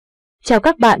Chào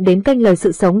các bạn đến kênh Lời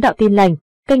Sự Sống Đạo Tin Lành,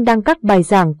 kênh đăng các bài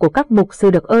giảng của các mục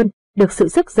sư được ơn, được sự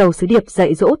sức giàu sứ điệp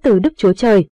dạy dỗ từ Đức Chúa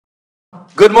Trời.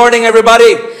 Good morning,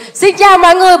 everybody. Xin chào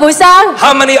mọi người buổi sáng.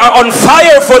 How many are on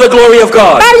fire for the glory of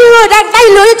God? Bao nhiêu người đang đầy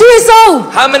lửa cho Chúa Giêsu?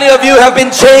 How many of you have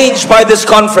been changed by this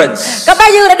conference? Có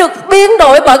bao nhiêu đã được biến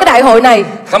đổi bởi cái đại hội này?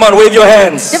 Come on, wave your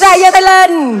hands. Chúng ta giơ tay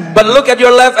lên. But look at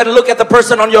your left and look at the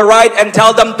person on your right and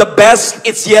tell them the best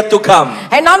is yet to come.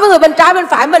 Hãy nói với người bên trái bên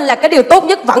phải mình là cái điều tốt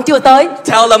nhất vẫn chưa tới.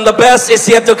 Tell them the best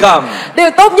is yet to come. Điều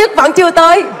tốt nhất vẫn chưa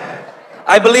tới.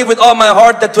 I believe with all my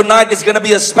heart that tonight is going to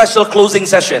be a special closing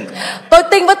session. Tôi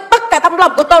tin với tất cả tấm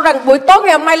lòng của tôi rằng buổi tối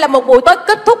ngày hôm nay là một buổi tối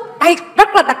kết thúc hay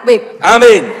rất là đặc biệt.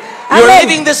 Amen. You're Amen.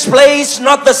 leaving this place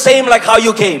not the same like how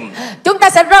you came. Chúng ta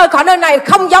sẽ rời khỏi nơi này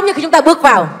không giống như khi chúng ta bước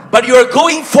vào. But you are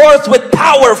going forth with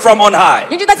power from on high.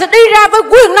 Nhưng chúng ta sẽ đi ra với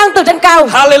quyền năng từ trên cao.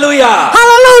 Hallelujah.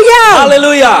 Hallelujah.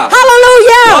 Hallelujah.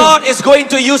 Hallelujah. God is going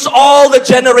to use all the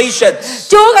generations.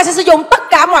 Chúa Ngài sẽ sử dụng tất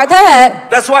cả mọi thế hệ.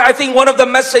 That's why I think one of the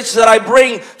messages that I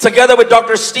bring together with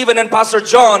Dr. Stephen and Pastor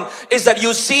John is that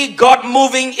you see God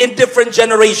moving in different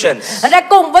generations. Ra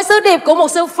cùng với sứ điệp của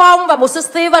một sư Phong và một sư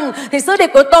Stephen thì sứ điệp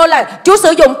của tôi là Chúa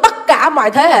sử dụng tất cả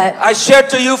mọi thế hệ. I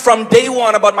shared to you from day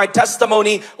one about my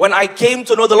testimony when I came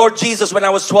to know the Lord Jesus when I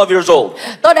was 12 years old.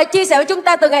 Tôi đã chia sẻ với chúng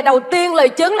ta từ ngày đầu tiên lời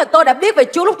chứng là tôi đã biết về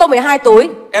Chúa lúc tôi 12 tuổi.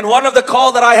 And one of the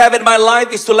call that I have in my life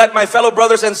is to let my fellow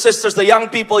brothers and sisters, the young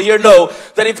people here know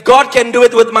that if God can do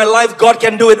it with my life, God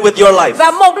can do it with your life.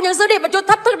 Và một trong những sứ điệp mà Chúa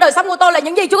thách thức đời sống của tôi là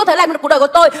những gì Chúa có thể làm trong cuộc đời của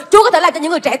tôi, Chúa có thể làm cho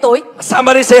những người trẻ tuổi.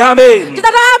 Somebody say amen. Chúng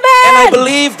ta nói amen. And I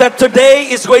believe that today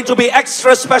is going to be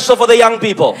extra special for the young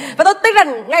people. Và tôi tin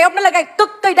rằng ngày hôm nay là ngày cực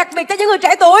kỳ đặc biệt cho những người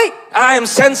trẻ tuổi. I am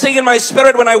sensing in my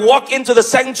spirit when I walk into the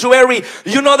sanctuary,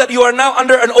 you know that you are now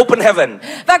under an open heaven.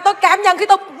 Và tôi cảm nhận khi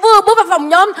tôi vừa bước vào phòng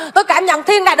nhóm, tôi cảm nhận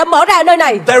thiên đàng đã mở ra ở nơi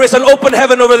này. There is an open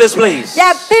heaven over this place.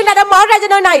 Và thiên đàng đã mở ra cho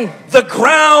nơi này. The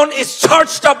ground is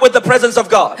charged up with the presence of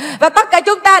God. Và tất cả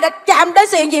chúng ta đã chạm đến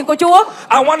sự hiện diện của Chúa.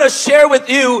 I want to share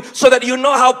with you so that you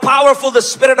know how powerful the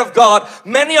Spirit of God.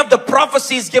 Many of the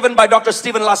prophecies given by Dr.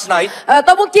 Stephen last night.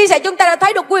 Tôi muốn chia sẻ chúng ta đã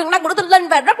thấy được quyền năng của Đức Thánh Linh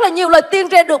và rất là nhiều lời tiên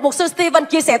tri được mục sư Stephen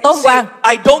chia sẻ tối hôm qua.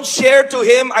 I don't share to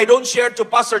him, I don't share to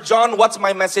Pastor John what's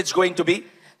my message going to be.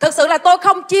 Thực sự là tôi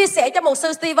không chia sẻ cho mục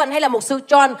sư Stephen hay là mục sư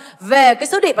John về cái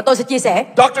sứ điệp mà tôi sẽ chia sẻ.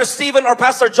 Dr. Stephen or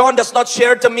Pastor John does not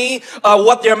share to me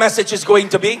what their message is going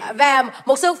to be. Và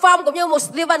mục sư Phong cũng như mục sư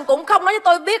Stephen cũng không nói cho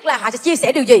tôi biết là họ sẽ chia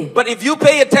sẻ điều gì. But if you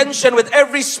pay attention with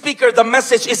every speaker, the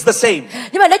message is the same.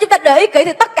 Nhưng mà nếu chúng ta để ý kỹ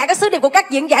thì tất cả các sứ điệp của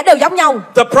các diễn giả đều giống nhau.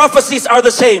 The prophecies are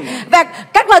the same. Và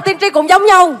các lời tiên tri cũng giống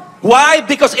nhau. Why?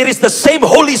 Because it is the same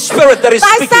Holy Spirit that is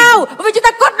Tại speaking. sao? Bởi vì chúng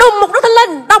ta có đồng một Đức Thánh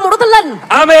Linh, đồng một Đức Thánh Linh.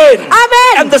 Amen.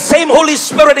 Amen. And the same Holy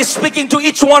Spirit is speaking to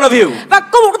each one of you. Và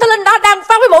cùng một Đức Thánh Linh đó đang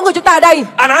phát với mỗi người chúng ta ở đây.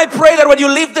 And I pray that when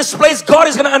you leave this place, God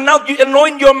is going to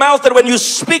anoint your mouth, that when you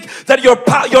speak, that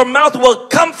your mouth will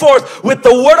come forth with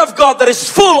the word of God that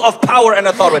is full of power and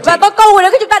authority. Và tôi cầu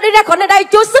nguyện khi chúng ta đi ra khỏi nơi đây,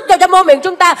 Chúa sức vào cho môi miệng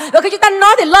chúng ta. Và khi chúng ta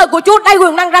nói thì lời của Chúa đầy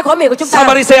quyền năng ra khỏi miệng của chúng ta.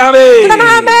 Somebody say amen. Chúng ta nói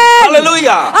amen.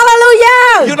 Hallelujah.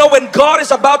 Hallelujah. You know when God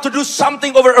is about to do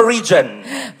something over a region,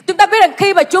 chúng ta biết rằng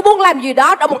khi mà Chúa muốn làm gì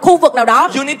đó ở một khu vực nào đó,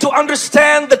 you need to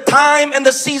understand the time and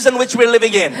the season which we're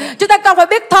living in. chúng ta cần phải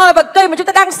biết thời và kỳ mà chúng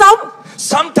ta đang sống.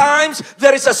 Sometimes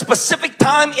there is a specific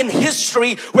time in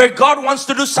history where God wants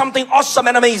to do something awesome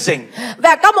and amazing.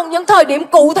 Và có những thời điểm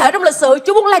cụ thể trong lịch sử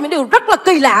Chúa muốn làm những điều rất là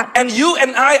kỳ lạ. And you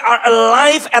and I are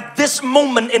alive at this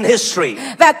moment in history.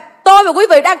 Và tôi và quý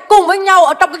vị đang cùng với nhau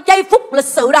ở trong cái giây phút lịch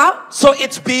sử đó. So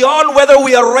it's beyond whether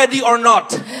we are ready or not.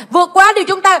 Vượt qua điều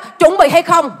chúng ta chuẩn bị hay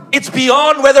không. It's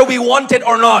beyond whether we want it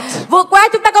or not. Vượt qua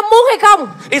chúng ta có muốn hay không.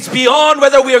 It's beyond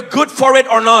whether we are good for it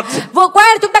or not. Vượt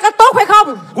qua chúng ta có tốt hay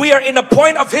không. We are in a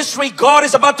point of history. God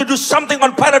is about to do something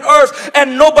on planet Earth,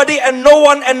 and nobody and no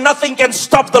one and nothing can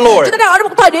stop the Lord. Chúng ta đang ở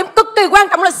một thời điểm cực kỳ quan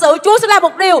trọng lịch sử. Chúa sẽ làm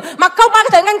một điều mà không ai có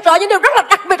thể ngăn trở những điều rất là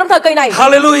đặc biệt trong thời kỳ này.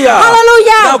 Hallelujah.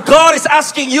 Hallelujah. Now God is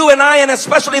asking you and I, and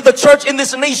especially the church in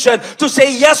this nation, to say,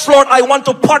 yes, Lord, I want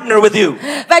to partner with you.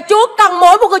 Và Chúa cần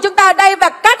mỗi một người chúng ta ở đây và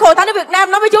các hội thánh ở Việt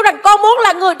Nam nói với Chúa rằng con muốn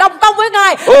là người đồng công với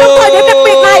Ngài trong thời điểm đặc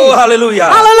biệt này.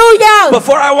 Hallelujah. Hallelujah.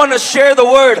 Before I want to share the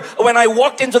word, when I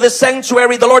walked into this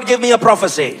sanctuary, the Lord gave me a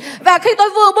prophecy. Và khi tôi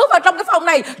vừa bước vào trong cái phòng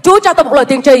này, Chúa cho tôi một lời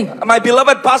tiên tri. My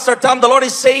beloved Pastor Tom, the Lord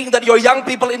is saying that your young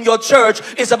people in your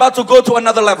church is about to go to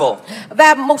another level.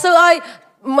 Và mục sư ơi,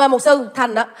 mà mục sư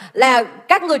Thành đó là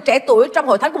các người trẻ tuổi trong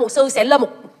hội thánh của mục sư sẽ lên một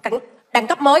đẳng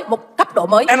cấp mới, một cấp độ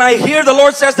mới. And I hear the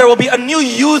Lord says there will be a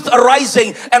new youth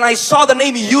arising, and I saw the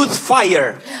name Youth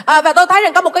Fire. Và tôi thấy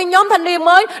rằng có một cái nhóm thanh niên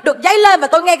mới được dấy lên và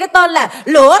tôi nghe cái tên là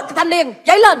lửa thanh niên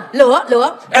dấy lên,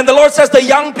 lửa. And the Lord says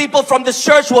the young people from this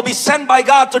church will be sent by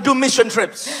God to do mission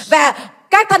trips. Và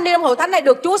các thanh niên trong hội thánh này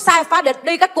được Chúa sai phái để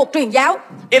đi các cuộc truyền giáo.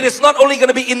 It is not only going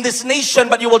to be in this nation,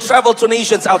 but you will travel to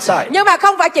nations outside. Nhưng mà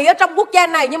không phải chỉ ở trong quốc gia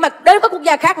này, nhưng mà đến các quốc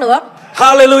gia khác nữa.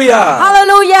 Hallelujah.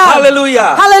 Hallelujah.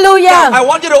 Hallelujah. Hallelujah. Now, I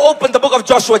want you to open the book of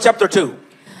Joshua chapter 2.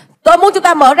 Tôi muốn chúng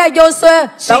ta mở ra Giô-suê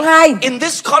đoạn 2. In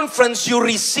this conference, you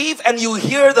receive and you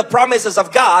hear the promises of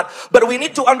God, but we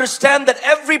need to understand that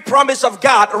every promise of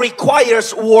God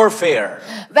requires warfare.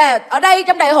 Và ở đây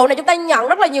trong đại hội này chúng ta nhận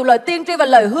rất là nhiều lời tiên tri và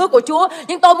lời hứa của Chúa.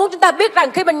 Nhưng tôi muốn chúng ta biết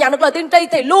rằng khi mình nhận được lời tiên tri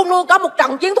thì luôn luôn có một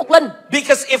trận chiến thuộc linh.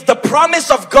 Because if the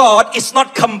promise of God is not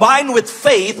combined with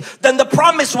faith, then the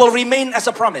promise will remain as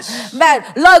a promise. Và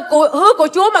hứa của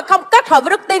Chúa mà không kết hợp với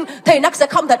đức tin thì nó sẽ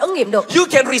không thể ứng nghiệm được. You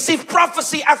can receive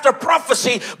prophecy after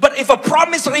prophecy, but if a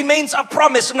promise remains a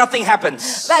promise, nothing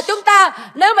happens. Và chúng ta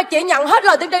nếu mà chỉ nhận hết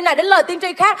lời tiên tri này đến lời tiên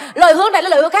tri khác, lời hứa này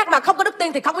đến lời hứa khác mà không có đức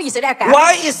tin thì không có gì xảy ra cả.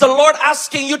 Why is the Lord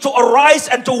asking you to arise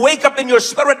and to wake up in your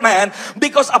spirit man?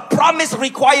 Because a promise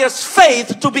requires faith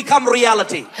to become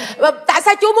reality. Và tại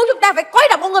sao Chúa muốn chúng ta phải khuấy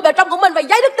động con người bên trong của mình và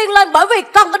giấy đức tin lên? Bởi vì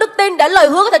cần có đức tin để lời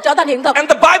hứa có thể trở thành hiện thực. And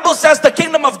the Bible says the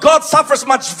kingdom of God suffers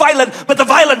much violence, but the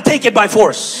violent take it by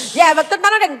force. Dạ, và Kinh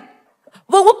Thánh nói rằng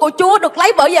vương quốc của Chúa được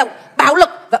lấy bởi bạo lực,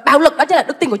 và bạo lực đó chính là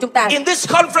đức tin của chúng ta. In this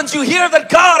conference, you hear that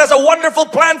God has a wonderful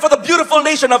plan for the beautiful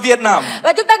nation of Vietnam.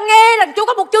 Và chúng ta nghe rằng Chúa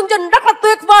có một chương trình rất là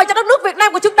tuyệt vời cho đất nước Việt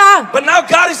Nam của chúng ta. But now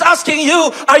God is asking you,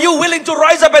 are you willing to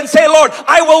rise up and say, Lord,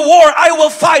 I will war, I will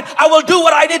fight, I will do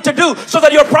what I need to do so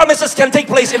that your promises can take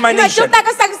place in my Mà nation. chúng ta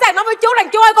có sẵn sàng nói với Chúa rằng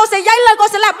Chúa ơi, con sẽ dấy lên, con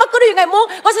sẽ làm bất cứ điều Ngài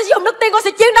muốn, con sẽ dùng đức tin, con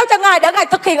sẽ chiến đấu cho Ngài để Ngài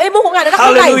thực hiện ý muốn của Ngài để đất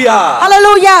nước này. Hallelujah.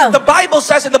 Hallelujah. The Bible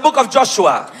says in the book of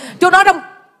Joshua Chúa nói trong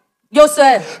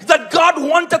Giô-suê that God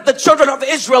wanted the children of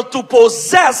Israel to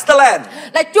possess the land.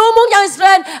 là Chúa muốn dân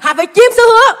Israel họ phải chiếm xứ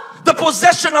hứa. The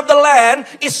possession of the land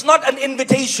is not an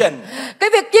invitation. Cái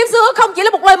việc chiếm xứ hứa không chỉ là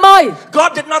một lời mời.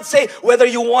 God did not say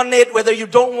whether you want it, whether you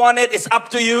don't want it, it's up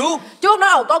to you. Chúa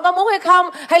nói con có muốn hay không,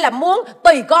 hay là muốn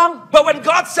tùy con. But when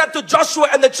God said to Joshua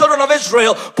and the children of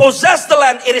Israel, possess the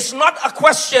land, it is not a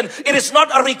question, it is not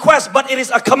a request, but it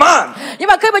is a command. Nhưng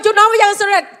mà khi mà Chúa nói với dân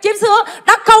Israel chiếm xứ hứa,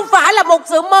 đó không phải là một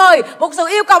sự mời, một sự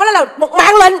yêu cầu, đó là một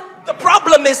mạng lệnh. The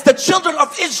problem is the children of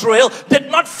Israel did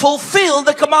not fulfill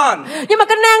the command. Nhưng mà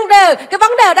cái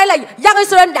vấn đề ở đây là dân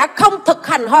Israel đã không thực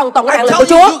hành hoàn toàn I mạng lệnh tell của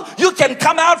Chúa. you can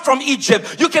come out from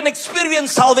Egypt, you can experience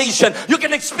salvation, you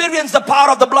can experience the power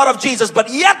of the blood of Jesus, but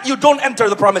yet you don't enter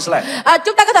the promised land.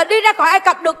 Chúng ta có thể đi ra khỏi Ai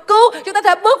Cập được cứu, chúng ta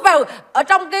có thể bước vào ở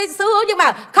trong cái xứ hứa, nhưng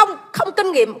mà không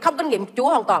kinh nghiệm Chúa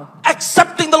hoàn toàn.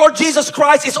 Accepting the Lord Jesus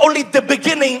Christ is only the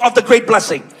beginning of the great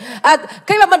blessing.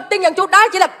 Khi mà mình tin nhận Chúa, đó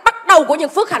chỉ là bắt đầu của những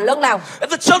phước hạnh lớn lao.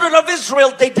 The children of Israel,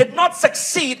 they did not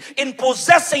succeed in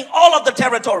possessing all of the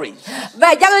territories.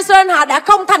 Và dân Israel họ đã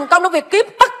không thành công trong việc kiếm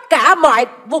tất cả mọi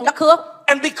vùng đất hứa.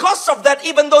 And because of that,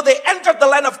 even though they entered the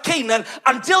land of Canaan,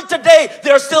 until today,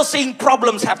 they are still seeing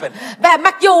problems happen. Và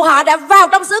mặc dù họ đã vào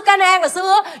trong xứ Canaan và xứ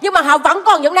hứa, nhưng mà họ vẫn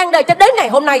còn những nan đề cho đến ngày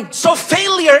hôm nay. So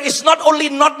failure is not only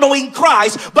not knowing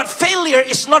Christ, but failure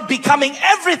is not becoming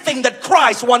everything that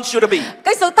Christ wants you to be.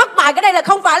 Cái sự thất bại cái đây là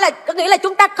không phải là có nghĩa là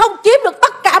chúng ta không chiếm được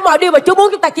tất cả mọi điều mà Chúa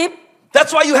muốn chúng ta chiếm.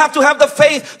 That's why you have to have the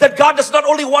faith that God does not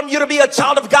only want you to be a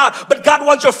child of God, but God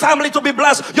wants your family to be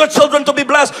blessed, your children to be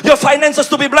blessed, your finances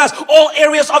to be blessed. All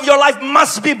areas of your life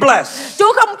must be blessed.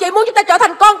 Chúa không chỉ muốn chúng ta trở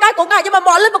thành con cái của Ngài, nhưng mà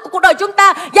mọi lĩnh vực của cuộc đời chúng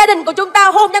ta, gia đình của chúng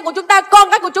ta, hôn nhân của chúng ta, con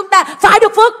cái của chúng ta phải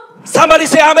được phước. Somebody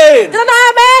say amen. Chúng ta nói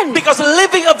amen. Because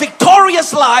living a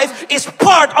victorious life is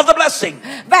part of the blessing.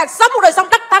 Và sống một đời sống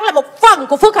đắc thắng là một phần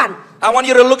của phước hạnh. I want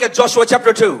you to look at Joshua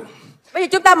chapter 2. Bây giờ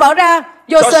chúng ta mở ra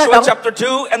Giô-suê Joshua đoạn chapter 2,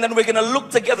 and then we're going to look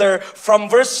together from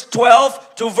verse 12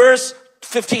 to verse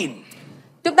 15.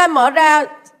 Chúng ta mở ra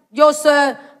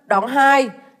Giô-suê đoạn 2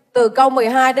 từ câu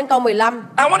 12 đến câu 15.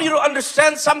 I want you to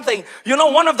understand something. You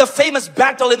know, one of the famous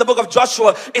battles in the book of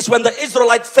Joshua is when the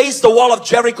Israelites faced the wall of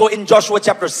Jericho in Joshua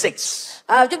chapter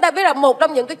 6. Chúng ta biết là một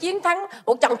trong những cái chiến thắng,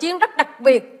 một trận chiến rất đặc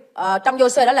biệt trong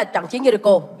Giô-suê đó là trận chiến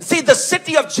Jericho. See, the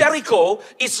city of Jericho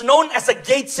is known as a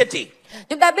gate city.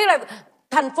 Chúng ta biết là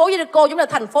thành phố Jericho giống là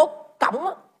thành phố cổng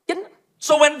chính.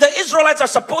 So when the Israelites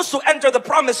are supposed to enter the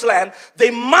promised land,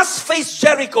 they must face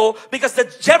Jericho because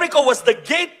Jericho was the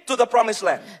gate to the promised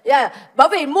land. Bởi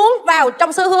vì muốn vào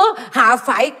trong xứ hứa, họ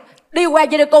phải đi qua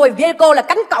Jericho, vì Jericho là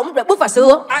cánh cổng để bước vào xứ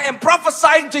hứa. I am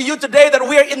prophesying to you today that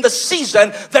we are in the season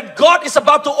that God is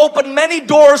about to open many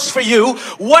doors for you.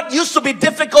 What used to be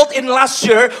difficult in last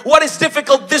year, what is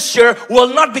difficult this year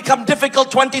will not become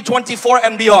difficult 2024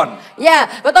 and beyond.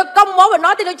 Và tôi công bố và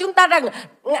nói tới chúng ta rằng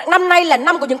năm nay là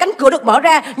năm của những cánh cửa được mở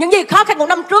ra. Những gì khó khăn của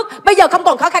năm trước bây giờ không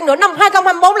còn khó khăn nữa. Năm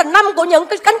 2024 là năm của những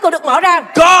cái cánh cửa được mở ra.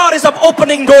 God is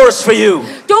opening doors for you.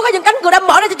 Chúa có những cánh cửa đã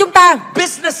mở ra cho chúng ta.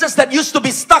 Businesses that used to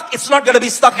be stuck, it's not going to be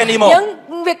stuck anymore.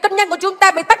 Những việc kinh doanh của chúng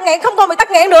ta bị tắc nghẽn không còn bị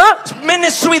tắc nghẽn nữa.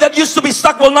 Ministry that used to be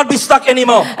stuck will not be stuck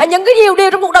anymore. Những cái nhiều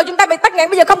điều trong cuộc đời chúng ta bị tắc nghẽn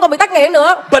bây giờ không còn bị tắc nghẽn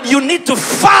nữa. But you need to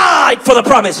fight for the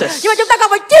promises. Nhưng mà chúng ta cần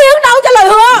phải chiến đấu cho lời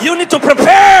hứa. You need to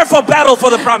prepare for battle for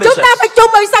the promises. Chúng ta phải chuẩn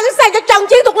bị sẵn sàng cho trận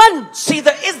chiến thuộc linh. See,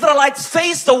 the Israelites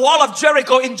faced the wall of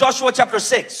Jericho in Joshua chapter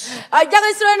 6. Dân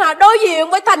Israel họ đối diện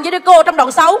với thành Jericho trong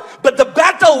đoạn 6. But the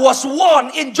battle was won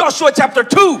in Joshua chapter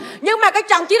 2. Nhưng mà cái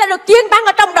trận chiến đã được chiến thắng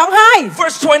ở trong đoạn 2.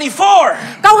 Verse 24.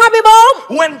 Câu 24.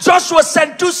 When Joshua sent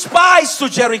 2 spies to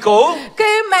Jericho,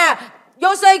 khi mà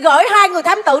Giô-xê gửi 2 người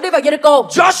thám tử đi vào Jericho,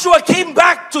 Joshua came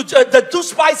back to the 2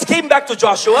 spies came back to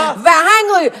Joshua. Và 2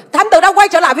 người thám tử đã quay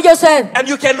trở lại với Giô-xê. And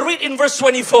you can read in verse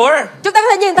 24. Chúng ta có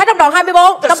thể nhìn thấy trong đoạn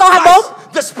 24, trong câu 24.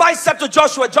 The spies said to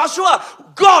Joshua, Joshua,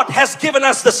 God has given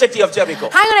us the city of Jericho.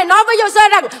 2 người này nói với Giô-xê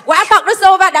rằng quả thật Đức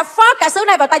Giê-hô-va đã phó cả xứ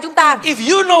này vào tay chúng ta. If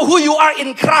you know who you are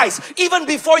in Christ, even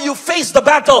before you face the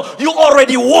battle, you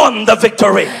already won the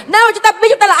victory. Nếu chúng ta biết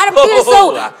chúng ta là ai trong Chúa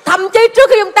Giêsu, thậm chí trước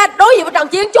khi chúng ta đối diện với trận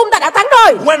chiến, chúng ta đã thắng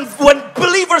rồi. When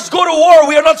believers go to war,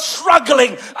 we are not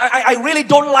struggling. I really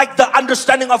don't like the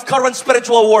understanding of current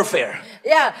spiritual warfare.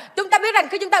 Chúng ta biết rằng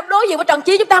khi chúng ta đối diện với trận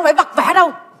chiến, chúng ta không phải vật vã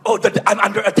đâu. Oh, I'm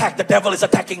under attack. The devil is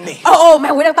attacking me. Ma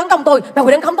quỷ đang tấn công tôi. Ma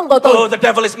quỷ đang tấn công tôi. Oh, the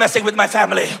devil is messing with my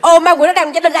family. Ma quỷ nó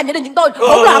đang làm gia đình chúng tôi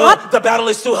hỗn loạn hết. The battle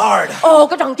is too hard.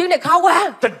 Cái trận chiến này khó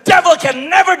quá. The devil can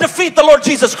never defeat the Lord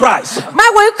Jesus Christ. Ma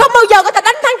quỷ không bao giờ có thể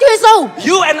đánh thắng Chúa Giêsu.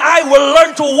 You and I will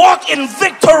learn to walk in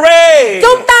victory.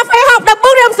 Chúng ta phải học để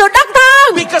bước trong sự đắc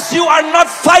thắng. Because you are not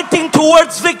fighting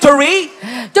towards victory.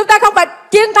 Chúng ta không phải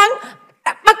chiến thắng,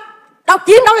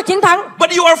 chiến đấu là chiến thắng. But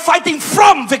you are fighting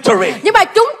from victory. Nhưng mà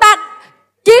chúng ta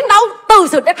chiến đấu từ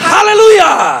sự đắc thắng.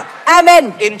 Hallelujah.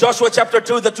 Amen. In Joshua chapter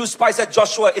 2, the 2 spies said,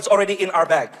 Joshua, it's already in our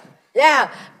bag.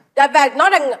 Và nói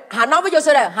rằng họ nói với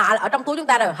Giô-xê là họ ở trong túi chúng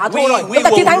ta rồi, họ thua rồi, We chúng ta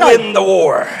chiến thắng will rồi. win the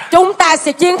war. Chúng ta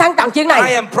sẽ chiến thắng trận chiến này.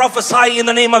 I am prophesying in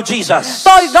the name of Jesus.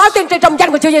 Tôi nói tiên tri trong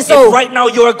danh của Chúa Giêsu. If right now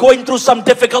you are going through some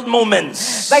difficult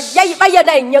moments, Và bây giờ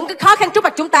này những cái khó khăn trước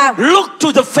mặt chúng ta, look to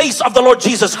the face of the Lord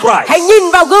Jesus Christ. hãy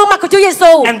nhìn vào gương mặt của Chúa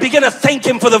Giêsu And begin to thank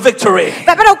Him for the victory.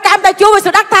 và bắt đầu cảm tạ Chúa về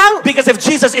sự đắc thắng. Because if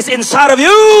Jesus is inside of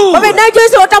you, Bởi vì nếu Chúa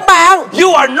Giêsu ở trong bạn,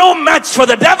 you are no match for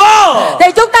the devil.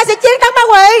 thì chúng ta sẽ chiến thắng ma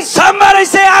quỷ. Somebody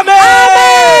say amen.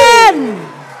 Amen.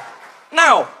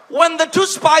 Now, when the 2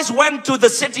 spies went to the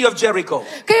city of Jericho,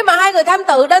 Khi mà 2 người thám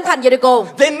tử đến thành Jericho,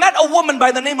 they met a woman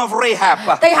by the name of Rahab.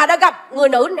 thì họ đã gặp người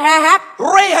nữ Rahab.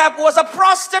 Rahab was a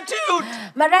prostitute.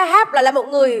 Mà Rahab là một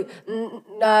người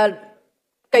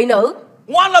kỹ nữ.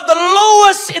 One of the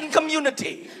lowest in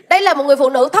community. Đây là một người phụ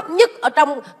nữ thấp nhất ở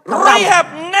trong cộng đồng. Rahab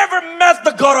never met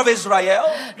the God of Israel.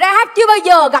 Rahab chưa bao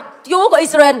giờ gặp Chúa của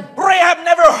Israel. Rahab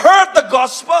never heard the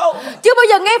gospel. Chưa bao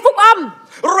giờ nghe phúc âm.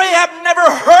 Rahab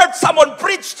never heard someone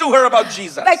preach to her about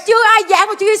Jesus. Và chưa ai giảng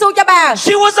về Chúa Giêsu cho bà.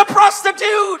 She was a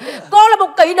prostitute. Cô là một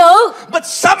kỹ nữ. But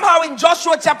somehow in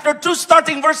Joshua chapter 2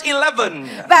 starting verse 11.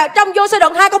 Và trong Giô-xê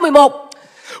đoạn 2 câu 11.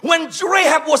 When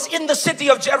Rahab was in the city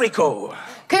of Jericho,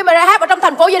 khi mà Rahab ở trong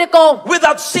thành phố Jericho,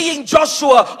 without seeing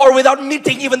Joshua or without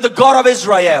meeting even the God of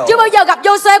Israel, chưa bao giờ gặp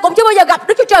Giô-xê, cũng chưa bao giờ gặp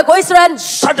Đức Chúa Trời của Israel,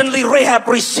 suddenly Rahab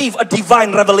received a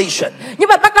divine revelation. Nhưng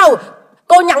mà bắt đầu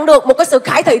cô nhận được một cái sự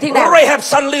khải thị thiên đàng. Rahab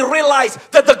suddenly realized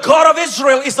that the God of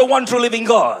Israel is the one true living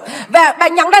God. Và bà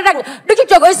nhận ra rằng Đức Chúa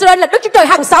Trời của Israel là Đức Chúa Trời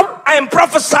hằng sống. I am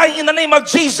prophesying in the name of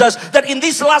Jesus that in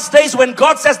these last days when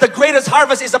God says the greatest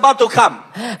harvest is about to come.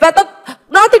 Và tôi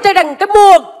nói tiên tri rằng cái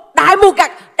đại mùa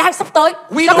gặt đang sắp tới.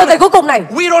 Trong thời kỳ cuối cùng này,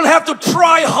 we don't have to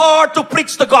try hard to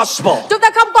preach the gospel. Chúng ta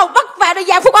không còn vất vả để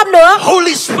giảng phúc âm nữa.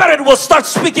 Holy Spirit will start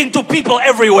speaking to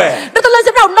people everywhere. Đức Thánh Linh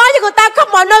sẽ bắt đầu nói cho người ta khắp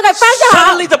mọi nơi, Ngài phán cho họ.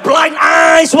 Suddenly the blind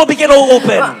eyes will begin to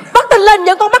open. Bất thình lình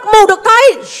những con mắt mù được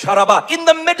thấy. In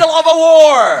the middle of a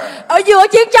war, ở giữa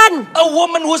chiến tranh, a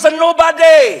woman who's a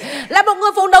nobody, là một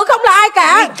người phụ nữ không là ai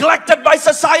cả, neglected by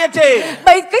society,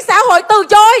 bị cái xã hội từ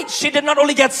chối. She did not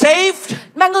only get saved,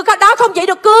 mà người đó không chỉ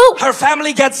được cứu, her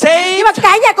family get saved, nhưng mà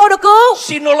cả nhà cô được cứu.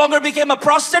 She no longer became a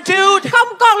prostitute, không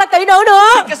còn là kỹ nữ nữa.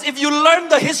 Because if you learn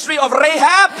the history of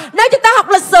Rahab, nếu chúng ta học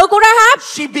lịch sử của Rahab,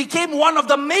 She became one of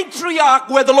the matriarch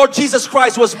where the Lord Jesus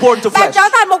Christ was born to Bà flesh. trở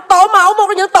thành một tổ mẫu, một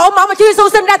trong những tổ mẫu mà Chúa Giêsu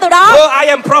sinh ra từ đó. Oh, I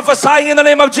am prophesying in the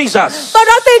name of Jesus Tôi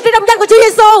nói tiên tri trong danh của Chúa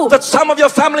Giêsu. that some of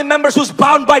your family members who's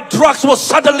bound by drugs will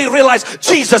suddenly realize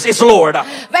Jesus is Lord.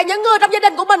 Và những người trong gia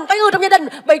đình của mình, có người trong gia đình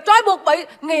bị trói buộc, bị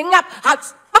nghiện ngập, hoặc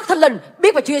bất thình lình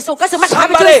biết về Chúa Giêsu, có sự mặc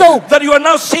cảm với Chúa Somebody Giêsu. that you are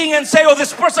now seeing and say, oh,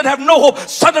 this person have no hope.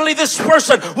 Suddenly this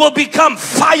person will become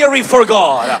fiery for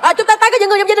God. Chúng ta thấy có những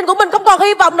người trong gia đình của mình không còn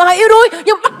hy vọng nữa, họ yếu đuối,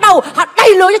 nhưng bắt đầu họ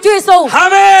đầy lửa cho Chúa Giêsu.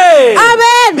 Amen.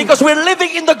 Amen. Because we're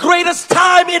living in the greatest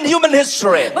time in human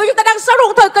history. Bởi vì chúng ta đang sống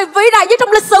trong thời kỳ vĩ đại nhất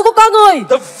trong lịch sử của con người.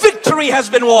 The victory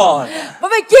has been won.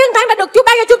 Bởi vì chiến thắng đã được Chúa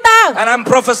ban cho chúng ta. And I'm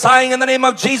prophesying in the name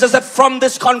of Jesus that from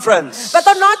this conference Và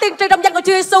tôi nói tiên tri trong danh của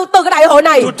Chúa Giêsu từ cái đại hội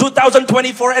này, to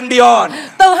 2024 and beyond,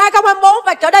 từ 2024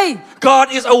 và trở đi, God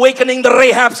is awakening the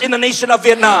Rahabs in the nation of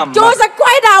Vietnam. Chúa sẽ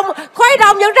khuấy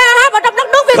động những Rahab ở trong đất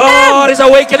nước Việt Nam. God is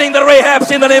awakening the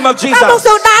Rahabs in the name of Và một Jesus.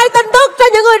 sự đại tin tức cho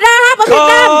những người Rahab ở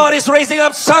Việt Nam. God is raising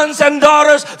up sons and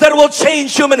daughters that will change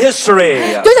human history.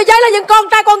 Chúa sẽ dấy lên những con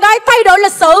trai con gái thay đổi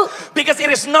lịch sử. Because it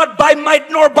is not by might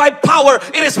nor by power,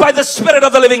 it is by the Spirit of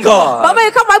the living God. Bởi vì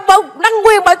không phải bởi năng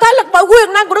quyền, bởi thế lực, bởi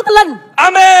quyền năng của Đức Thánh Linh.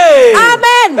 Amen.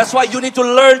 Amen. That's why you need to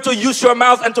learn to use your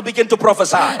mouth and to begin to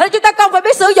prophesy. Nên chúng ta cần phải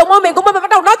biết sử dụng môi miệng của mình và bắt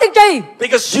đầu nói tiên tri.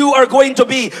 Because you are going to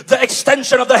be the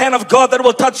extension of the hand of God that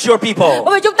will touch your people.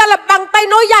 Bởi vì chúng ta là bàn tay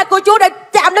nối dài của Chúa để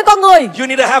chạm đến con người. You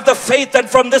need to have the faith that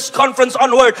from this conference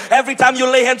onward, every time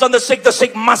you lay hands on the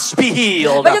sick must be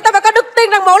healed. Và chúng ta phải có đức tin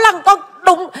rằng mỗi lần con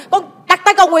đặt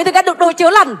tay cầu nguyện thì đã được chữa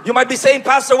lành. You might be saying,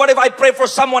 Pastor, what if I pray for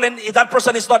someone and that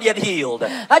person is not yet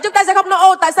healed? Chúng ta sẽ không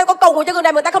nói tại sao con cầu nguyện cho người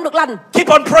này mà người ta không được lành. Keep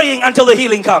on praying until the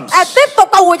healing comes. Tiếp tục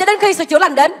cầu nguyện cho đến khi sự chữa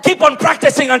lành đến. Keep on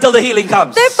practicing until the healing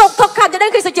comes. Tiếp tục thực hành cho đến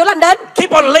khi sự chữa lành đến.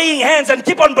 Keep on laying hands and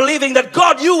keep on believing that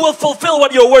God, you will fulfill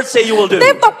what your words say you will do.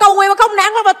 Tiếp tục cầu nguyện và không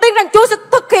nản lòng và tin rằng Chúa sẽ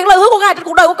thực hiện lời hứa của Ngài trên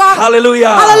cuộc đời của con.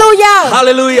 Hallelujah. Hallelujah.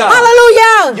 Hallelujah.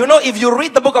 Hallelujah. You know, if you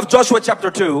read the book of Joshua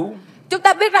chapter 2, chúng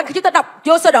ta biết rằng khi chúng ta đọc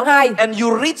Giô-sơ đoạn 2 and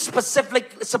you read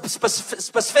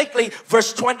specifically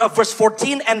verse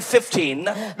 14 and 15,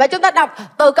 và chúng ta đọc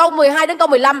từ câu 12 đến câu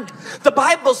 15, the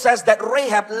Bible says that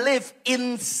Rahab lived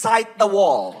inside the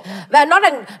wall. và nói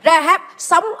rằng Rahab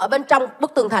sống ở bên trong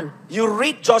bức tường thành. You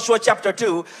read Joshua chapter 2,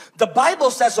 the Bible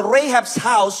says Rahab's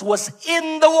house was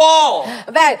in the wall.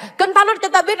 Và Kinh Thánh nói cho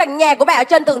chúng ta biết rằng nhà của bà ở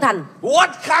trên tường thành. What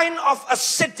kind of a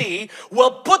city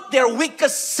will put their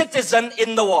weakest citizen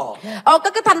in the wall?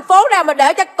 Cái thành phố nào mà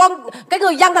để cho cái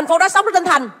người dân thành phố đó sống ở trên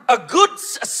thành? A good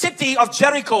city of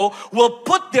Jericho will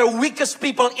put their weakest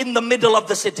people in the middle of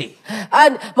the city.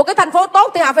 Một cái thành phố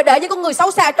tốt thì họ phải để những con người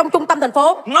xấu xa trong trung tâm thành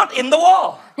phố. Not in the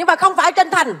wall. Nhưng mà không phải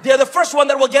trên thành. They're the first one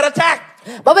that will get attacked.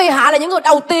 Bởi vì họ là những người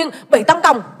đầu tiên bị tấn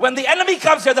công. When the enemy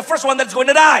comes, they're the first one that's going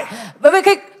to die. Bởi vì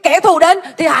khi kẻ thù đến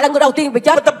thì họ là người đầu tiên bị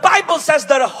chết. But the Bible says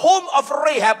that the home of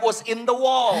Rahab was in the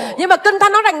wall. Nhưng mà Kinh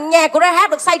Thánh nói rằng nhà của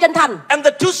Rahab được xây trên thành. And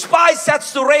the two spies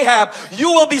said to Rahab, you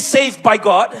will be saved by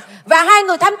God. Và hai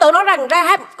người thám tử nói rằng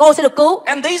Rahab, cô sẽ được cứu.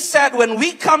 And they said, when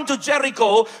we come to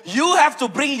Jericho, you have to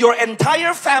bring your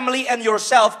entire family and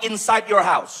yourself inside your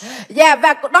house.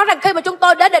 Và nói rằng khi mà chúng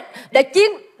tôi đến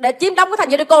để chiếm đóng cái thành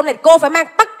Jericho này, cô phải mang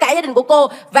tất cả gia đình của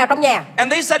cô vào trong nhà.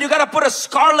 And they said, you gotta put a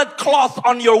scarlet cloth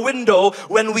on your window.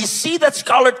 When we see that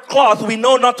scarlet cloth, we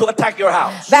know not to attack your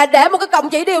house. Và để một cái cổng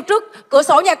chỉ điều trước cửa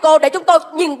sổ nhà cô để chúng tôi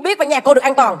nhìn biết và nhà cô được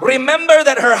an toàn. Remember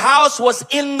that her house was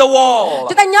in the wall.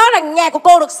 Chúng ta nhớ rằng nhà của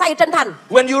cô được xây trên thành.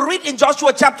 When you read in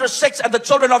Joshua chapter 6, and the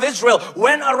children of Israel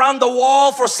went around the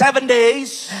wall for 7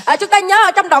 days. Chúng ta nhớ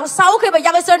ở trong đoạn 6 khi mà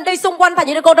dân Israel đi xung quanh thành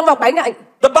Jericho trong vòng 7 ngày.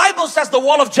 The Bible says the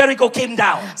wall of Jericho came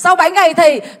down. Sau 7 ngày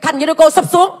thì thành Jericho sụp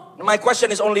xuống. My question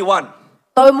is only one.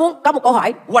 Tôi muốn có một câu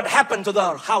hỏi. What happened to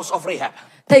the house of Rahab?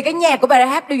 Thì cái nhà của bà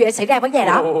Rahab điều gì xảy ra với nhà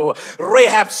đó?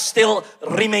 Rahab still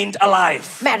remained alive.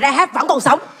 Mẹ Rahab vẫn còn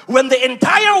sống. When the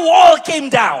entire wall came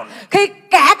down, khi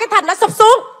cả cái thành đã sụp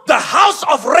xuống, the house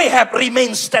of Rahab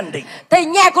remained standing. Thì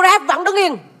nhà của Rahab vẫn đứng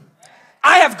yên.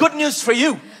 I have good news for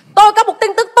you. Tôi có một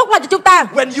tin tức tốt lành cho chúng ta.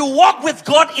 When you walk with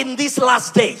God in these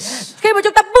last days, khi mà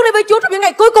chúng ta bước đi với Chúa trong những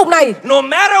ngày cuối cùng này, no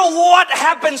matter what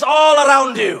happens all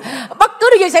around you, bất cứ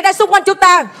điều gì xảy ra xung quanh chúng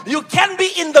ta, you can be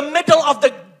in the middle of the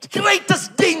greatest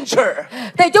danger,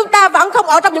 thì chúng ta vẫn không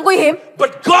ở trong những nguy hiểm. But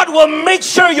God will make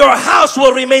sure your house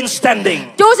will remain standing.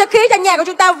 Chúa sẽ khiến cho nhà của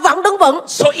chúng ta vẫn đứng vững.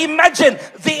 So imagine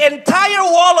the entire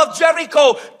wall of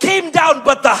Jericho came down,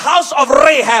 but the house of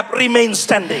Rahab remained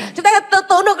standing. Chúng ta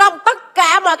tưởng được không? Tất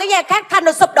cả mọi cái nhà khác thành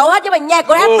được sụp đổ hết, nhưng mà nhà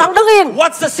của Rahab vẫn đứng yên.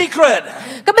 What's the secret?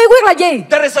 Cái bí quyết là gì?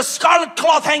 There is a scarlet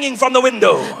cloth hanging from the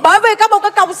window. Bởi vì có một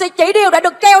cái còng chỉ điều đã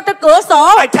được treo trên cửa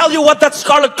sổ. I tell you what that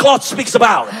scarlet cloth speaks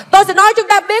about. Tôi sẽ nói chúng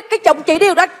ta biết cái còng chỉ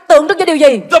điều đó tượng trưng cho điều điều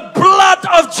gì? The blood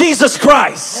of Jesus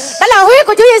Christ. Đó là huyết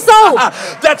của Chúa Giêsu.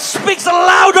 That speaks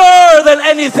louder than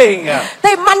anything.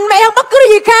 Thì mạnh mẽ hơn bất cứ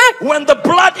điều gì khác. When the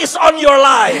blood is on your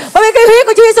life. Bởi vì cái huyết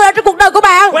của Chúa Giêsu ở trong cuộc đời của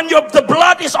bạn. When the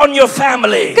blood is on your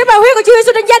family. Cái huyết của Chúa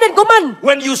Giêsu trên gia đình của mình.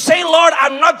 When you say, Lord,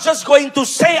 I'm not just going to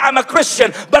say I'm a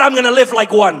Christian, but I'm going to live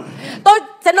like one. Tôi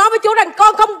sẽ nói với Chúa rằng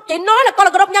con không chỉ nói là con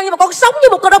là cơ đốc nhân, nhưng mà con sống như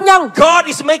một cơ đốc nhân. God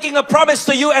is making a promise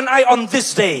to you and I on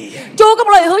this day. Chúa có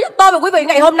một lời hứa cho tôi và quý vị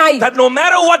ngày hôm nay. That no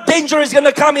matter what danger is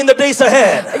going to come in the days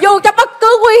ahead. Dù cho bất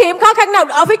cứ nguy hiểm khó khăn nào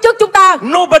ở phía trước chúng ta.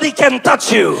 Nobody can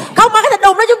touch you. Không ai có thể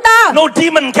đụng đến chúng ta. No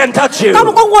demon can touch you. Không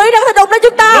một con quỷ nào có thể đụng đến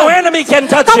chúng ta. No enemy can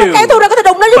touch không you. Không một kẻ thù nào có thể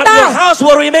đụng đến chúng But ta. your house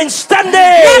will remain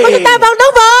standing. Nhà của chúng ta vẫn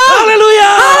đứng vững.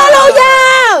 Hallelujah.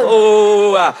 Hallelujah.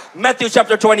 Oh, Matthew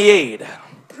chapter 28.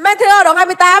 Matthew đoạn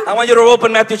 28. I want you to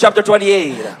open Matthew chapter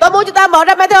 28. Tôi muốn chúng ta mở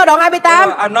ra Matthew đoạn 28.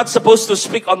 I'm not supposed to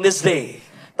speak on this day.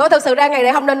 Tôi thực sự ra ngày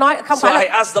này không nên nói, không So phải là. I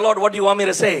asked the Lord, what do you want me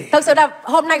to say? Thực sự là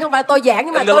hôm nay không phải tôi giảng,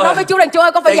 nhưng mà And tôi the nói Lord, với Chúa rằng Chúa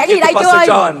ơi, con phải thank giảng gì you đây to Chúa ơi?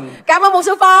 Pastor John. Cảm ơn mục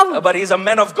sư Phong. But he's a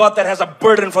man of God that has a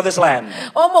burden for this land.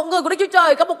 Một người của Đức Chúa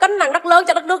Trời có một cánh nặng rất lớn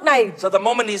cho đất nước này. So the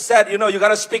moment he said, you know, you got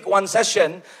to speak one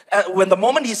session, when the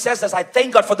moment he says this, I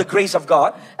thank God for the grace of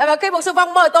God. Và khi mục sư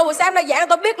Phong mời tôi buổi sáng nay giảng,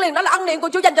 tôi biết liền đó là ân điển của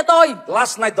Chúa dành cho tôi.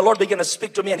 Last night the Lord began to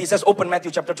speak to me and he says, open Matthew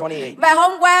chapter 28.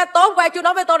 Và tối hôm qua Chúa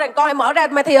nói với tôi rằng con hãy mở ra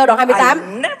Matthew đoạn 28.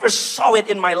 I never saw it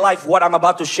in my life what I'm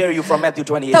about to share you from Matthew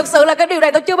 28. Thực sự là cái điều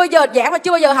này tôi chưa bao giờ giảng và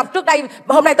chưa bao giờ học trước đây.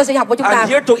 Hôm nay tôi sẽ học với chúng ta. I'm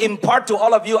here to impart to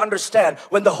all of you understand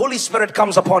when the Holy Spirit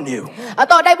comes upon you.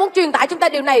 Tôi ở đây muốn truyền tải chúng ta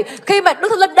điều này khi mà Đức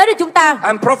Thánh Linh đến với chúng ta.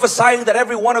 I'm prophesying that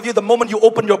every one of you, the moment you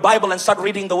open your Bible and start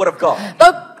reading the Word of God,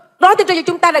 Tôi nói cho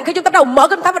chúng ta rằng khi chúng ta đầu mở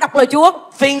Kinh Thánh và đọc lời Chúa,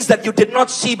 things that you did not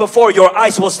see before, your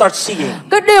eyes will start seeing.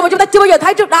 cái điều mà chúng ta chưa bao giờ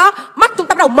thấy trước đó, mắt chúng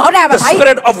ta bắt đầu mở ra và The thấy.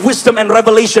 spirit of wisdom and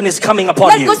revelation is coming upon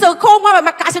Linh của you. sự khôn ngoan và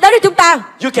mặc khải sẽ đến với chúng ta.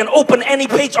 You can open any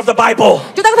page of the Bible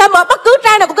Chúng ta có thể mở bất cứ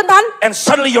trang nào của Kinh Thánh and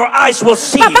suddenly your eyes will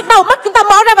see và bắt đầu mắt chúng ta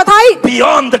mở ra và thấy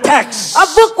beyond the text.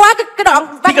 vượt qua cái đoạn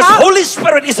văn Because đó. Holy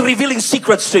Spirit is revealing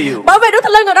secrets to you. Bởi vì Đức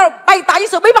Thánh Linh người đó bày tỏ những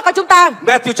sự bí mật cho chúng ta.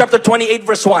 Matthew chapter 28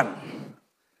 verse 1.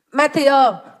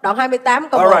 Matthew đoạn 28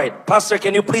 câu 1. All right, Pastor,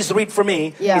 can you please read for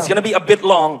me? Yeah. It's going to be a bit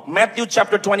long. Matthew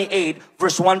chapter 28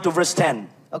 verse 1 to verse 10.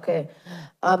 Okay.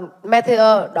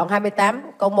 Matthew đoạn 28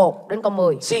 câu 1 đến câu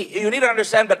 10. See, you need to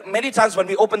understand that many times when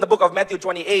we open the book of Matthew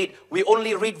 28, we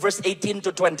only read verse 18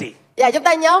 to 20. Dạ, chúng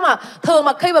ta nhớ mà thường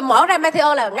mà khi mà mở ra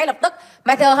Matthew là ngay lập tức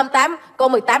Matthew 28 câu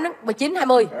 18 đến 19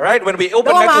 20. Right? When we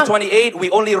open Đúng Matthew không? 28, we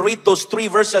only read those three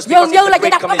verses because Dường như it's là the chỉ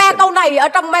Great đọc có 3 Commission. câu này ở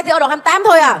trong Matthew đoạn 28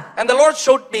 thôi à. And the Lord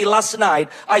showed me last night,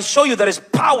 I show you there is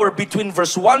power between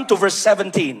verse 1 to verse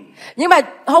 17. Nhưng mà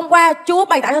hôm qua Chúa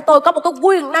bày tỏ cho tôi có một cái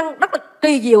quyền năng rất là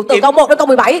kỳ diệu từ câu 1 đến câu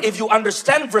 17. If you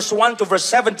understand verse 1 to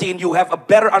verse 17, you have a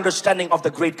better understanding of the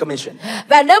Great Commission.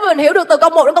 Và nếu mình hiểu được từ câu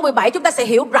 1 đến câu 17, chúng ta sẽ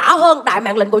hiểu rõ hơn đại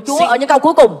mạng lệnh của Chúa ở những câu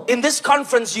cuối cùng. In this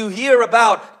conference, you hear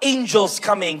about angels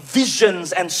coming,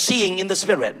 visions and seeing in the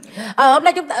Spirit. Hôm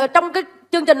nay chúng ta trong cái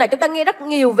chương trình này chúng ta nghe rất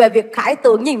nhiều về việc khải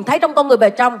tượng nhìn thấy trong con người bề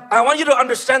trong. I want you to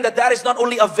understand that that is not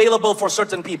only available for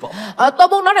certain people. Tôi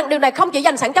muốn nói rằng điều này không chỉ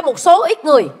dành sẵn cho một số ít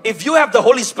người. If you have the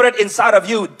Holy Spirit inside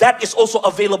of you, that is also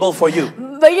available for you.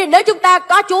 Vì nếu chúng ta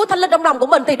có Chúa Thánh Linh trong lòng của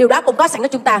mình thì điều đó cũng có sẵn cho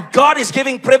chúng ta. God is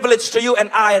giving privilege to you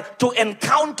and I to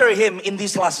encounter Him in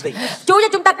these last days. Chúa cho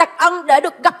chúng ta đặc ân để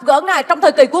được gặp gỡ Ngài trong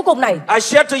thời kỳ cuối cùng này. I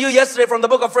shared to you yesterday from the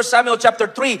book of 1 Samuel chapter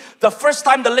 3, the first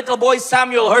time the little boy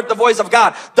Samuel heard the voice of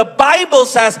God, the Bible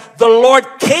says the Lord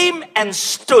came and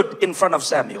stood in front of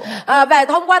Samuel. Và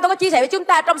hôm qua tôi có chia sẻ với chúng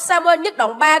ta trong Samuel nhất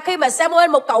đoạn 3, khi mà Samuel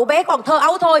một cậu bé còn thơ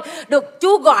ấu thôi được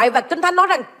Chúa gọi và Kinh Thánh nói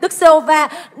rằng Đức Giê-hô-va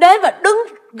đến và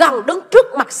đứng trước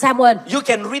mặt Samuel. You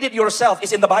can read it yourself.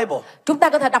 It's in the Bible. Chúng ta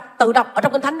có thể tự đọc ở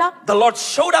trong Kinh Thánh đó. The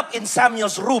Lord showed up in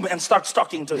Samuel's room and starts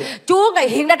talking to him. Chúa Ngài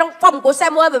hiện ra trong phòng của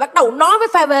Samuel và bắt đầu nói với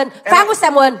phán với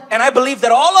Samuel. And I believe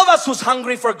that all of us who's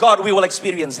hungry for God, we will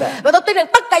experience that. Và tôi tin rằng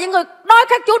tất cả những người đói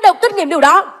khát Chúa đều kinh nghiệm điều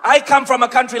đó. I come from a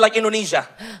country like Indonesia.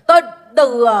 Tôi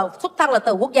xuất thân là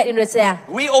từ quốc gia Indonesia.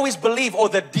 We always believe,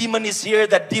 oh, the demon is here,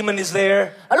 that demon is there.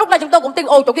 Ở lúc này chúng tôi cũng tin,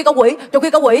 chỗ kia có quỷ, chỗ kia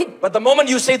có quỷ. But the moment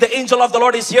you say the angel of the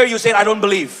Lord is here, you say, I don't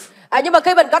believe. Nhưng mà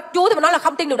khi mình có Chúa thì mình nói là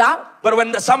không tin điều đó. But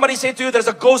when somebody say to you,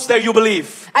 there's a ghost there, you believe.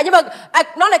 Nhưng mà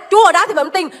nói là Chúa ở đó thì mình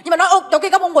không tin. Nhưng mà nói chỗ kia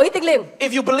có con quỷ, tin liền.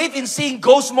 If you believe in seeing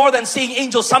ghosts more than seeing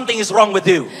angels, something is wrong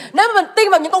with you. Nếu mà mình tin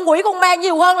vào những con quỷ, con ma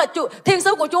nhiều hơn là thiên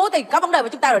sứ của Chúa thì có vấn đề với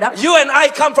chúng ta rồi đó. You and I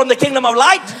come from the kingdom of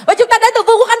light. Và chúng ta đến từ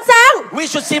vương quốc ánh sáng. We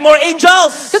should see more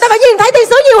angels. Chúng ta phải nhìn thấy thiên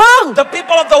sứ nhiều hơn. The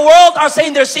people of the world are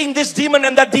saying they're seeing this demon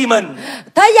and that demon.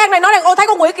 Thế gian này nói rằng thấy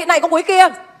con quỷ này, con quỷ kia.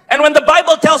 And when the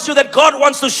Bible tells you that God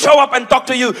wants to show up and talk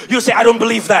to you, you say, I don't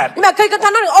believe that. Nhưng mà khi Kinh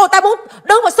Thánh nói, ta muốn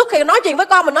đứng và xuất hiện nói chuyện với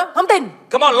con, mình nói không tin.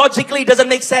 Come on, logically it doesn't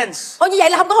make sense. Như vậy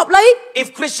là không có hợp lý. If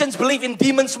Christians believe in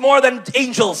demons more than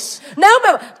angels, Nếu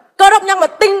mà Cơ đốc nhân mà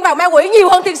tin vào ma quỷ nhiều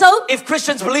hơn thiên sứ. if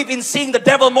Christians believe in seeing the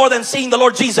devil more than seeing the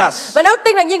Lord Jesus, Và nếu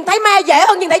tin là nhìn thấy ma dễ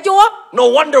hơn nhìn thấy Chúa, no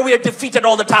wonder we are defeated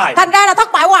all the time. thành ra là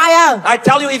thất bại hoài à. I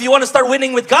tell you, if you want to start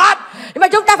winning with God, Nhưng mà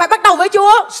chúng ta phải bắt đầu với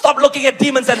Chúa. stop looking at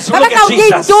demons and Phải look bắt đầu at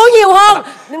nhìn Jesus. Chúa nhiều hơn.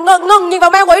 Ngừng nhìn vào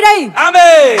ma quỷ đi.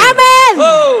 Amen. Amen.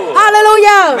 Oh.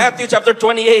 Hallelujah. Matthew chapter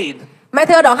 28,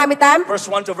 Matthew đoạn 28.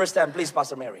 verse 1 to verse 10. Please,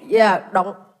 Pastor Mary.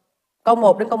 Đoạn câu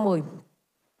 1 đến câu 10.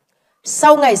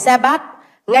 Sau ngày Sa-bát,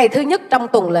 ngày thứ nhất trong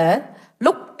tuần lễ,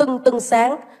 lúc tưng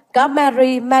sáng, có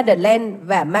Mary Magdalene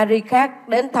và Mary khác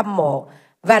đến thăm mộ.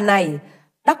 Và này,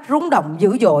 đất rung động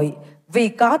dữ dội, vì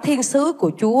có thiên sứ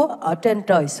của Chúa ở trên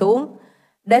trời xuống,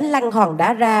 đến lăn hòn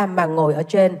đá ra mà ngồi ở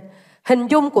trên. Hình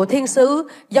dung của thiên sứ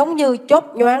giống như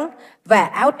chóp nhoáng và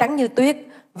áo trắng như tuyết.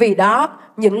 Vì đó,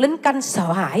 những lính canh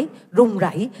sợ hãi, run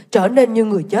rẩy, trở nên như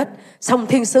người chết. Xong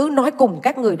thiên sứ nói cùng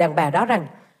các người đàn bà đó rằng: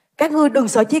 các ngươi đừng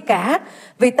sợ chi cả,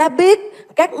 vì ta biết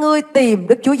các ngươi tìm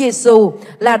Đức Chúa Giêsu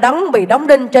là đấng bị đóng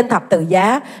đinh trên thập tự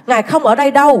giá. Ngài không ở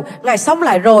đây đâu, Ngài sống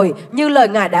lại rồi, như lời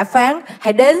Ngài đã phán.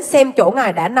 Hãy đến xem chỗ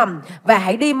Ngài đã nằm, và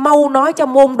hãy đi mau nói cho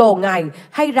môn đồ Ngài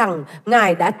hay rằng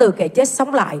Ngài đã từ kẻ chết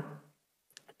sống lại.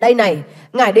 Đây này,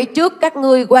 Ngài đi trước các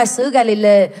ngươi qua xứ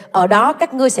Galilee, ở đó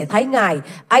các ngươi sẽ thấy Ngài.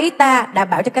 Ấy ta đã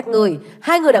bảo cho các ngươi.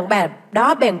 Hai người đàn bà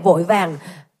đó bèn vội vàng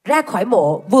ra khỏi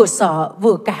mộ, vừa sợ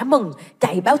vừa cả mừng,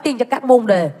 chạy báo tin cho các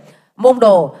môn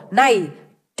đồ. Này,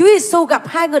 Chúa Giêsu gặp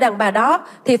hai người đàn bà đó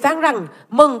thì phán rằng: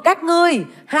 mừng các ngươi.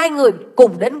 Hai người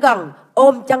cùng đến gần,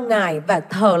 ôm chân Ngài và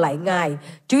thờ lại Ngài.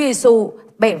 Chúa Giêsu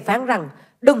bèn phán rằng: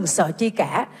 đừng sợ chi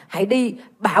cả, hãy đi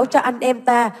bảo cho anh em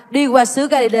ta đi qua xứ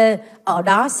Galilee, ở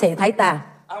đó sẽ thấy ta.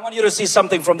 I want you to see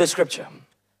something from this scripture.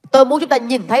 Tôi muốn chúng ta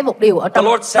nhìn thấy một điều ở The trong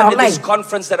Lord said đoạn in này. this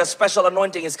conference that a special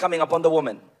anointing is coming upon the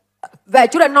woman. Và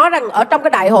Chúa đã nói rằng ở trong cái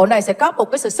đại hội này sẽ có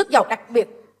một cái sự sức giàu đặc biệt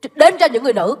đến cho những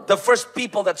người nữ. The first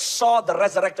people that saw the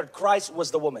resurrected Christ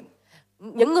was the woman.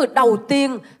 Những người đầu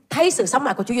tiên thấy sự sống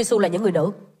lại của Chúa Giêsu là những người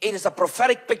nữ. It is a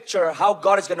prophetic picture how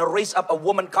God is going to raise up a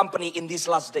woman company in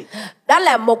these last days. Đó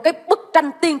là một cái bức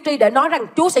tranh tiên tri để nói rằng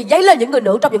Chúa sẽ dấy lên những người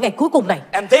nữ trong những ngày cuối cùng này.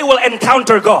 And they will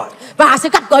encounter God. Và họ sẽ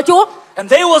gặp gỡ Chúa.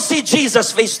 And they will see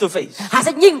Jesus face to face. Họ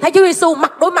sẽ nhìn thấy Chúa Giêsu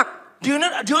mặt đối mặt.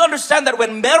 Do you understand that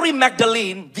when Mary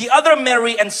Magdalene, the other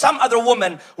Mary and some other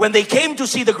woman, when they came to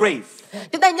see the grave,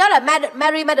 chúng ta nhớ là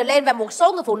Mary Magdalene và một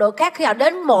số người phụ nữ khác khi họ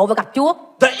đến mộ và gặp Chúa,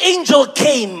 the angel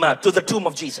came to the tomb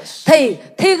of Jesus. thì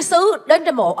thiên sứ đến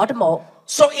trên mộ, ở trên mộ.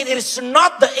 So it is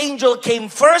not the angel came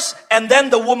first and then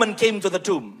the woman came to the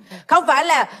tomb. Không phải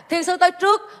là thiên sứ tới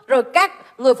trước rồi các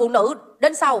người phụ nữ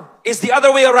đến sau. It's the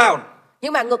other way around.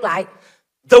 Nhưng mà ngược lại,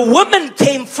 The woman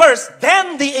came first,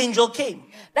 then the angel came.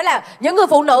 đó là những người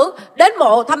phụ nữ đến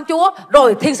mộ thăm Chúa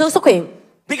rồi thiên sứ xuất hiện.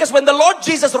 Because when the Lord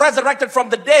Jesus resurrected from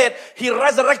the dead, he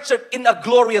resurrected in a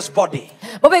glorious body.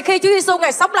 Bởi vì khi Chúa Giêsu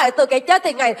Ngài sống lại từ kẻ chết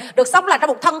thì Ngài được sống lại trong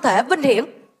một thân thể vinh hiển.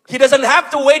 He doesn't have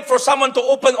to wait for someone to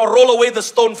open or roll away the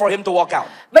stone for him to walk out.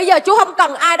 Bây giờ Chúa không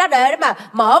cần ai đó để mà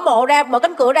mở mộ ra, mở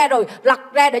cánh cửa ra rồi lật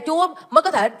ra để Chúa mới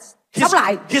có thể sống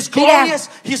lại.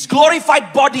 His glorified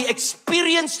body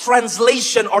experienced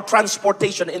translation or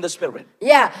transportation in the spirit.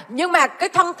 Nhưng mà cái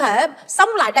thân thể sống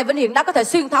lại đầy vinh hiển đó có thể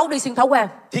xuyên thấu qua.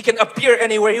 He can appear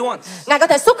anywhere he wants. Ngài có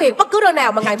thể xuất hiện bất cứ nơi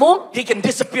nào mà Ngài muốn. He can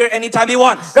disappear anytime he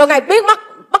wants. Rồi Ngài biến mất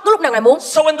bất cứ lúc nào Ngài muốn.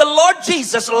 So when the Lord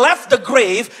Jesus left the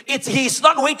grave, he's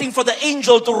not waiting for the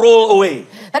angel to roll away.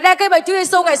 Thật ra khi mà Chúa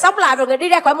Giêsu Ngài sống lại rồi Ngài đi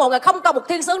ra khỏi mộ, Ngài không cần một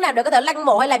thiên sứ nào để có thể lăn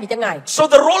mộ hay làm gì cho Ngài. So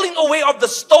the rolling away of the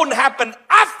stone happened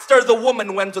after the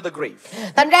woman went to the grave.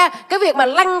 Thành ra cái việc mà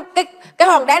lăn cái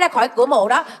hòn đá ra khỏi cửa mộ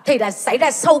đó thì là xảy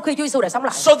ra sau khi Chúa Giêsu đã sống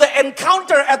lại. So the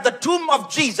encounter at the tomb of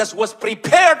Jesus was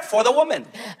prepared for the woman.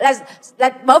 Là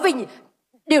bởi vì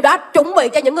điều đó chuẩn bị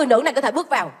cho những người nữ này có thể bước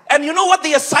vào. And you know what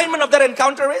the assignment of that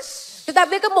encounter is? Chúng ta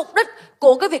biết cái mục đích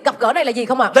của cái việc gặp gỡ này là gì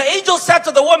không ạ? The angel said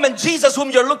to the woman, Jesus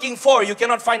whom you're looking for, you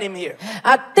cannot find him here.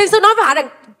 Thiên sứ nói với họ rằng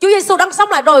Chúa Giêsu đang sống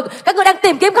lại rồi, các ngươi đang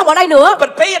tìm kiếm không ở đây nữa. But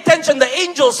pay attention, the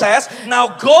angel says, now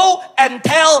go and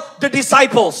tell the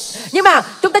disciples. Nhưng mà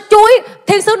chúng ta chú ý,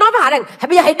 thiên sứ nói với họ rằng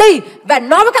bây giờ hãy đi và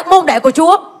nói với các môn đệ của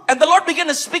Chúa. And the Lord began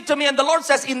to speak to me, and the Lord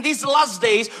says, in these last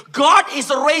days, God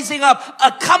is raising up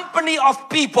a company of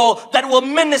people that will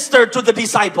minister to the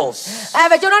disciples.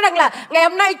 Và Chúa nói rằng là ngày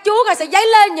hôm nay Chúa Ngài sẽ dấy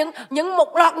lên những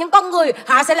một loạt những con người,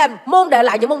 họ sẽ làm môn đệ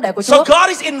lại những môn đệ của Chúa. So God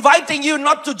is inviting you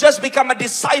not to just become a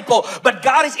disciple, but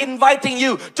God is inviting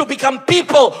you to become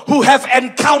people who have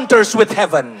encounters with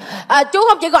heaven. Chúa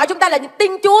không chỉ gọi chúng ta là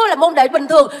tin Chúa là môn đệ bình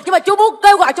thường, nhưng mà Chúa muốn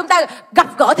kêu gọi chúng ta gặp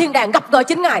gỡ thiên đàng, gặp gỡ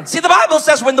chính Ngài. See, the Bible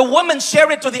says when the women share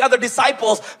it to the other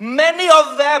disciples, many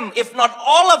of them, if not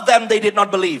all of them, they did not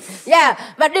believe.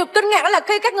 Và điều kinh ngạc đó là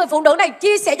khi các người phụ nữ này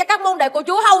chia sẻ cho các môn đệ của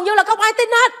Chúa, hầu như là không ai tin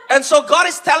hết. And so God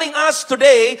is telling us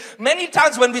today, many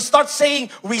times when we start saying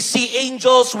we see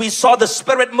angels, we saw the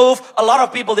Spirit move, a lot of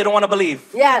people they don't want to believe.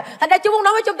 Thành ra Chúa muốn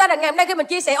nói với chúng ta là ngày hôm nay khi mình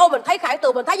chia sẻ, mình thấy khải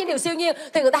tượng, mình thấy những điều siêu nhiên,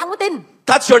 thì người ta không có tin.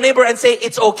 Touch your neighbor and say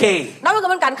it's okay. Nói với người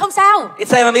bên cạnh không sao.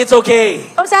 It's okay.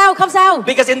 Không sao.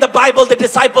 Because in the Bible the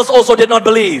disciples also did not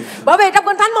believe. Bởi vì trong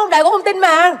Kinh Thánh môn đệ cũng không tin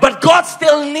mà. But God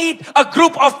still need a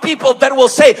group of people that will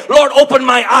say, Lord, open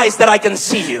my eyes that I can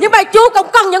see you. Nhưng mà Chúa cũng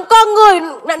cần những con người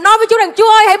nói với Chúa rằng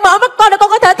Chúa ơi, hãy mở mắt con để con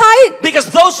có thể thấy. Because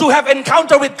those who have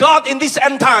encounter with God in these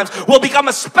end times will become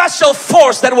a special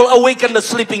force that will awaken the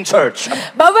sleeping church.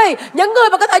 Bởi vì những người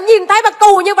mà có thể nhìn thấy và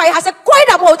cầu như vậy, họ sẽ khuấy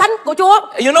động hội thánh của Chúa.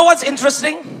 You know what's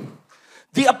interesting?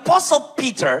 The Apostle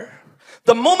Peter,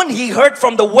 the moment he heard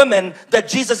from the women that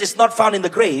Jesus is not found in the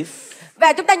grave,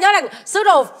 và chúng ta nhớ rằng sứ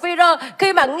đồ Phi-rơ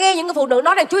khi mà nghe những người phụ nữ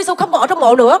nói rằng Chúa Giêsu không còn ở trong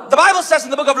mộ nữa, the Bible says in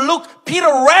the book of Luke, Peter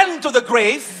ran to the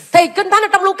grave. Thì Kinh Thánh ở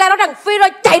trong Luca nói rằng Phi-rơ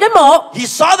chạy đến mộ. He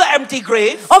saw the empty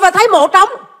grave. Và thấy mộ trống.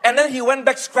 And then he went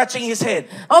back scratching his head.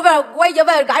 Và quay trở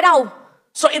về gãi đầu.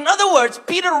 So in other words,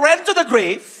 Peter ran to the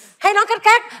grave. Hay nói cách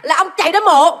khác là ông chạy đến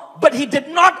mộ. But he did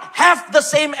not have the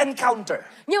same encounter.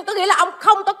 Nhưng có nghĩa là ông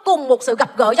không có cùng một sự gặp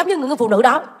gỡ giống như người phụ nữ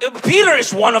đó. Peter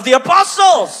is one of the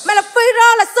apostles. Mà là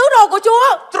Phi-rơ là sứ đồ của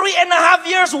Chúa. 3.5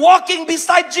 years walking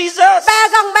beside Jesus.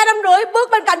 Gần 3 năm rưỡi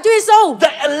bước bên cạnh Chúa Giêsu. The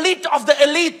elite of the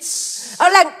elites.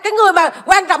 Là cái người mà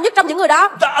quan trọng nhất trong những người đó.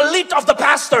 The elite of the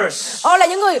pastors. Là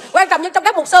những người quan trọng nhất trong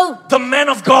các mục sư. The man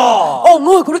of God.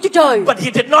 Người của Đức Chúa Trời. But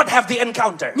he did not have the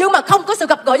encounter. Nhưng mà không có sự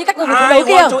gặp gỡ với các người phụ I nữ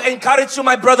kia. want to encourage you,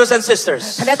 my brothers and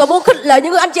sisters. Thành ra tôi muốn khích lệ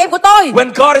những người anh chị em của tôi.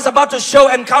 When God is about to show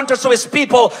encounters to His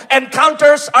people,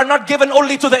 encounters are not given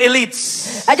only to the elites.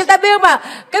 Chúng ta biết mà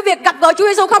cái việc gặp gỡ Chúa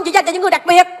Giêsu không chỉ dành cho những người đặc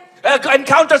biệt.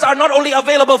 Encounters are not only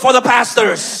available for the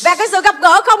pastors. Và cái sự gặp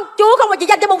gỡ Chúa không phải chỉ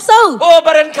dành cho mục sư.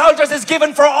 But encounters is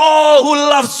given for all who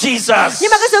loves Jesus.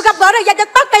 Nhưng mà cái sự gặp gỡ này dành cho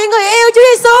tất cả những người yêu Chúa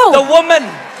Giêsu. The woman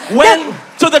went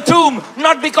to the tomb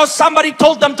not because somebody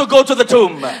told them to go to the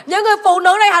tomb. Những người phụ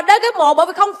nữ này họ đến cái mộ bởi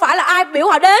vì không phải là ai biểu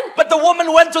họ đến. But the woman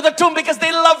went to the tomb because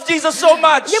they loved Jesus so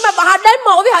much. Nhưng mà họ đến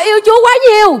mộ vì họ yêu Chúa quá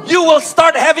nhiều. You will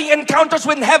start having encounters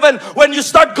with heaven when you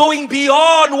start going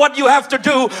beyond what you have to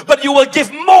do, but you will give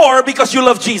more because you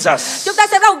love Jesus. Chúng ta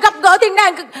sẽ đâu gặp gỡ thiên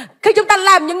đàng khi chúng ta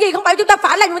làm những gì không phải chúng ta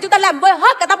phải làm, mà chúng ta làm với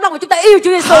hết cả tấm lòng của chúng ta yêu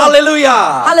Chúa Giêsu.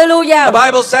 Hallelujah. Hallelujah. The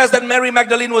Bible says that Mary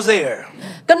Magdalene was there.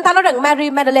 Kinh Thánh nói rằng Mary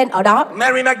Magdalene ở đó.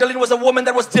 Mary Magdalene was a woman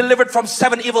that was delivered from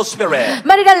 7 evil spirits.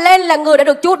 Mary Magdalene là người đã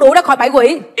được Chúa đuổi ra khỏi 7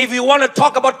 quỷ. If you want to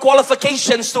talk about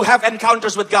qualifications to have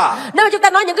encounters with God, nếu mà chúng ta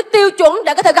nói những cái tiêu chuẩn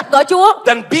để có thể gặp gỡ Chúa,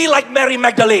 then be like Mary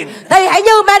Magdalene. thì hãy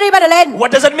như Mary Magdalene. What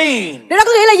does it mean? Điều đó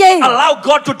có nghĩa là gì? Allow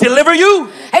God to deliver you.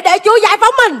 Hãy để Chúa giải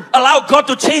phóng mình. Allow God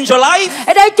to change your life.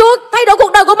 Hãy để Chúa thay đổi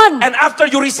cuộc đời của mình. And after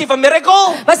you receive a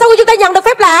miracle, và sau khi chúng ta nhận được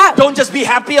phép lạ, don't just be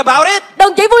happy about it.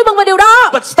 Đừng chỉ vui mừng về điều đó,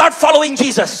 but start following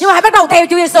Jesus. Nhưng mà hãy bắt đầu theo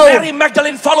Chúa Giêsu. Mary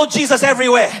Magdalene followed Jesus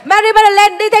everywhere. Mary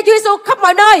Magdalene đi theo Chúa Giêsu khắp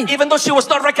mọi nơi. Even though she was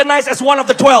not recognized as one of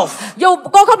the 12. Dù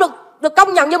cô không được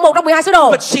công nhận như một trong 12 sứ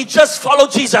đồ. But she just followed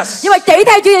Jesus. Nhưng mà chỉ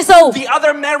theo Chúa Giêsu. The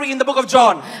other Mary in the book of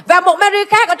John. Và một Mary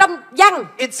khác ở trong Giăng.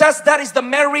 It says that is the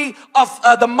Mary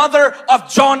of the mother of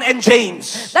John and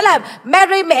James. Đó là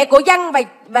Mary mẹ của Giăng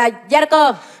và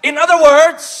Gia-cơ. In other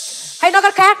words, hay nói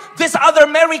cách khác, this other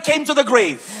Mary came to the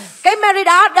grave. Cái Mary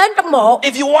đó đến trong mộ.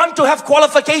 If you want to have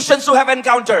qualifications to have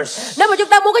encounters, nếu mà chúng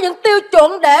ta muốn có những tiêu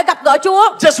chuẩn để gặp gỡ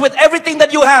Chúa, just with everything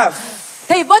that you have,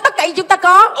 thì với tất cả chúng ta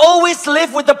có, always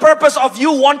live with the purpose of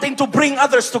you wanting to bring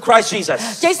others to Christ Jesus.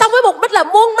 Chỉ sống với mục đích là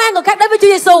muốn mang người khác đến với Chúa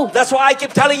Giêsu. That's why I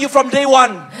keep telling you from day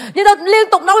one. Nhưng tôi liên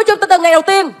tục nói với chúng ta từ ngày đầu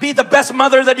tiên. Be the best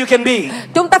mother that you can be.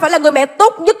 Chúng ta phải là người mẹ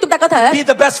tốt nhất chúng ta có thể. Be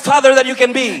the best father that you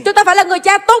can be. Chúng ta phải là người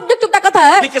cha tốt nhất chúng ta có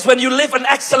thể. Because when you live an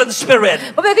excellent spirit,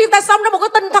 bởi vì khi chúng ta sống trong một cái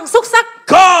tinh thần xuất sắc,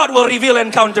 God will reveal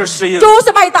encounters to you. Chúa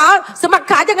sẽ bày tỏ sự mặc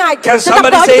khải cho Ngài. Can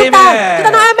somebody say amen? Chúng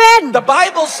ta nói amen. The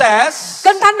Bible says,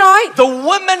 Kinh Thánh nói, the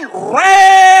women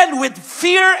ran with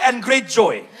fear and great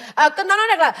joy. Nó nói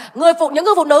rằng là những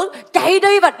người phụ nữ chạy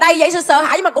đi và đầy dẫy sự sợ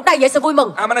hãi nhưng mà cũng đầy dẫy sự vui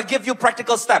mừng. I'm going to give you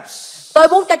practical steps. Tôi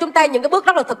muốn cho chúng ta những cái bước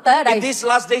rất là thực tế ở đây. In these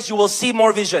last days, you will see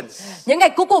more visions. Những ngày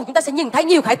cuối cùng chúng ta sẽ nhìn thấy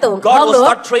nhiều khải tượng God hơn will nữa.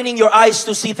 start training your eyes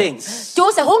to see things.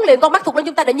 Chúa sẽ huấn luyện con mắt thuộc linh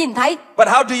chúng ta để nhìn thấy. But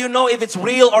how do you know if it's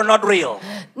real or not real?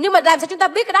 Nhưng mà làm sao chúng ta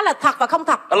biết cái đó là thật và không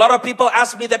thật? A lot of people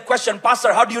ask me that question,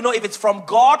 Pastor, how do you know if it's from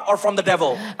God or from the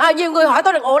devil? Nhiều người hỏi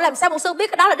tôi rằng, làm sao một sư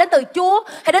biết cái đó là đến từ Chúa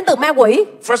hay đến từ ma quỷ?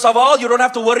 First of all, you don't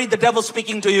have to worry the devil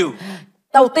speaking to you.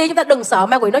 Đầu tiên chúng ta đừng sợ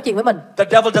ma quỷ nói chuyện với mình. The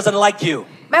devil doesn't like you.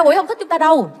 Ma quỷ không thích chúng ta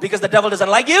đâu. Because the devil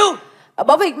doesn't like you.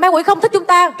 Bởi vì ma quỷ không thích chúng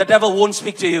ta. The devil won't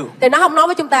speak to you. Thì nó không nói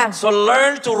với chúng ta. So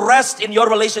learn to rest in your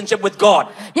relationship with God.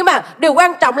 Nhưng mà điều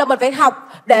quan trọng là mình phải học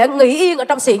để nghỉ yên ở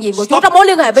trong sự hiện diện của Chúa, trong mối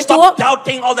liên hệ với Chúa. Stop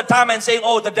doubting all the time and saying,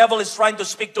 oh, the devil is trying to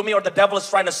speak to me or the devil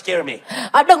is trying to scare me.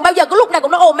 Đừng bao giờ cứ lúc nào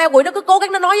cũng nói, ma quỷ nó cứ cố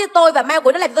gắng nó nói với tôi và ma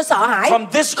quỷ nó làm cho tôi sợ hãi. From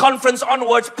this conference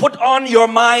onwards, put on your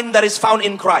mind that is found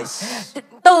in Christ.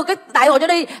 Từ cái đại hội cho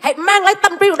đi, hãy mang lấy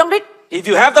tâm trí của Đấng Christ.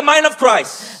 If you have the mind of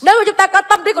Christ, nếu mà chúng ta có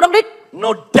tâm trí của Đấng Christ, no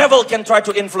devil can try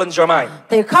to influence your mind.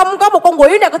 thì không có một con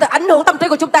quỷ nào có thể ảnh hưởng tâm trí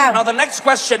của chúng ta. Now the next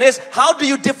question is, how do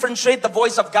you differentiate the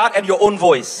voice of God and your own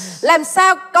voice? Làm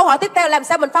sao, câu hỏi tiếp theo, làm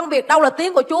sao mình phân biệt đâu là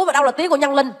tiếng của Chúa và đâu là tiếng của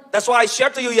nhân linh? That's why I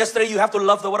shared to you yesterday, you have to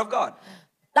love the word of God.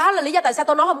 Đó là lý do tại sao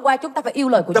tôi nói hôm qua chúng ta phải yêu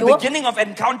lời của The Chúa. beginning of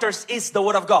encounters is the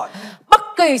word of God. Bất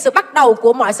kỳ sự bắt đầu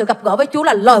của mọi sự gặp gỡ với Chúa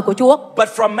là lời của Chúa. But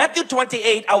from Matthew 28,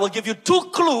 I will give you two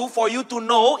clues for you to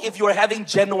know if you are having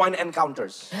genuine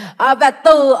encounters. Và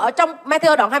từ ở trong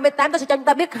Matthew đoạn 28 tôi sẽ cho chúng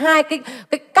ta biết hai cái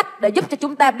cách để giúp cho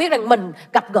chúng ta biết rằng mình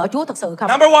gặp gỡ Chúa thật sự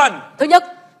không. Number one, Thứ nhất,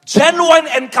 genuine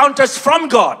encounters from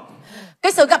God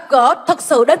cái sự gặp gỡ thật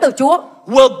sự đến từ Chúa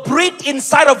will breathe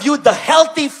inside of you the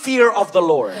healthy fear of the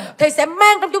Lord. thì sẽ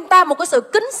mang trong chúng ta một cái sự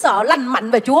kính sợ lành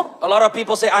mạnh về Chúa. A lot of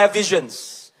people say, I have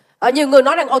visions. Nhiều người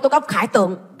nói rằng tôi có khải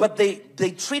tượng. But they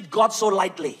treat God so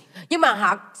lightly. Nhưng mà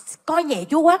họ coi nhẹ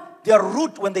Chúa quá. They are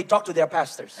rude when they talk to their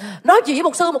pastors. Nói chuyện với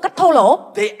mục sư một cách thô lỗ.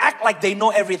 They act like they know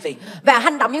everything. Và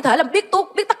hành động như thể là biết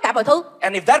tất cả mọi thứ.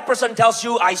 And if that person tells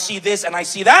you, I see this and I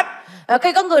see that,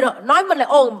 khi có người nói mình là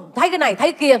thấy cái này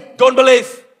thấy kia, don't believe.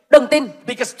 Đừng tin.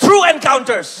 Because true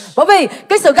encounters bởi vì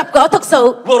cái sự gặp gỡ thực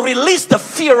sự will release the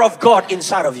fear of God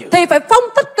inside of you. thì phải phóng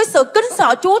thích cái sự kính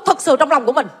sợ Chúa thực sự trong lòng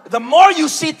của mình. The more you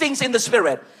see things in the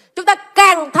Spirit, chúng ta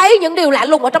càng thấy những điều lạ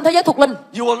lùng ở trong thế giới thuộc linh.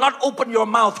 You will not open your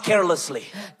mouth carelessly.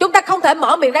 Chúng ta không thể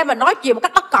mở miệng ra mà nói chuyện một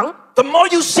cách bất cẩn. The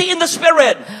more you see in the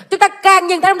Spirit, chúng ta càng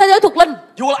nhìn thấy trong thế giới thuộc linh.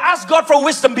 You will ask God for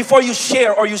wisdom before you share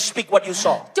or you speak what you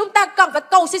saw. Chúng ta cần phải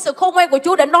cầu xin sự khôn ngoan của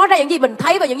Chúa để nói ra những gì mình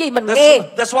thấy và những gì mình nghe.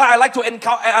 That's why I like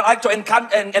to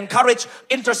encourage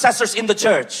intercessors in the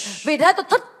church. Vì thế tôi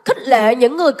thích khích lệ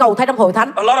những người cầu thay trong hội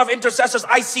thánh. A lot of intercessors,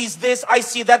 I see this, I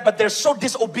see that, but they're so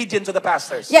disobedient to the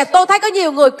pastors. Dạ, tôi thấy có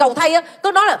nhiều người cầu thay á,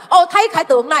 cứ nói là thấy khải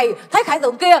tượng này, thấy khải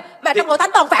tượng kia, mà trong hội thánh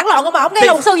toàn phản loạn không mà không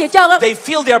nghe mục sư gì hết trơn á. They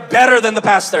feel they're better than the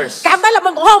pastors. Cảm thấy là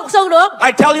mình cũng hơn mục sư nữa.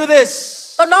 I tell you this.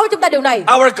 Tôi nói với chúng ta điều này.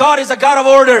 Our God is a God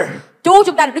of order. Chúa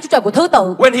chúng ta là Đức Chúa Trời của thứ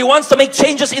tự. When he wants to make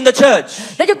changes in the church.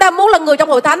 Nếu chúng ta muốn là người trong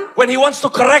hội thánh. When he wants to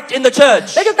correct in the church.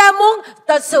 Nếu chúng ta muốn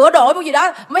sửa đổi một gì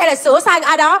đó, hay là sửa sai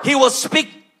ai đó. He will speak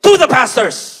to the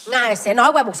pastors. Ngài sẽ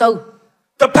nói qua mục sư.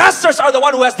 The pastors are the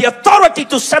one who has the authority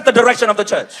to set the direction of the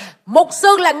church. Mục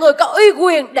sư là người có uy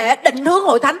quyền để định hướng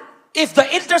hội thánh. If the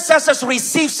intercessors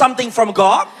receive something from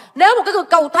God, nếu một cái người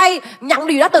cầu thay nhận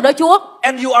điều đó từ nơi Chúa,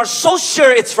 and you are so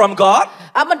sure it's from God,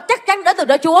 mình chắc chắn đến từ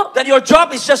nơi Chúa, then your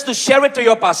job is just to share it to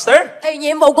your pastor. Thì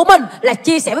nhiệm vụ của mình là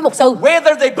chia sẻ với mục sư.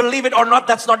 Whether they believe it or not,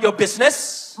 that's not your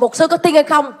business. Mục sư có tin hay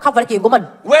không, không phải là chuyện của mình.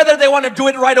 Whether they want to do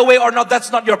it right away or not,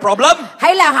 that's not your problem.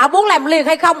 Hay là họ muốn làm liền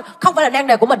hay không, không phải là nan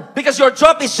đề của mình. Because your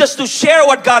job is just to share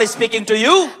what God is speaking to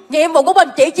you. Nhiệm vụ của mình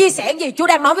chỉ chia sẻ gì Chúa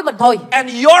đang nói với mình thôi.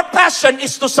 And your passion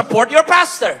is to support your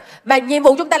pastor. Mà nhiệm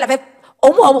vụ chúng ta là phải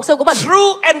ủng hộ mục sư của mình.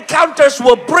 True encounters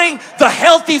will bring the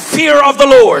healthy fear of the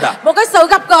Lord. Một cái sự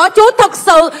gặp gỡ Chúa thật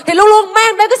sự thì luôn luôn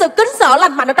mang đến cái sự kính sợ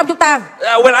lành mạnh ở trong chúng ta.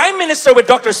 When I minister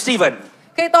with Dr. Stephen,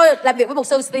 khi tôi làm việc với mục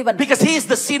sư Stephen, because he is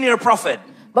the senior prophet.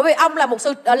 Bởi vì ông là mục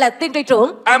sư là tiên tri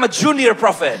trưởng. I'm a junior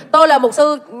prophet. Tôi là mục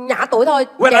sư nhỏ tuổi thôi,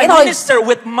 When trẻ I thôi. minister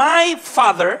with my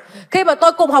father, khi mà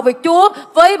tôi cùng học việc Chúa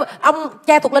với ông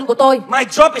cha thuộc linh của tôi, my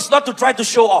job is not to try to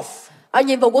show off.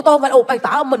 Nhiệm vụ của tôi phải bày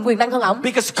tỏ mình quyền năng hơn ổng.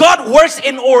 Because God works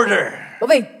in order. Bởi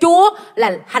vì Chúa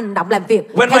là hành động làm việc.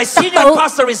 When my senior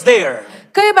pastor is there,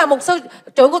 khi mà mục sư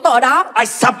trưởng của tôi ở đó, I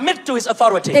submit to his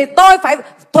authority. thì tôi phải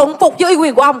thuận phục với uy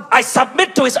quyền của ông. I submit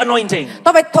to his anointing.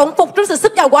 Tôi phải thuận phục trước sự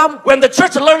sức giàu của ông. When the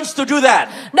church learns to do that,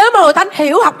 nếu mà hội thánh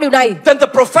hiểu học điều này, then the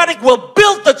prophetic will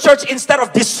build the church instead of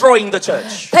destroying the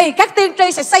church. Thì các tiên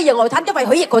tri sẽ xây dựng hội thánh chứ không phải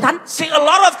hủy diệt hội thánh. See, a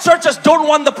lot of churches don't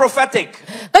want the prophetic.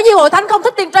 Có nhiều hội thánh không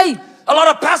thích tiên tri. A lot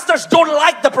of pastors don't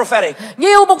like the prophetic.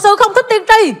 Nhiều mục sư không thích tiên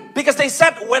tri. Because they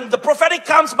said when the prophetic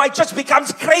comes, my church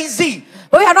becomes crazy.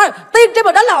 Bởi vì họ nói tiên tri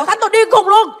mà đến là hội thánh tôi điên khùng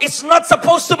luôn. It's not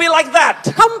supposed to be like that.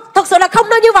 Không, thực sự là không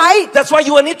nên như vậy. That's why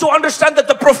you need to understand that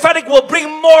the prophetic will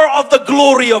bring more of the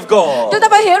glory of God. Chúng ta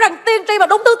phải hiểu rằng tiên tri mà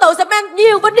đúng thứ tự sẽ mang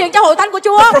nhiều vinh hiển cho hội thánh của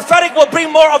Chúa. The prophetic will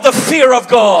bring more of the fear of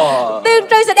God. Tiên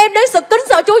tri sẽ đem đến sự kính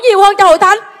sợ Chúa nhiều hơn cho hội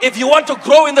thánh. If you want to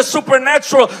grow in the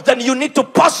supernatural, then you need to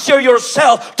posture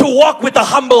yourself to walk with a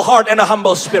humble heart and a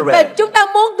humble spirit. Và chúng ta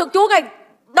muốn được Chúa ngày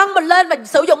nâng mình lên và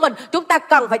sử dụng mình, chúng ta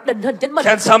cần phải định hình chính mình.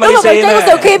 Can somebody Đúng say có amen?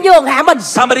 sự khiêm nhường hạ mình.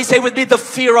 Somebody say with me the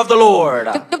fear of the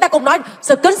Lord. Chúng ta cùng nói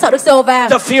sự kính sợ Đức Giê-hô-va.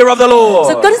 The fear of the Lord.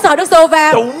 Sự kính sợ Đức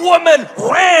Giê-hô-va. The woman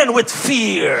ran with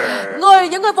fear.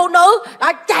 Những người phụ nữ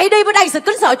đã chạy đi với đầy sự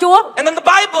kính sợ Chúa. And then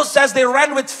the Bible says they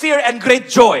ran with fear and great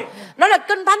joy. Nó là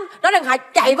kinh thánh, nó rằng họ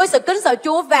chạy với sự kính sợ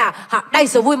Chúa và họ đầy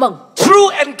sự vui mừng.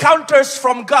 True encounters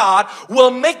from God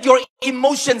will make your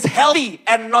emotions healthy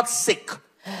and not sick.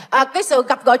 Cái sự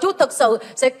gặp gỡ Chúa thực sự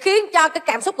sẽ khiến cho cái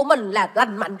cảm xúc của mình là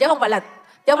lành mạnh chứ không phải là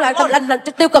lành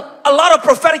tiêu cực. A lot of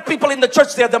prophetic people in the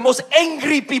church, they are the most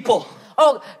angry people.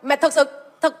 Mà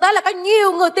thực tế là có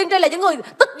nhiều người tiên tri là những người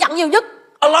tức giận nhiều nhất.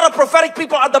 A lot of prophetic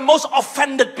people are the most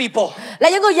offended people. Là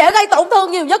những người dễ gây tổn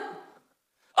thương nhiều nhất.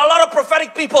 A lot of prophetic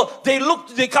people,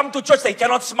 they come to church, they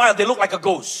cannot smile, they look like a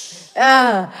ghost.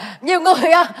 Nhiều người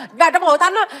vào trong hội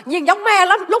thánh nhìn giống ma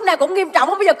lắm, lúc nào cũng nghiêm trọng,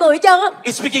 không bao giờ cười hết trơn á.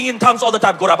 He's speaking in tongues all the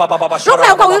time. Lúc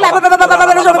nào cầu nguyện lại,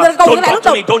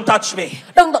 Don't touch me.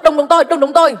 Đừng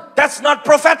đụng tôi. That's not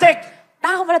prophetic.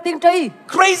 Đó không phải là tiên tri.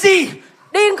 Crazy.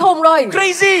 Điên khùng rồi.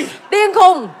 Crazy. Điên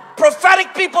khùng. Prophetic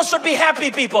people should be happy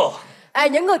people.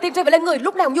 Những người tiên tri phải là người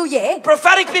lúc nào cũng vui vẻ.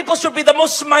 Prophetic people should be the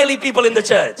most smiley people in the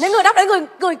church. Những người đó là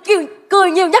người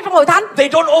cười nhiều nhất trong hội thánh. They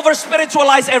don't over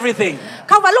spiritualize everything.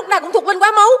 Không phải lúc nào cũng thuộc linh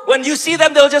quá máu. When you see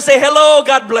them, they'll just say hello,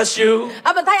 God bless you.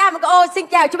 Mình thấy ai mà xin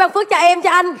chào, Chúa ban phước cho em, cho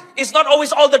anh. It's not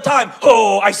always all the time.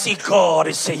 Oh, I see God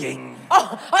is saying.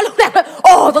 Lúc nào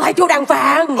tôi thấy Chúa đang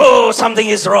phán. Oh, something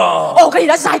is wrong. Cái gì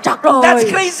đó sai trật rồi.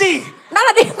 That's crazy. Đó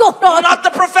là điên khùng rồi. Not the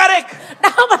prophetic. Đó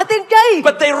không phải là tiên tri.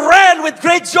 But they ran with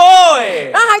great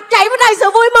joy. Đó họ chạy với đầy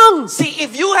sự vui mừng. See,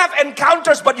 if you have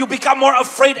encounters but you become more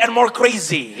afraid and more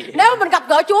crazy. Nếu mà mình gặp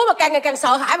gỡ Chúa mà càng ngày càng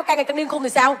sợ hãi, mà càng ngày càng điên khùng thì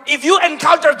sao? If you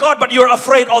encounter God but you're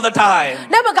afraid all the time.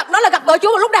 Nếu mà nó là gặp gỡ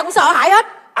Chúa mà lúc nào cũng sợ hãi hết.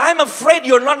 I'm afraid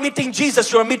you're not meeting Jesus,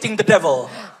 you're meeting the devil.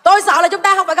 Tôi sợ là chúng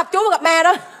ta không phải gặp Chúa mà gặp ma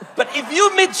đó. But if you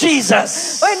meet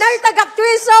Jesus, nếu chúng ta gặp Chúa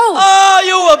Giêsu,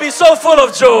 you will be so full of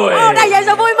joy. đầy dạy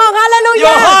sự vui mừng, hallelujah.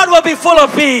 Your heart will be full of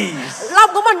peace. Lòng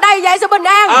của mình đầy dạy sự bình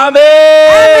an.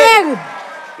 Amen. Amen.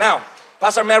 Now,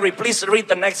 Pastor Mary, please read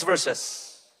the next verses.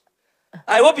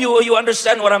 I hope you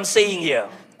understand what I'm saying here.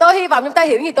 Tôi hy vọng chúng ta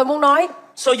hiểu gì tôi muốn nói.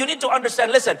 So you need to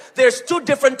understand. Listen, there's two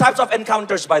different types of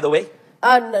encounters, by the way.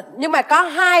 Nhưng mà có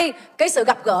hai cái sự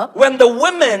gặp gỡ. When the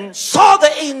women saw the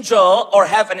angel or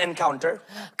have an encounter,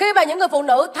 khi mà những người phụ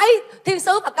nữ thấy thiên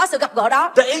sứ và có sự gặp gỡ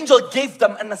đó, the angel gave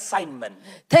them an assignment.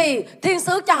 Thì thiên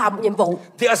sứ cho họ một nhiệm vụ.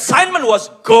 The assignment was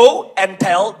go and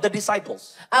tell the disciples.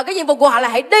 Cái nhiệm vụ của họ là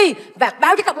hãy đi và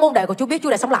báo cho các môn đệ của Chúa biết Chúa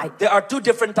đã sống lại. There are two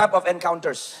different type of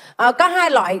encounters. Có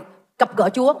hai loại gặp gỡ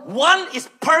Chúa. One is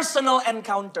personal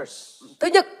encounters. Thứ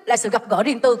nhất là sự gặp gỡ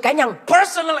riêng tư cá nhân.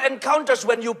 Personal encounters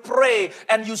when you pray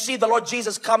and you see the Lord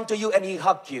Jesus come to you and he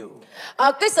hug you.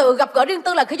 Cái sự gặp gỡ riêng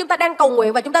tư là khi chúng ta đang cầu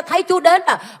nguyện và chúng ta thấy Chúa đến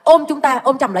và ôm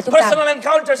chầm lại chúng ta. Personal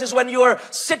encounters is when you are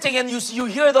sitting and you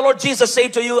hear the Lord Jesus say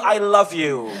to you, I love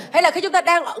you. Hay là khi chúng ta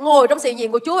đang ngồi trong sự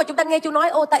diện của Chúa và chúng ta nghe Chúa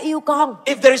nói, ta yêu con.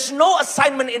 If there is no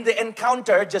assignment in the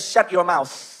encounter, just shut your mouth.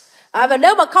 Và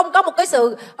nếu mà không có một cái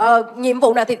sự nhiệm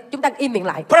vụ nào thì chúng ta im miệng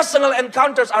lại. Personal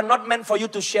encounters are not meant for you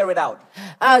to share it out.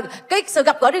 Cái sự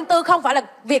gặp gỡ riêng tư không phải là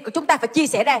việc của chúng ta phải chia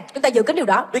sẻ ra. Chúng ta giữ cái điều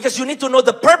đó. Because you need to know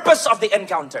the purpose of the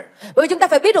encounter. Bởi vì chúng ta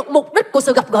phải biết được mục đích của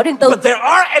sự gặp gỡ riêng tư. But there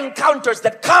are encounters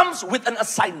that comes with an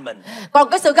assignment. Còn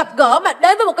cái sự gặp gỡ mà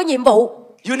đến với một cái nhiệm vụ,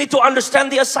 you need to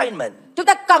understand the assignment. Chúng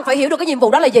ta cần phải hiểu được cái nhiệm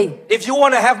vụ đó là gì. If you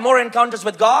want to have more encounters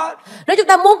with God, nếu chúng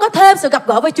ta muốn có thêm sự gặp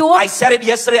gỡ với Chúa, I said it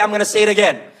yesterday, I'm going to say it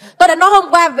again. Tôi đã nói hôm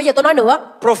qua, bây giờ tôi nói nữa.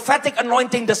 Prophetic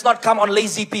anointing does not come on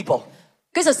lazy people.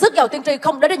 Cái sự sức giàu tiên tri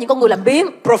không đến với những con người làm biếng.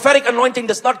 Prophetic anointing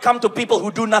does not come to people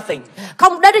who do nothing.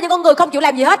 Không đến với những con người không chịu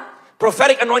làm gì hết.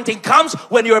 Prophetic anointing comes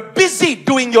when you're busy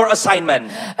doing your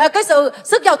assignment. Cái sự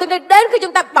sức giàu tiên tri đến khi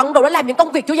chúng ta bận rộn để làm những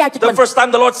công việc Chúa giao cho mình. The first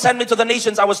time the Lord sent me to the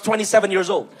nations, I was 27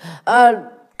 years old.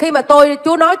 Khi mà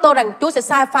Chúa nói tôi rằng Chúa sẽ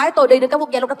sai phái tôi đi đến các quốc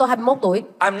gia, lúc đó tôi 21 tuổi.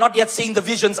 I'm not yet seeing the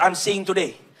visions I'm seeing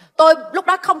today. Tôi lúc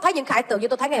đó không thấy những khải tượng như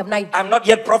tôi thấy ngày hôm nay. I'm not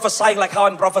yet prophesying like how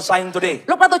I'm prophesying today.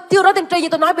 Lúc đó tôi chưa nói tiên tri như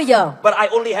tôi nói bây giờ. But I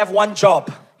only have one job.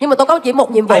 Nhưng mà tôi có chỉ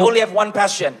một nhiệm vụ, I only have one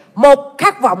passion. một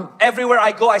khát vọng. Everywhere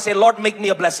I go, I say, Lord, make me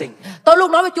a blessing. Tôi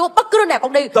luôn nói với Chúa, bất cứ nơi nào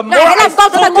con đi, The Ngài more hãy làm I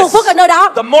con trở thành nguồn phước ở nơi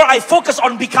đó. the more I focus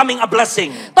on becoming a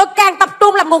blessing, Tôi càng tập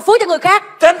trung làm nguồn phước cho người khác,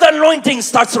 then the anointing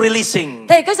starts releasing.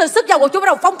 thì cái sự sức giàu của Chúa bắt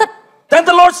đầu phóng thích. Then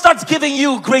the Lord starts giving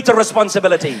you greater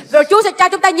responsibilities. Rồi Chúa sẽ cho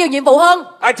chúng ta nhiều nhiệm vụ hơn.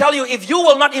 I tell you, if you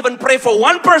will not even pray for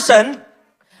one person,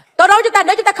 Tôi nói chúng ta,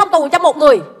 nếu chúng ta không cầu nguyện cho một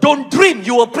người, don't dream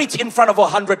you will preach in front of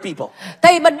 100 people.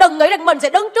 thì mình đừng nghĩ rằng mình sẽ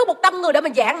đứng trước 100 người để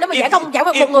mình giảng, giảng không giảng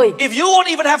với một người. If you won't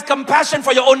even have compassion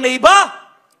for your own neighbor,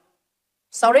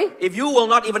 Sorry. if you will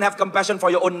not even have compassion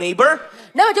for your own neighbor,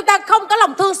 Nếu mà chúng ta không có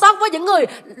lòng thương xót với những người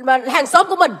mà hàng xóm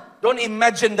của mình, don't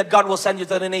imagine that God will send you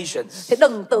to the nations. thì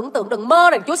đừng tưởng tượng, đừng mơ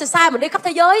rằng Chúa sẽ sai mình đi khắp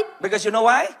thế giới. Because you know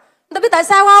why? Người ta biết tại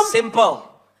sao không? Simple.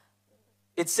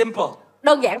 It's simple.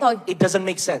 Đơn giản thôi. It doesn't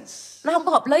make sense. Nó không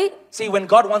có hợp lý. See, when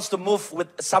God wants to move with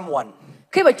someone,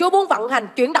 Khi mà Chúa muốn vận hành,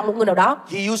 chuyển động một người nào đó,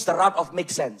 He used the route of make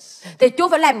sense. thì Chúa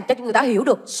phải làm cho người ta hiểu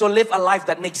được. So live a life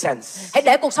that makes sense. Hãy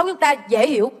để cuộc sống chúng ta dễ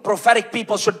hiểu. Prophetic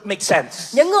people should make sense.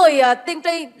 Những người tiên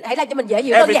tri hãy làm cho mình dễ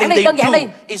hiểu. Everything they Đơn giản đi. do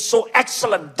is so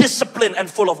excellent, disciplined and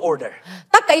full of order.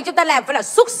 Tất cả những chúng ta làm phải là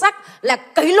xuất sắc, là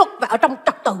kỷ luật và ở trong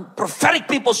trật tự. Prophetic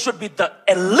people should be the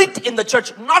elite in the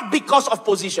church, not because of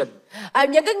position,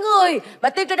 Những cái người mà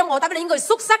tiên tri trong hội thánh là những người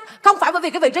xuất sắc, không phải bởi vì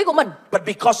cái vị trí của mình, but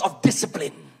because of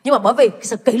discipline. nhưng mà bởi vì cái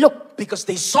sự kỷ luật. Because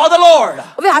they saw the Lord.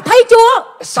 Bởi vì họ thấy Chúa.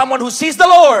 Someone who sees the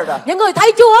Lord Những người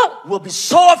thấy Chúa will be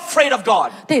so afraid of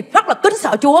God. thì rất là kính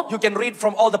sợ Chúa. You can read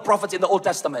from all the prophets in the Old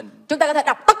Testament. Chúng ta có thể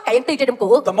đọc tất cả những tiên tri trong Cựu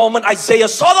Ước. The moment Isaiah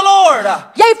saw the Lord,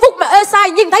 Giây phút mà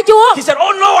Ê-sai nhìn thấy Chúa, he said,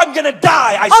 "Oh no, I'm gonna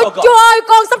die. I ôi saw God." Chúa ơi,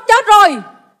 con sắp chết rồi.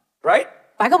 Right?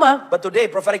 Phải không ạ? But today,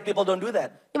 prophetic people don't do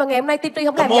that. Nhưng mà ngày hôm nay tiên tri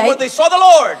không The làm vậy. moment they saw the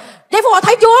Lord, Giây phút họ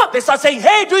thấy Chúa, they start saying,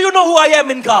 "Hey, do you know who I am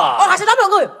in God?" họ sẽ nói với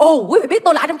mọi người, quý vị biết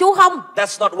tôi là ai trong Chúa không?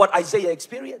 That's not what Isaiah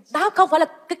experienced. Đó không phải là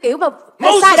cái kiểu mà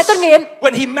Ê-sai đã kinh nghiệm.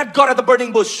 when he met God at the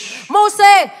burning bush,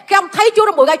 Mô-xê khi ông thấy Chúa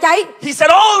trong bụi gai cháy, he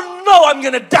said, "Oh no, I'm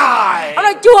gonna die." ông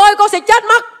nói Chúa ơi, con sẽ chết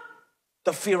mất.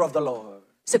 The fear of the Lord.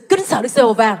 Sự kính sợ Đức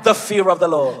Giê-hô-va. The fear of the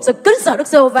Lord. Sự kính sợ Đức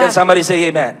Giê-hô-va. Can somebody say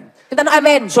amen? Chúng ta nói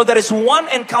amen. So there is one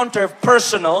encounter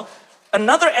personal.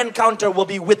 Another encounter will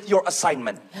be with your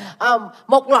assignment.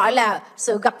 Một loại là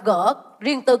sự gặp gỡ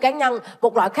riêng tư cá nhân,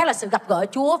 một loại khác là sự gặp gỡ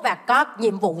Chúa và có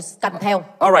nhiệm vụ kèm theo.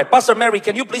 All right, Pastor Mary,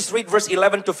 can you please read verse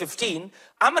 11 to 15?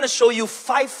 I'm going to show you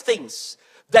 5 things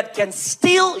that can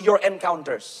steal your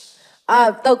encounters.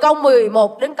 Từ câu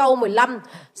 11 đến câu 15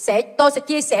 tôi sẽ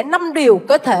chia sẻ 5 điều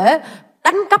có thể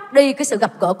đánh cắp đi cái sự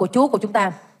gặp gỡ của Chúa của chúng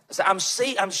ta. So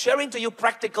I'm sharing to you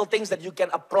practical things that you can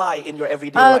apply in your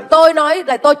everyday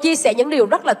life. Tôi chia sẻ những điều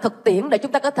rất là thực tiễn để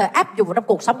chúng ta có thể áp dụng vào trong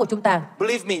cuộc sống của chúng ta.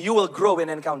 Believe me, you will grow in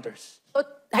encounters.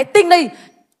 Hãy tin đi,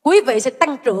 quý vị sẽ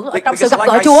tăng trưởng ở trong sự Because gặp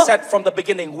gỡ like I Chúa. said from the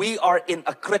beginning, we are in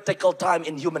a critical time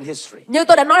in human history. Như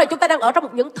tôi đã nói là chúng ta đang ở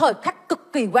trong những thời khắc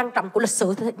cực kỳ quan trọng của lịch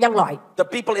sử nhân loại. The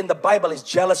people in the Bible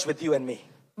is jealous with you and me.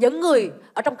 Những người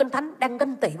ở trong Kinh Thánh đang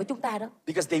ganh tị với chúng ta đó.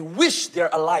 Because they wish they're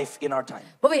alive in our time.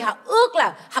 Bởi vì họ ước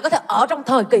là họ có thể ở trong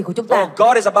thời kỳ của chúng ta.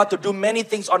 God is about to do many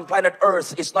things on planet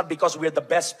Earth. It's not because we're the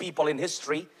best people in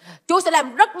history. Chúa sẽ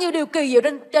làm rất nhiều điều kỳ diệu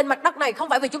trên mặt đất này, không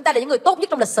phải vì chúng ta là những người tốt nhất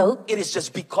trong lịch sử. It is just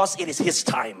because it is His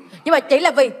time. Nhưng mà chỉ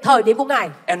là vì thời điểm của Ngài.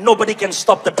 And nobody can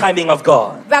stop the timing of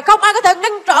God. Và không ai có thể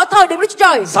ngăn trở thời điểm của Chúa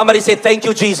Trời. Somebody say thank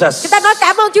you Jesus. Chúng ta nói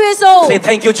cảm ơn Chúa Giêsu. Say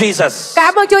thank you Jesus.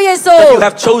 Cảm ơn Chúa Giêsu. That you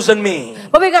have chosen me.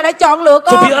 Bởi vì Ngài đã chọn lựa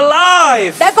To con be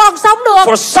alive. để con sống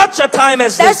được. For such a time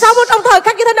as Để this. sống ở trong thời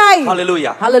khắc như thế này.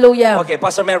 Hallelujah. Hallelujah. Okay,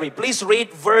 Pastor Mary, please read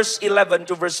verse 11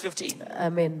 to verse 15.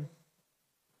 Amen.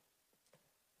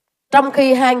 Trong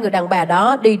khi hai người đàn bà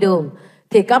đó đi đường,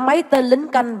 thì có mấy tên lính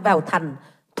canh vào thành,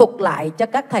 thuật lại cho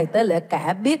các thầy tế lễ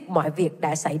cả biết mọi việc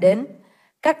đã xảy đến.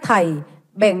 Các thầy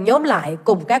bèn nhóm lại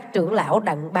cùng các trưởng lão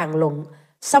đặng bàn luận.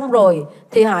 Xong rồi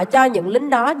thì họ cho những lính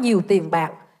đó nhiều tiền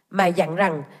bạc, mà dặn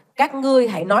rằng các ngươi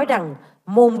hãy nói rằng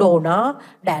môn đồ nó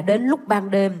đã đến lúc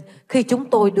ban đêm, khi chúng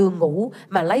tôi đưa ngủ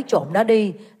mà lấy trộm nó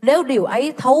đi. Nếu điều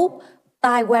ấy thấu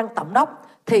tai quan tổng đốc,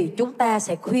 thì chúng ta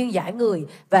sẽ khuyên giải người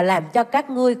và làm cho các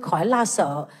ngươi khỏi lo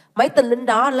sợ. Mấy tên lính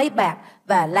đó lấy bạc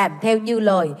và làm theo như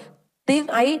lời. Tiếng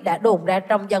ấy đã đồn ra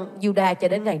trong dân Juda cho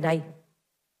đến ngày nay.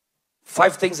 5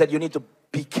 things that you need to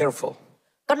be careful.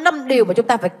 Có 5 điều mà chúng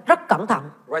ta phải rất cẩn thận.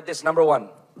 Write this, number 1.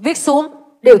 Viết xuống.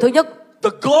 Điều thứ nhất. The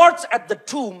guards at the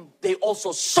tomb, they also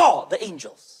saw the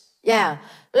angels.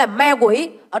 Là ma quỷ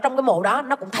ở trong cái mộ đó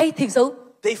nó cũng thấy thiên sứ.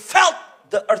 They felt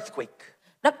the earthquake.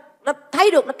 Nó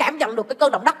thấy được, nó cảm nhận được cái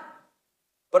cơn động đất.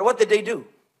 But what did they do?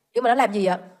 Nhưng mà nó làm gì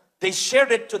ạ? They shared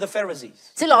it to the Pharisees.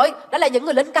 Xin lỗi, đó là những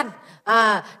người lính canh.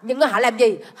 Những người họ làm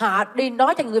gì? Họ đi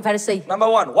nói cho người Pharisee. Number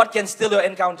one, what can steal your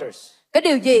encounters? Cái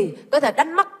điều gì có thể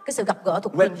đánh mất cái sự gặp gỡ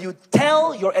thuộc When linh? you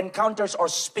tell your encounters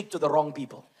or speak to the wrong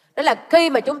people. Đó là khi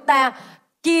mà chúng ta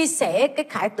chia sẻ cái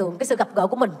khải tượng, cái sự gặp gỡ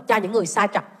của mình cho những người sai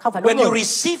trật, không phải đúng When you người.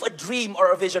 receive a dream or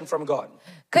a vision from God.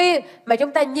 Khi mà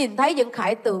chúng ta nhìn thấy những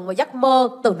khải tượng và giấc mơ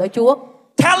từ nơi Chúa,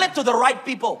 Tell it to the right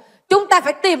people. chúng ta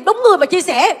phải tìm đúng người mà chia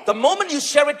sẻ. The moment you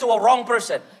share it to a wrong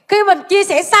person, Khi mình chia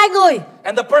sẻ sai người,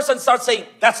 and the person starts saying,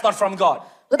 that's not from God.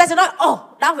 người ta sẽ nói, đó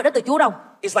không phải đến từ Chúa đâu.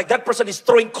 It's like that person is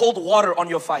throwing cold water on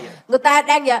your fire. Người ta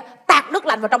đang tạt nước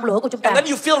lạnh vào trong lửa của chúng ta. And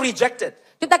then you feel rejected.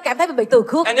 Chúng ta cảm thấy mình bị từ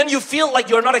khước. And then you feel like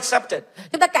you're not accepted.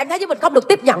 Chúng ta cảm thấy như mình không được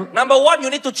tiếp nhận. Number one, you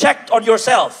need to check on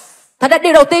yourself. Thật ra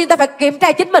điều đầu tiên chúng ta phải kiểm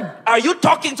tra chính mình. Are you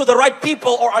talking to the right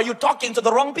people or are you talking to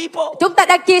the wrong people? Chúng ta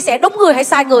đang chia sẻ đúng người hay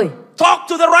sai người? Talk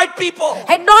to the right people.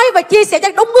 Hãy nói và chia sẻ cho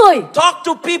đúng người. Talk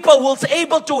to people who will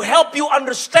able to help you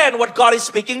understand what God is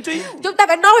speaking to you. Chúng ta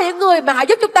phải nói với những người mà họ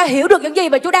giúp chúng ta hiểu được những gì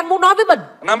mà Chúa đang muốn nói với mình.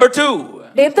 Number two,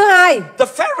 Điểm thứ hai, the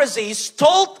Pharisees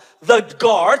told the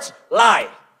guards lie.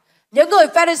 những người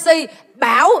Pharisee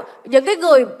bảo những cái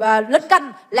người lính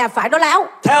canh là phải nói láo.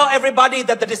 Tell everybody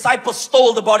that the disciples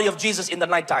stole the body of Jesus in the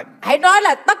night time. Hãy nói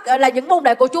là những môn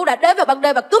đệ của Chúa đã đến vào ban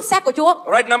đêm và cướp xác của Chúa.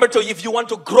 Right, number two, if you want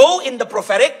to grow in the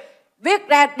prophetic, Viết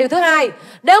ra điều thứ hai,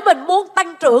 nếu mình muốn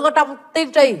tăng trưởng ở trong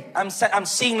tiên tri. I'm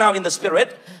seeing now in the spirit.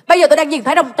 Bây giờ tôi đang nhìn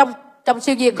thấy trong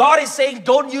siêu nhiên. God is saying,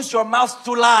 don't use your mouth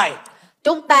to lie.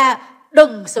 Chúng ta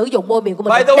đừng sử dụng môi miệng của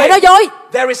mình By the để way, nói dối.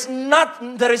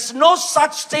 there is no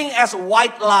such thing as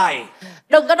white lie.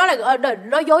 Đừng có nói là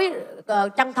nói dối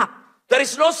chân thật. There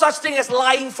is no such thing as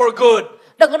lying for good.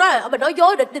 Đừng có nói là mình nói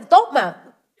dối để tin tốt mà.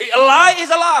 A lie is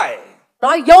a lie.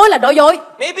 Nói dối là nói dối.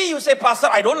 Maybe you say,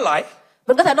 Pastor, I don't lie.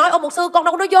 Mình có thể nói, mục sư con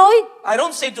đâu có nói dối. I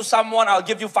don't say to someone, I'll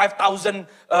give you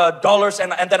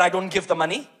 $5,000 and then I don't give the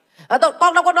money.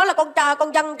 Con đâu có nói là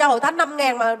con dâng cho hội thánh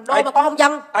 5.000 mà đôi mà con không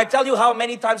dâng. I tell you how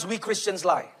many times we Christians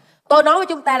lie. Tôi nói với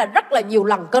chúng ta là rất là nhiều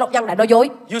lần cơ đốc nhân đã nói dối.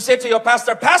 You say to your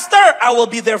pastor, Pastor, I will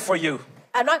be there for you.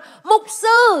 Nói, mục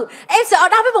sư, em sẽ ở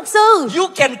đó với mục sư. You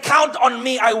can count on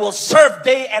me, I will serve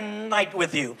day and night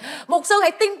with you. Mục sư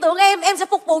hãy tin tưởng em sẽ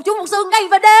phục vụ Chúa mục sư ngày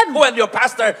và đêm. When your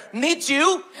pastor needs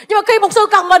you, nhưng mà khi mục sư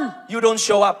cần mình, you don't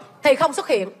show up. Thì không xuất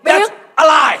hiện. That's Biết a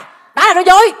lie. đó là nói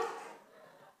dối.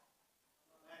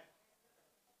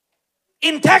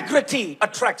 Integrity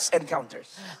attracts encounters.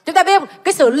 Chúng ta biết không?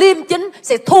 Cái sự liêm chính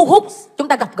sẽ thu hút chúng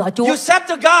ta gặp gỡ Chúa. You said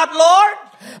to God, Lord,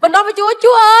 Mình nói với Chúa,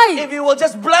 Chúa ơi, if you will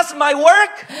just bless my work,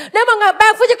 nếu mà Ngài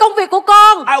ban phước cho công việc của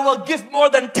con, I will give more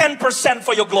than 10%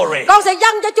 for your glory. con sẽ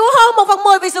dâng cho Chúa hơn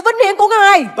 1/10 vì sự vinh hiển của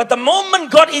Ngài. But the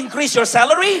moment God increase your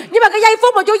salary, Nhưng mà cái giây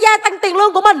phút mà Chúa gia tăng tiền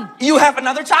lương của mình, you have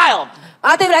another child,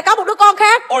 thì lại có một đứa con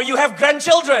khác, or you have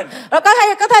grandchildren. rồi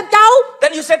có thêm cháu.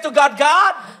 Then you said to God,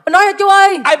 God, Mình nói với Chúa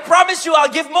ơi, I promise you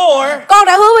I'll give more. con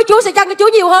đã hứa với Chúa sẽ dâng cho Chúa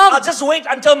nhiều hơn. I'll just wait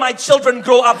until my children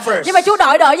grow up first. Nhưng mà Chúa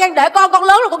đợi nha, để con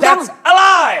lớn rồi con dâng. That's a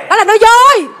lie. Đó là nói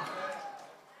dối.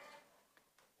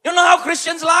 You know how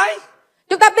Christians lie?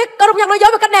 Chúng ta biết có đốc nhân nói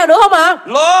dối bằng cách nào nữa không ạ?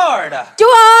 Lord,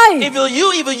 Chúa ơi, if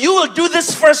you will do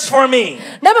this first for me,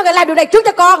 nếu mà Ngài làm điều này trước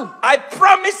cho con, I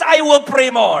promise I will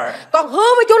pray more. con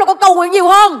hứa với Chúa là con cầu nguyện nhiều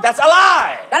hơn. That's a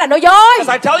lie. Đó là nói dối. As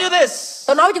I tell you this,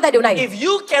 Tôi nói với chúng ta điều này. if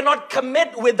you cannot commit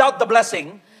without the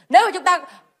blessing, Nếu mà chúng ta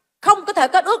không có thể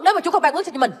kết ước, nếu mà Chúa không ban ước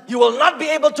cho mình, you will not be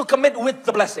able to commit with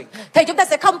the blessing. thì chúng ta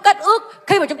sẽ không kết ước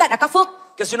khi mà chúng ta đã có phước.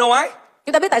 Because you know why?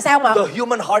 Chúng ta biết tại sao mà? The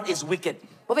human heart is wicked.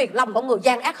 Bởi vì lòng con người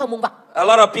gian ác hơn muôn vật. A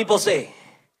lot of people say,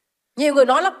 Nhiều người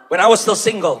nói lắm, when I was still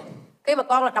single, khi mà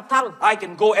con là độc thân, I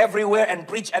can go everywhere and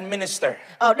preach and minister.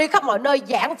 đi khắp mọi nơi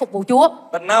giảng và phục vụ Chúa.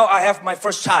 But now I have my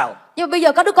first child. Nhưng mà bây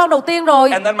giờ có đứa con đầu tiên rồi.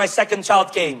 And then my second child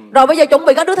came. Rồi bây giờ chuẩn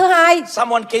bị có đứa thứ hai.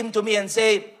 Someone came to me and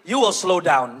say, you will slow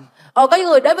down. Có những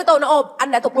người đến với tôi nói,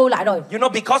 anh đã thụt lui lại rồi. You know,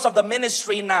 because of the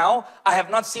ministry now, I have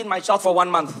not seen my child for 1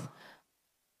 month.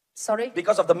 Sorry.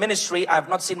 Because of the ministry, I have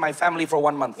not seen my family for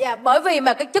 1 month. Dạ, bởi vì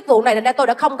mà cái chức vụ này nên tôi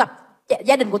đã không gặp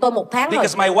gia đình của tôi 1 tháng rồi.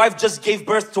 Because my wife just gave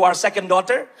birth to our second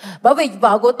daughter. Bởi vì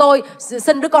vợ của tôi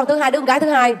sinh đứa con thứ hai, đứa con gái thứ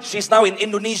hai. She's now in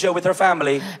Indonesia with her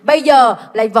family. Bây giờ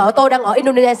lại vợ tôi đang ở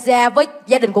Indonesia với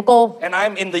gia đình của cô. And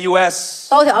I'm in the US.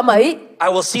 Tôi thì ở Mỹ. I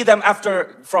will see them after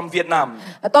from Vietnam.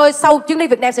 Tôi sau chuyến đi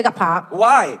Việt Nam sẽ gặp họ.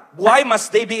 Why? Why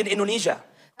must they be in Indonesia?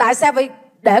 Tại sao phải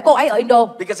để cô ấy ở Indo?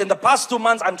 Because in the past 2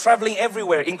 months, I'm traveling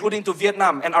everywhere, including to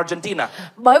Vietnam and Argentina.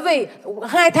 Bởi vì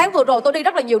 2 tháng vừa rồi tôi đi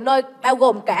rất là nhiều nơi, bao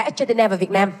gồm cả Argentina và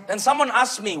Việt Nam. And someone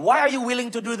asked me, why are you willing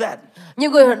to do that?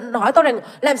 Nhiều người hỏi tôi rằng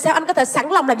làm sao anh có thể sẵn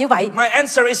lòng làm như vậy? My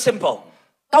answer is simple.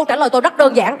 Câu trả lời tôi rất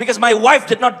đơn giản. Because my wife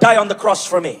did not die on the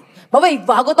cross for me. Bởi vì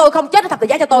vợ của tôi không chết ở thập tự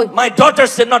giá cho tôi. My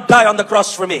daughters did not die on the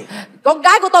cross for me. Con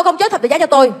gái của tôi không chết thập tự giá cho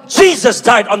tôi. Jesus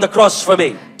died on the cross for me.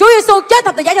 Chúa Giêsu chết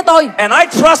thập tự giá cho tôi. And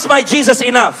I trust my Jesus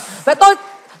enough Và tôi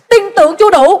tin tưởng Chúa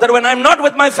đủ. that when I'm not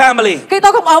with my family, Khi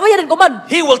tôi không ở với gia đình của mình,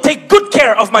 He will take good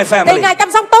care of my thì family. Ngài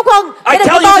chăm sóc tốt hơn gia I đình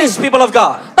của tell you tôi. this, people of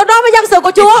God. Tôi nói với dân sự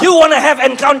của Chúa, If you want to have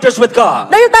encounters with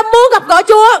God, nếu chúng ta muốn gặp gỡ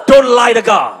Chúa, don't lie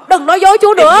to God. đừng nói dối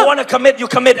Chúa If you nữa. want to commit, you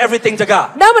commit everything to God.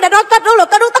 Nếu mà đã nói kết nối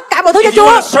tất cả mọi thứ cho If you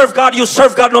Chúa. want to serve God, you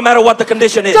serve God no matter what the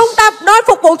condition is. Chúng ta nói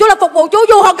phục vụ Chúa là phục vụ Chúa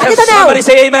dù hoàn cảnh như Can thế nào. somebody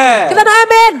say Chúng amen? ta nói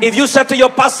amen. If you said to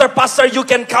your pastor, Pastor, you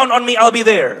can count on me, I'll be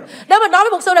there. Nếu mà nói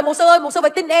với mục sư là mục sư ơi, mục sư phải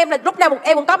tin em là lúc nào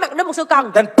em cũng có mặt nếu mục sư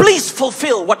cần. Then please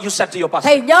fulfill what you said to your pastor.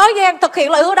 Thì nhớ nghe thực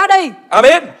hiện lời hứa đó đi.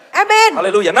 Amen. Amen.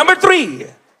 Hallelujah. Number 3.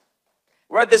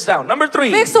 Write this down. Number 3.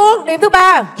 Viết xuống điểm thứ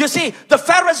 3. You see, the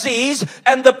Pharisees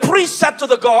and the priests said to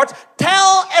the guards,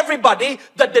 tell everybody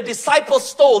that the disciples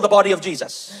stole the body of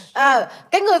Jesus.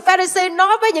 Cái người Pharisee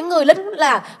nói với những người lính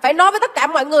là phải nói với tất cả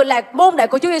mọi người là môn đệ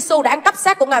của Chúa Giêsu đã ăn cắp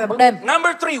xác của Ngài vào ban đêm.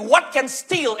 Number 3, what can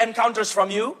steal encounters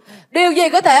from you? Điều gì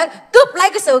có thể cướp lấy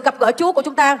cái sự gặp gỡ Chúa của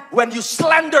chúng ta? When you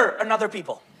slander another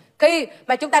people. Khi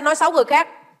mà chúng ta nói xấu người khác.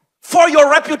 For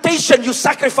your reputation, you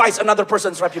sacrifice another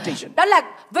person's reputation. Đó là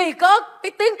vì có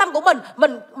cái tiếng tăm của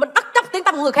mình bất chấp tiếng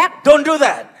tăm của người khác. Don't do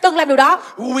that. Đừng làm điều đó.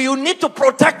 You need to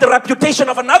protect the reputation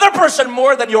of another person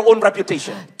more than your own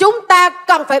reputation. Chúng ta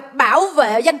cần phải bảo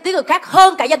vệ danh tiếng người khác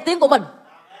hơn cả danh tiếng của mình.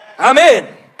 Amen.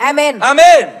 Amen.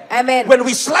 Amen. Amen. When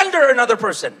we slander another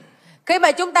person, khi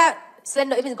mà chúng ta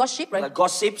slander even gossip, right? like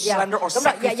gossip, slander, or Đúng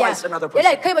rồi, sacrifice another Vậy là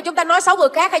person khi mà chúng ta nói xấu người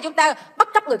khác hay chúng ta bất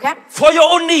chấp người khác for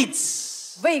your own needs,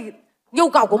 vì nhu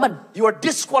cầu của mình, you are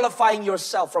disqualifying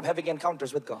yourself from having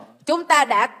encounters with God. chúng ta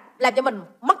đã làm cho mình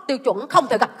mất tiêu chuẩn, không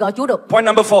thể gặp gỡ Chúa được. Point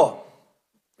number 4.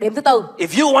 Điểm thứ 4.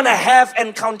 If you want to have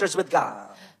encounters with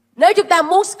God, nếu chúng ta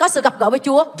muốn có sự gặp gỡ với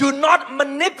Chúa, do not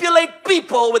manipulate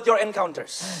people with your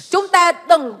encounters. chúng ta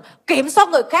đừng kiểm soát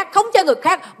người khác, khống chế người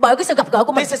khác bởi cái sự gặp gỡ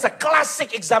của mình. This is a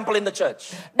classic example in the church.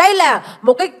 Đây là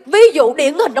một cái ví dụ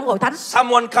điển hình trong hội thánh.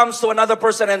 Someone comes to another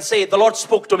person and say, "The Lord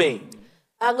spoke to me."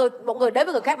 Một người đến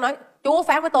với người khác nói, Chúa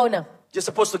phán với tôi nè. You're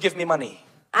supposed to give me money.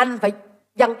 Anh phải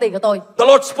dâng tiền cho tôi. The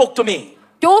Lord spoke to me.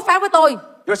 Chúa phán với tôi.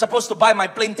 You're supposed to buy my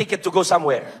plane ticket to go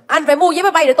somewhere. Anh phải mua vé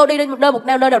máy bay để tôi đi đến một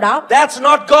nơi nào đó. That's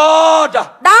not God.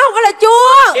 Đó không phải là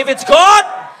Chúa. If it's God,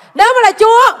 nếu mà là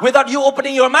Chúa, without you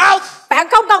opening your mouth, bạn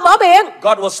không cần mở miệng,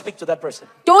 God will speak to that person.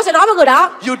 Chúa sẽ nói với người đó.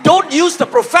 You don't use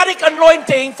the prophetic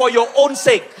anointing for your own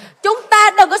sake. Chúng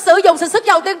ta đừng có sử dụng sự sức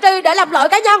giàu tiên tri để làm lợi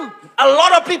cá nhân. A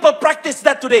lot of people practice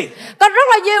that today. Có rất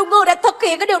là nhiều người đã thực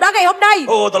hiện cái điều đó ngày hôm nay.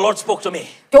 Oh, the Lord spoke to me.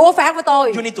 Chúa phán với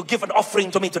tôi. You need to give an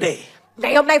offering to me today.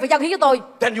 Ngày hôm nay phải dâng hiến cho tôi.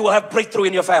 Then you will have breakthrough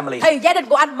in your family. Thì gia đình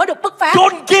của anh mới được bứt phá.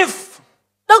 Don't give.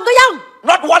 Đừng có dâng.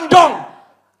 Not one dong.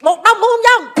 Một đồng cũng không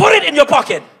dâng. Put it in your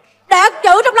pocket. Để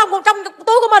giữ trong lòng, trong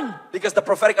túi của mình. Because the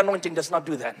prophetic anointing does not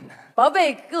do that. Bởi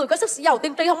vì người có sức giàu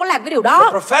tiên tri không có làm cái điều đó.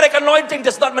 The prophetic anointing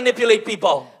does not manipulate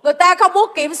people. Người ta không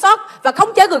muốn kiểm soát và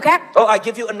khống chế người khác. Oh, I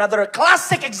give you another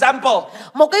classic example.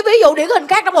 Một cái ví dụ điển hình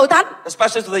khác trong hội thánh.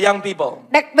 Especially to the young people.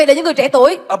 Đặc biệt là những người trẻ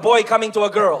tuổi. A boy coming to a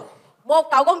girl.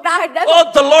 Một cậu con trai đến Oh,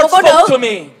 the Lord một cô spoke nữ. to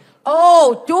me.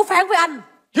 Oh, Chúa phán với anh.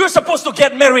 You're supposed to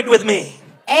get married with me.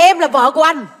 Em là vợ của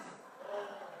anh.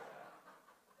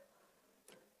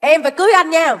 Em phải cưới anh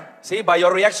nha. See, by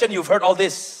your reaction, you've heard all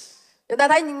this. Chúng ta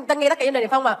thấy, ta nghe tất cả những này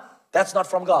không ạ? That's not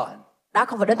from God. Đó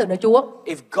không phải đến từ nơi Chúa.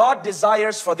 If God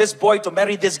desires for this boy to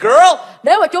marry this girl,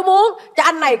 nếu mà Chúa muốn cho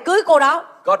anh này cưới cô đó,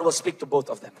 God will speak to both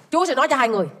of them. Chúa sẽ nói cho hai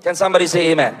người. Can somebody say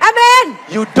amen? Amen.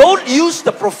 You don't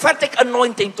use the prophetic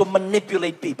anointing to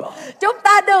manipulate people. Chúng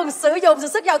ta đừng sử dụng sự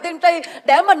sức giàu tiên tri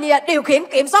để mình điều khiển,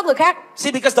 kiểm soát người khác.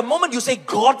 See, because the moment you say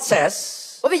God says,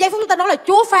 bởi vì giây phút chúng ta nói là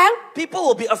Chúa phán, people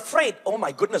will be afraid. Oh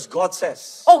my goodness, God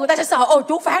says. Người ta sẽ sợ.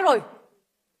 Chúa phán rồi.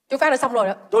 Chúa phán là xong rồi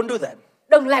đó. Don't do that.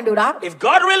 Đừng làm điều đó. If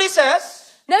God really says,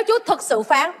 nếu Chúa thực sự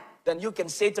phán, then you can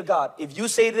say to God, if you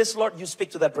say this, Lord, you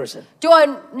speak to that person. Chúa ơi,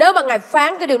 nếu mà Ngài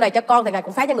phán cái điều này cho con thì Ngài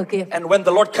cũng phán cho người kia. And when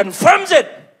the Lord confirms it,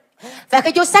 và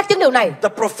khi Chúa xác chứng điều này, the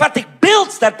prophetic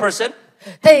builds that person.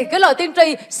 thì cái lời tiên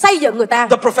tri xây dựng người ta.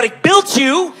 The prophetic builds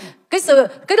you.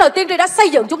 Cái lời tiên tri đã xây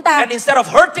dựng chúng ta. And instead of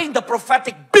hurting, the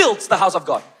prophetic builds the house of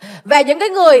God. Và những cái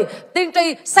người tiên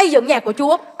tri xây dựng nhà của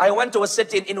Chúa. I went to a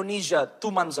city in Indonesia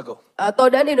 2 months ago. Tôi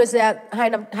đến Indonesia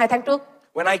 2 tháng trước.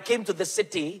 When I came to the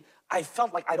city, I felt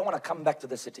like I don't want to come back to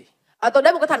the city. Tôi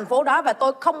đến một cái thành phố đó và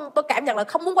tôi cảm nhận là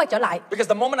không muốn quay trở lại. Because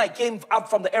the moment I came up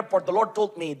from the airport, the Lord told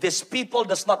me, these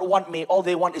people does not want me. All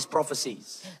they want is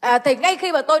prophecies. Thì ngay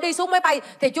khi mà tôi đi xuống máy bay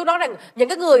thì Chúa nói rằng những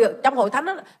cái người trong hội thánh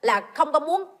đó là không có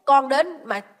muốn con đến,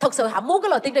 mà thực sự họ muốn cái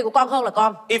lời tiên tri của con hơn là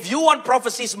con. If you want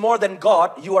prophecies more than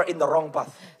God, you are in the wrong path.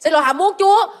 Xin lỗi, họ muốn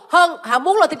Chúa hơn, họ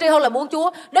muốn lời tiên tri hơn là muốn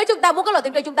Chúa. Nếu chúng ta muốn có lời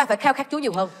tiên tri, chúng ta phải khao khát Chúa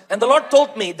nhiều hơn. And the Lord told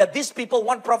me that these people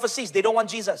want prophecies, they don't want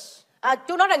Jesus.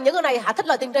 Chúa nói rằng những người này họ thích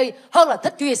lời tiên tri hơn là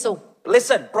thích Chúa Giêsu.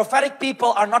 Listen, prophetic people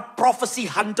are not prophecy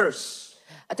hunters.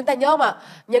 Chúng ta nhớ mà,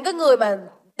 những cái người mà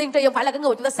tiên tri không phải là cái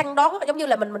người chúng ta săn đón giống như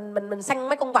là mình săn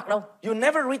mấy con vật đâu. You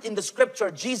never read in the scripture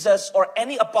Jesus or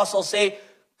any apostle say,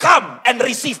 come and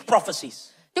receive prophecies.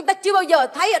 Chúng ta chưa bao giờ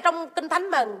thấy ở trong Kinh Thánh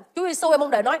mà Chúa Giêsu hay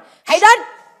môn đệ nói, hãy đến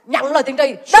nhận lời tiên tri.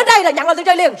 Đến đây là nhận lời tiên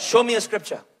tri liền. Show me a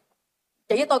scripture.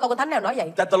 Chỉ với tôi câu Kinh Thánh nào nói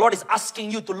vậy? That the Lord is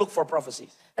asking you to look for prophecies.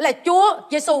 Đó là Chúa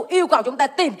Giêsu yêu cầu chúng ta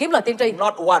tìm kiếm lời tiên tri.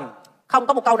 Not one. Không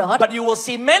có một câu nào hết. But you will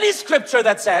see many scripture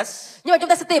that says, nhưng mà chúng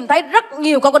ta sẽ tìm thấy rất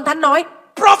nhiều câu Kinh Thánh nói,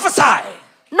 prophesy.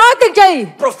 nói tiên tri.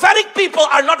 Prophetic people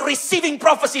are not receiving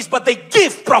prophecies, but they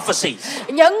give prophecies.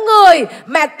 Những người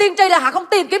mà tiên tri là họ không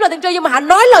tìm kiếm lời tiên tri, nhưng mà họ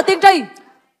nói lời tiên tri.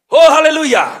 Oh,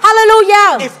 hallelujah.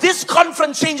 Hallelujah. If this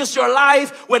conference changes your life,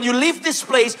 when you leave this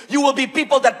place, you will be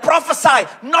people that prophesy,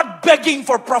 not begging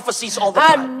for prophecies all the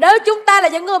time. Nếu chúng ta là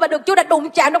những người mà được Chúa đã đụng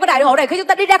chạm trong cái đại hội này, khi chúng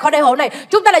ta đi ra khỏi đại hội này,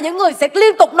 chúng ta là những người sẽ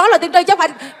liên tục nói lời tiên tri, chứ không phải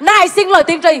nài xin lời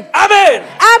tiên tri. Amen.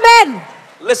 Amen.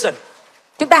 Listen.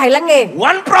 Chúng ta hãy lắng nghe.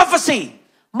 One prophecy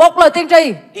một lời tiên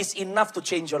tri is enough to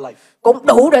change your life. cũng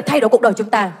đủ để thay đổi cuộc đời chúng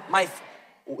ta.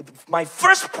 My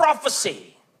first prophecy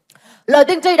lời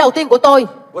tiên tri đầu tiên của tôi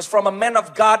was from a man of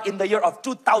God in the year of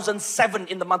 2007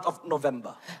 in the month of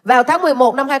November. Vào tháng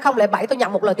 11 năm 2007 tôi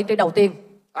nhận một lời tiên tri đầu tiên.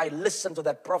 I listened to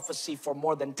that prophecy for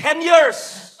more than 10 years.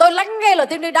 Tôi lắng nghe lời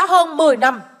tiên tri đó hơn 10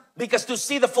 năm. Because to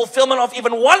see the fulfillment of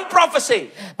even one prophecy,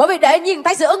 bởi vì để nhìn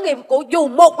thấy sự ứng nghiệm của dù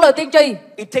một lời tiên tri,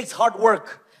 it takes hard work.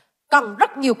 Cần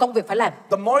rất nhiều công việc phải làm.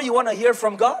 The more you want to hear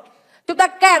from God, chúng ta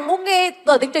càng muốn nghe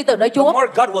lời tiên tri từ nơi Chúa, the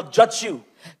more God will judge you.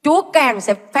 Chúa càng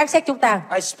sẽ phán xét chúng ta.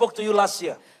 I spoke to you last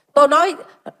year. Tôi nói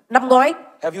năm ngoái.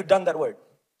 Have you done that word?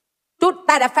 Chúa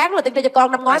ta đã phán lời tiên tri cho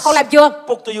con năm ngoái, con làm chưa? I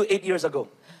spoke to you 8 years ago.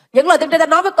 Những lời tiên tri ta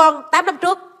nói với con 8 năm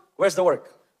trước. Where's the work?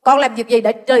 Con làm việc gì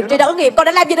để lời tiên tri đã ứng nghiệm? Con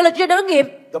đã làm gì để lời tiên tri đã ứng nghiệm?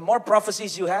 The more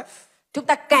prophecies you have, chúng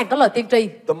ta càng có lời tiên tri,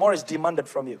 the more is demanded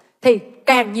from you. Thì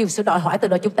càng nhiều sự đòi hỏi từ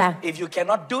nơi chúng ta. If you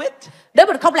cannot do it, nếu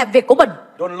mình không làm việc của mình,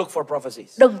 don't look for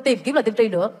prophecies. Đừng tìm kiếm lời tiên tri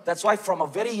nữa. That's why from a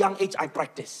very young age I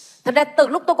practice. Thành ra từ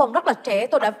lúc tôi còn rất là trẻ,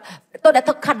 tôi đã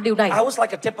thực hành điều này. I was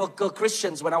like a typical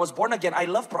Christian when I was born again. I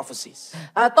love prophecies.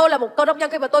 Tôi là một cơ đốc nhân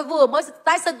khi mà tôi vừa mới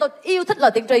tái sinh, tôi yêu thích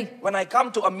lời tiên tri. When I come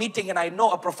to a meeting and I know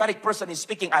a prophetic person is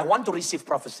speaking, I want to receive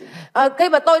prophecy. Khi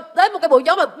mà tôi đến một cái buổi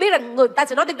nhóm mà biết rằng người ta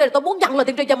sẽ nói tiên tri, tôi muốn nhận lời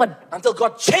tiên tri cho mình. Until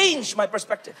God changed my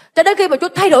perspective. Cho đến khi mà Chúa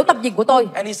thay đổi tầm nhìn của tôi.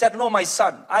 And He said, "No, my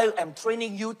son, I am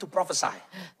training you to prophesy."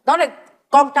 Đó là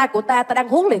con trai của ta đang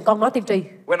huấn luyện con nói tiên tri.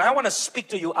 When I want to speak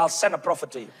to you, I'll send a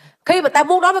prophet to you. Khi mà ta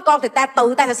muốn nói với con thì ta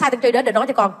sẽ sai tiên tri đến để nói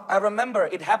cho con. I remember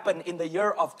it happened in the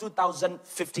year of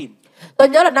 2015. Tôi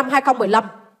nhớ là năm 2015.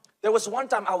 There was one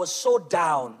time I was so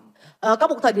down. Có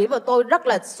một thời điểm mà tôi rất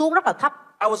là thấp.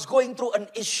 I was going through an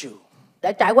issue.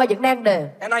 Đã trải qua những nan đề.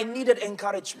 And I needed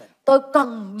encouragement. Tôi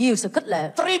cần nhiều sự khích lệ.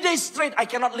 3 days straight I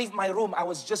cannot leave my room. I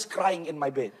was just crying in my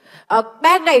bed.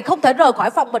 3 ngày không thể rời khỏi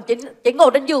phòng mình, chỉ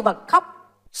ngồi trên giường mà khóc.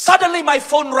 Suddenly my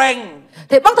phone rang.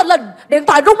 Thì bất thình lình điện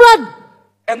thoại rung lên.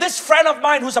 And this friend of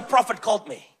mine who's a prophet called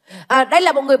me. Đây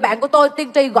là một người bạn của tôi,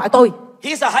 tiên tri gọi tôi.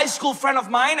 He's a high school friend of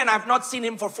mine and I've not seen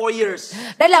him for 4 years.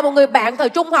 Đây là một người bạn thời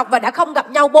trung học và đã không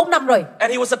gặp nhau 4 năm rồi.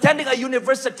 And he was attending a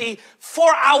university 4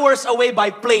 hours away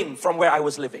by plane from where I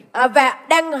was living. Và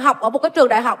đang học ở một cái trường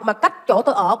đại học mà cách chỗ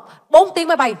tôi ở 4 tiếng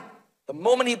máy bay. The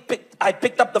moment I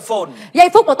picked up the phone. Giây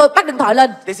phút mà tôi bắt điện thoại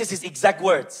lên. This is his exact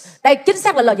words. Đây chính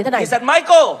xác là lời như thế này. He said,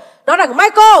 Michael. Nói rằng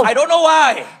Michael. I don't know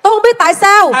why. Tôi không biết tại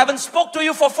sao. I haven't spoke to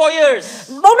you for 4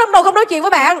 years. 4 năm đầu không nói chuyện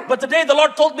với bạn. But today the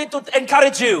Lord told me to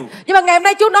encourage you. Nhưng mà ngày hôm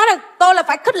nay Chúa nói rằng tôi là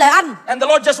phải khích lệ anh. And the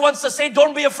Lord just wants to say,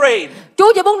 don't be afraid.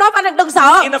 Chúa chỉ muốn nói với anh rằng đừng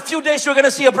sợ. In a few days you're going to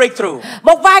see a breakthrough.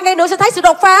 Một vài ngày nữa sẽ thấy sự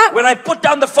đột phá. When I put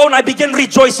down the phone, I begin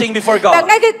rejoicing before God. Và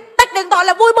ngay khi tắt điện thoại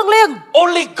là vui mừng liền.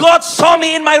 Only God saw me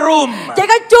in my room. Chỉ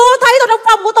có Chúa thấy tôi trong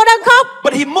phòng của tôi đang khóc.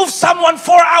 But He moved someone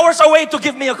 4 hours away to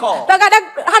give me a call. Và Ngài đang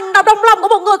hành động trong lòng của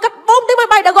một người cách 4 tiếng máy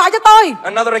bay đã gọi cho tôi.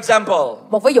 Another example.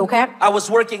 Một ví dụ khác. I was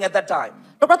working at that time.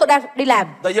 Lúc đó tôi đang đi làm.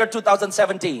 The year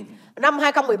 2017. Năm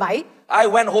 2017. I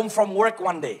went home from work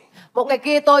one day. Một ngày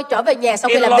kia tôi trở về nhà sau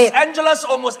khi In làm Los việc. Angeles,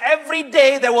 almost every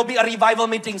day there will be a revival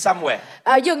meeting somewhere.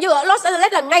 Dường như ở Los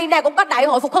Angeles là ngày nào cũng có đại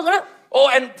hội phục hưng đó.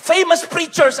 Oh, and famous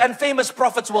preachers and famous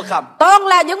prophets will come. Toàn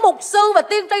là những mục sư và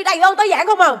tiên tri đầy ơn tới giảng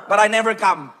không à. But I never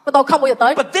come. Tôi không bao giờ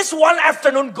tới. But this one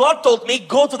afternoon, God told me,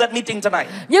 go to that meeting tonight.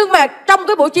 Nhưng mà trong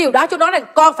cái buổi chiều đó, Chúa nói rằng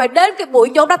con phải đến cái buổi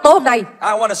nhóm đó tối hôm nay. I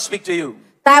want to speak to you.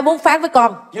 Ta muốn phán với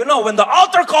con. You know, when the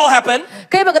altar call happened,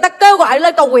 khi mà người ta kêu gọi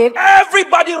lên cầu nguyện,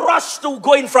 everybody rushed to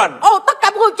go in front. tất cả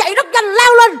mọi người chạy rất nhanh lao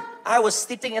lên. I was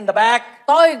sitting in the back.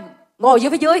 Tôi ngồi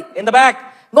dưới phía dưới. In the back.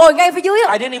 Ngồi ngay phía dưới.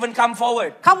 I didn't even come forward.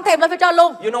 Không thèm lên phía trên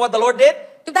luôn. You know what the Lord did?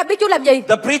 Chúng ta biết Chúa làm gì?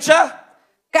 The preacher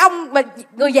Cái ông mà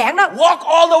người giảng đó walk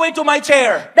all the way to my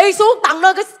chair đi xuống tận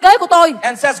nơi cái ghế của tôi.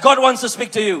 and says, God wants to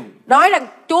speak to you. Nói rằng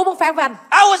Chúa muốn phán với anh.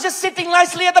 I was just sitting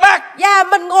nicely at the back. Và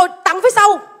mình ngồi tận phía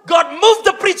sau. God moved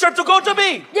the preacher to go to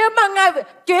me. Nhưng mà Ngài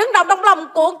chuyển động trong lòng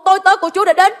của tôi tới của Chúa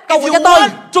để đến cầu If nguyện you cho tôi. want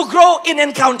to grow in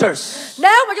encounters,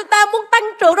 Nếu mà chúng ta muốn tăng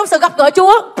trưởng trong sự gặp gỡ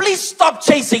Chúa, please stop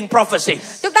chasing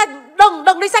prophecies. chúng ta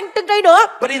đừng đi săn tiên tri nữa.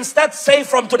 But instead say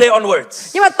from today onwards,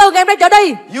 Nhưng mà từ ngày hôm nay trở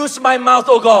đi, use my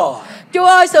mouth, oh God, Chúa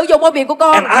ơi sử dụng môi miệng của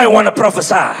con. and I want to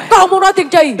prophesy. Con muốn nói tiên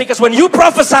tri. Because when you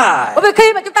prophesy, Bởi vì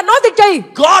khi mà chúng ta nói tiên tri,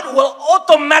 God will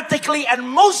automatically and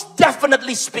most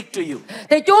definitely speak to you.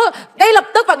 thì Chúa ngay lập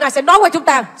tức và Ngài sẽ nói qua chúng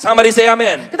ta. Somebody say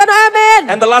amen. Chúng ta nói amen.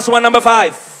 And the last one, number 5.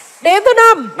 Điểm thứ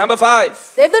 5. Number 5.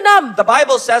 Điểm thứ 5. The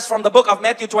Bible says from the book of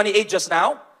Matthew 28 just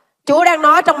now, Chúa đang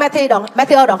nói trong Matthew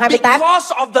đoạn 28.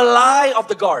 because of the lie of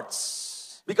the guards.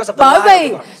 Because of the Bởi lie of the vì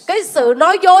guards. cái sự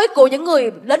nói dối của những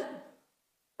người lính.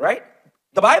 Right?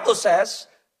 The Bible says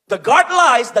the guard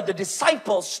lies that the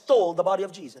disciples stole the body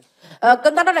of Jesus.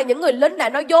 Kinh Thánh nói là những người lính đã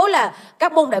nói dối là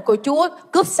các môn đệ của Chúa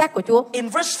cướp xác của Chúa. In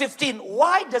verse 15,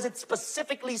 why does it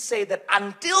specifically say that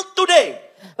until today?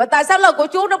 Và tại sao lời của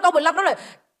Chúa trong câu 15 đó là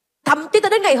thậm chí tới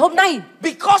đến ngày hôm nay?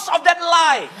 Because of that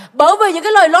lie, Bởi vì những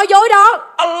cái lời nói dối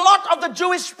đó, a lot of the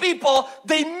Jewish people,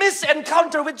 they miss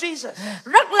encounter with Jesus.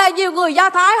 rất là nhiều người Do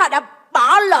Thái họ đã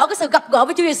bỏ lỡ cái sự gặp gỡ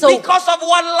với Chúa Giêsu. Because of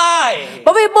one lie.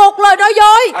 Bởi vì một lời nói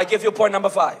dối. I give you point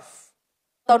number 5.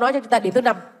 Tôi nói cho chúng ta điểm thứ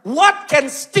 5. What can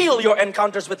steal your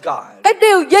encounters with God? Cái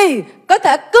điều gì có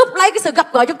thể cướp lấy cái sự gặp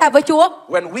gỡ chúng ta với Chúa?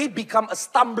 When we become a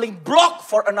stumbling block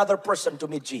for another person to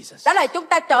meet Jesus. Đó là chúng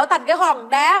ta trở thành cái hòn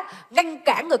đá ngăn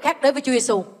cản người khác đến với Chúa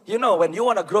Giêsu. You know, when you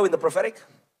want to grow in the prophetic,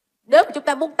 Nếu mà chúng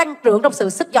ta muốn tăng trưởng trong sự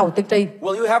sức giàu tiên tri,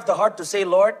 will you have the heart to say,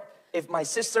 Lord, if my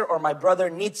sister or my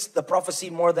brother needs the prophecy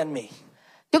more than me,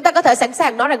 chúng ta có thể sẵn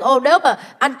sàng nói rằng nếu mà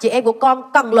anh chị em của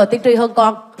con cần lời tiên tri hơn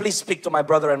con, please speak to my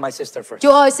brother and my sister first.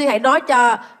 Chúa ơi xin hãy nói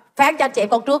phán cho anh chị em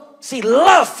con trước. See,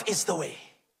 love is the way.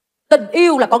 Tình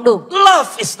yêu là con đường. Love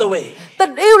is the way.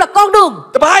 Tình yêu là con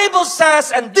đường. The Bible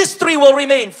says, and these three will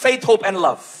remain, faith, hope, and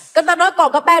love. Kinh ta nói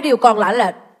còn có 3 điều còn lại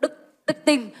là đức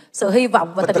tin, sự hy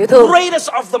vọng và But tình the yêu thương. greatest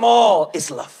of them all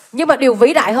is love. Nhưng mà điều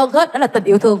vĩ đại hơn hết đó là tình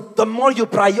yêu thương. The more you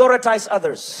prioritize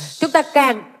others, Chúng ta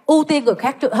càng ưu tiên người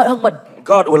khác hơn mình,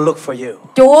 God will look for you.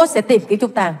 Chúa sẽ tìm kiếm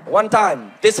chúng ta. One time,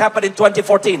 this happened in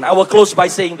 2014. I will close by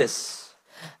saying this.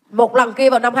 Một lần kia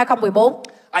vào năm 2014,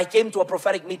 I came to a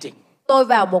prophetic meeting. tôi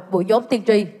vào một buổi nhóm tiên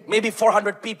tri. Maybe 400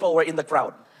 people were in the crowd.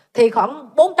 Thì khoảng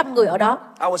 400 người ở đó.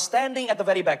 I was standing at the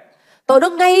very back. Tôi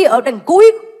đứng ngay ở đằng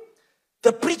cuối.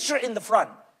 The preacher in the front.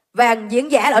 Và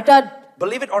diễn giả ở trên.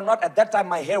 Believe it or not, at that time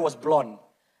my hair was blonde.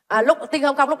 Lúc tin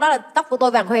không lúc đó là tóc của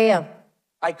tôi vàng hoe à.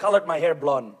 I colored my hair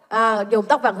blonde. Dùng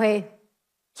tóc vàng hoe.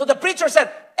 So the preacher said,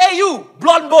 "Hey you,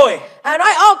 blonde boy."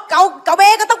 Nói cậu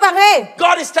bé có tóc vàng hoe.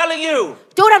 God is telling you.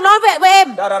 Chúa đang nói với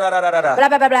em. Da, da, da, da, da, da. Bla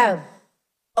bla bla.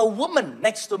 A woman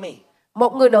next to me.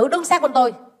 Một người nữ đứng sát bên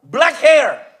tôi. Black hair.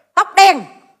 Tóc đen.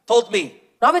 Told me.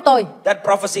 Nói với tôi. That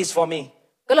prophecy is for me.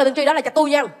 Cái lời tiên tri đó là cho tôi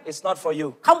nha. It's not for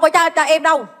you. Không phải cho em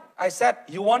đâu. I said,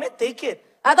 you want it? Take it.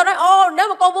 Tôi nói nếu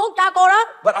mà cô muốn cho cô đó.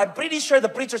 But I'm pretty sure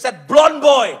the preacher said, blonde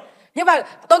boy. Nhưng mà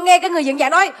tôi nghe cái người diễn giả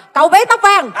nói, cậu bé tóc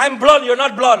vàng. I'm blonde, you're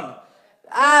not blonde.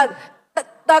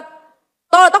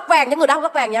 Tôi là tóc vàng, những người đó không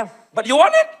tóc vàng nha. But you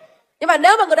want it? Nhưng mà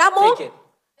nếu mà người đó muốn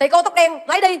thì cô tóc đen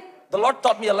lấy đi. The Lord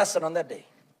taught me a lesson on that day.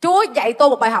 Chúa dạy tôi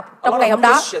một bài học trong ngày hôm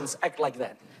đó. Christians act like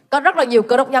that. Có rất là nhiều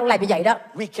cơ đốc nhân làm như vậy đó.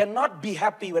 We cannot be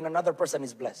happy when another person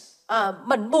is blessed.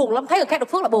 Mình buồn lắm, thấy người khác được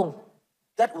phước là buồn.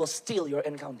 That will steal your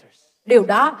encounters. Điều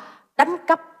đó đánh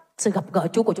cắp sự gặp gỡ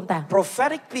Chúa của chúng ta.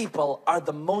 Prophetic people are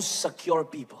the most secure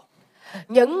people.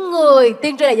 Những người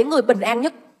tiên tri là những người bình an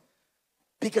nhất.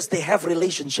 Because they have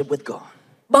relationship with God.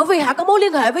 Bởi vì họ có mối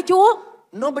liên hệ với Chúa.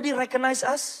 Nobody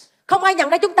recognize us. Không ai nhận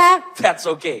ra chúng ta. That's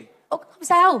okay. Không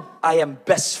sao. I am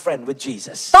best friend with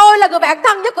Jesus. Tôi là người bạn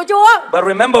thân nhất của Chúa. But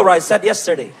remember what I said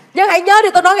yesterday. Nhưng hãy nhớ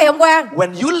điều tôi nói ngày hôm qua.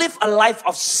 When you live a life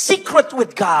of secret with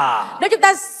God. Nếu chúng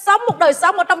ta sống một đời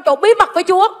sống ở trong chỗ bí mật với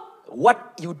Chúa. What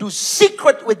you do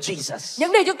secret with Jesus.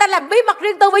 Những điều chúng ta làm bí mật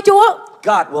riêng tư với Chúa.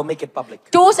 God will make it public.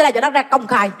 Chúa sẽ làm cho nó ra công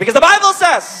khai. Because the Bible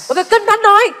says. Bởi vì Kinh Thánh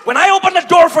nói. When I open the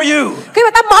door for you. Khi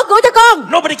mà ta mở cửa cho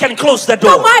con. Nobody can close that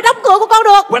door. Không ai đóng cửa của con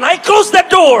được. When I close that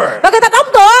door. Và khi ta đóng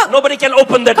cửa. Nobody can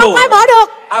open that door. Không ai mở được.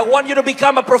 I want you to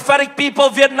become a prophetic people of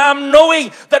Vietnam, knowing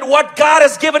that what God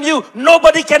has given you,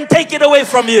 nobody can take it away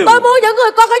from you. Tôi muốn những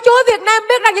người con cái Chúa Việt Nam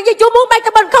biết rằng những gì Chúa muốn ban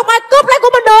cho mình không ai cướp lấy của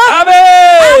mình được.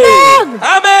 Amen. Amen.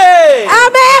 Amen.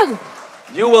 Amen.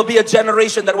 You will be a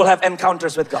generation that will have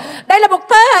encounters with God. Đây là một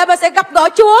thế hệ mà sẽ gặp gỡ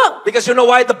Chúa. Because you know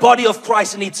why? The body of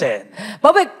Christ needs it.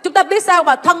 Bởi vì chúng ta biết sao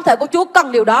mà thân thể của Chúa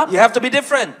cần điều đó. You have to be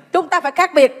different. Chúng ta phải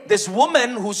khác biệt. This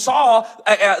woman who saw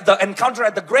the encounter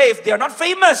at the grave, they are not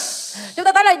famous. Chúng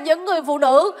ta thấy là những người phụ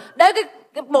nữ đến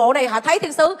cái mộ này, họ thấy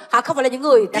thiên sứ, họ không phải là những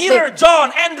người đặc biệt. Peter, John,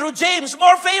 Andrew, James,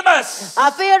 more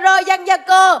famous. Phi-e-rơ, Giăng,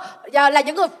 Gia-cơ là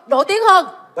những người nổi tiếng hơn.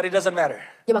 But it doesn't matter.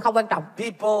 Nhưng mà không quan trọng.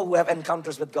 People who have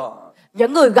encounters with God,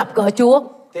 Những người gặp gỡ Chúa,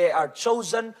 they are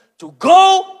chosen to go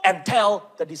and tell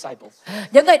the disciples.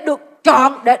 những người được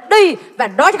chọn để đi và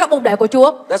nói cho các môn đệ của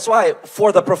Chúa. That's why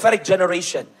for the prophetic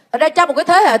generation, Ở đây trong một cái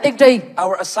thế hệ tiên tri,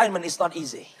 our assignment is not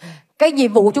easy. cái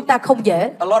nhiệm vụ của chúng ta không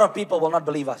dễ. A lot of people will not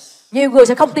believe us. Nhiều người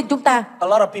sẽ không tin chúng ta. A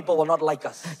lot of people will not like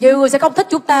us. Nhiều người sẽ không thích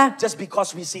chúng ta. Just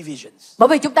because we see visions. Bởi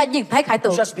vì chúng ta nhìn thấy khải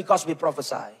tượng. Just because we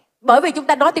prophesy. Bởi vì chúng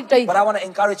ta nói tiên tri. But I want to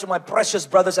encourage my precious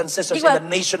brothers and sisters in the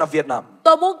nation of Vietnam.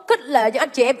 Tôi muốn khích lệ những anh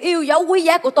chị em yêu dấu quý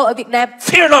giá của tôi ở Việt Nam.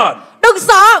 Fear not. Đừng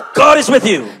sợ. God is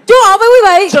with you. Chúa ở với quý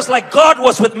vị. Just like God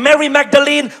was with Mary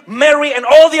Magdalene, Mary and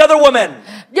all the other women.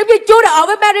 Giống như Chúa đã ở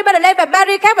với Mary Magdalene và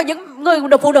Mary khác và những người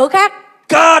phụ nữ khác.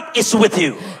 God is with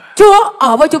you. Chúa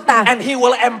ở với chúng ta. And He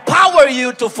will empower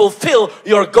you to fulfill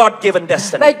your God-given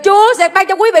destiny. Và Chúa sẽ ban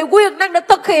cho quý vị quyền năng để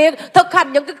thực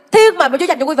hành những cái thiên mà Chúa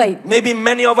dành cho quý vị. Maybe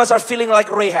many of us are feeling like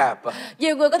Rahab.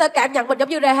 Nhiều người có thể cảm nhận mình giống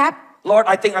như Rahab. Lord,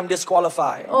 I think I'm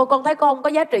disqualified. Con thấy con không có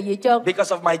giá trị gì hết trơn.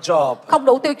 Because of my job. Không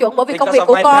đủ tiêu chuẩn bởi vì công Because việc of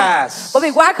của my con. past. Bởi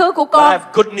vì quá khứ của But I con. have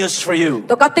good news for you.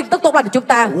 Tôi có tin tức tốt lành cho chúng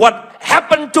ta. What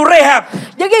happened to Rahab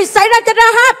Những gì xảy ra cho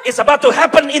Rahab is about to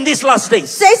happen in these last days.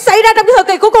 sẽ xảy ra trong cái thời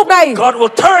kỳ cuối cùng này. God will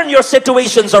turn your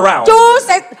situations around. Chúa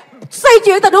sẽ xoay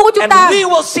chuyển tình huống của chúng ta. And we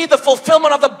will see the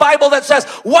fulfillment of the Bible that says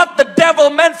what the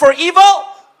devil meant for evil,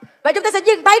 và chúng ta sẽ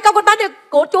nhìn thấy câu kinh thánh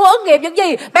của Chúa ứng nghiệm những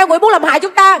gì ma quỷ muốn làm hại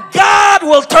chúng ta. God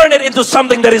will turn it into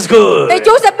something that is good. Thì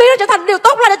Chúa sẽ biến nó trở thành điều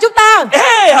tốt lành cho chúng ta.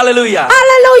 Hey, hallelujah.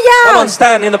 Hallelujah. Come on,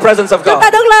 stand in the presence of Chúng ta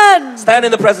God. đứng lên. Stand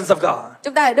in the presence of God.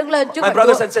 Chúng ta hãy đứng lên trước My mặt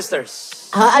brothers Chúa. and sisters,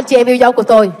 Anh chị em yêu dấu của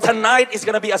tôi, tonight is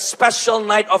going to be a special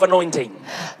night of anointing.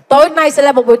 tối nay sẽ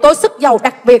là một buổi tối sức giàu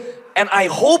đặc biệt. And I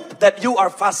hope that you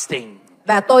are fasting.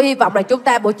 Và tôi hy vọng là chúng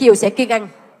ta buổi chiều sẽ kiêng ăn.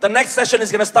 The next session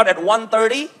is going to start at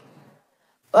 1:30.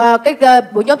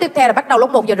 Buổi nhóm tiếp theo là bắt đầu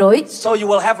lúc 1:30. So you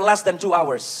will have less than 2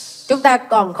 hours. Chúng ta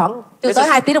còn khoảng chưa This tới is-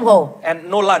 2 tiếng đồng hồ. And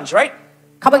no lunch, right?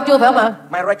 Không ăn trưa phải không ạ?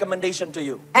 My recommendation to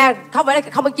you. Không phải là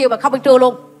không ăn chiều mà không ăn trưa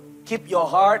luôn. Keep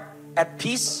your heart at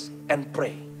peace and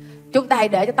pray. Chúng ta hãy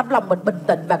để cho tấm lòng mình bình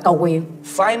tĩnh và cầu nguyện.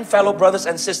 Find fellow brothers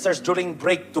and sisters during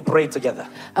break to pray together.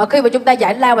 Khi mà chúng ta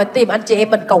giải lao và tìm anh chị em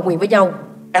mình cầu nguyện với nhau.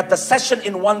 At the session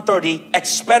in 1:30,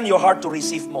 expand your heart to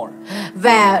receive more.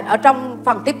 Và ở trong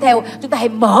phần tiếp theo, chúng ta hãy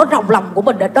mở rộng lòng của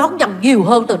mình để đón nhận nhiều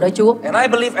hơn từ nơi Chúa. And I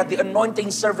believe at the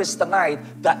anointing service tonight,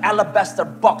 the alabaster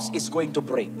box is going to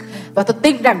break. Và tôi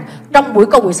tin rằng trong buổi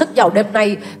cầu nguyện sức giàu đêm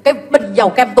nay, cái bình dầu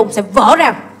cam tùng sẽ vỡ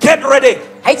ra. Get ready.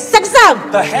 Hãy sẵn sàng.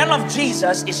 The hand of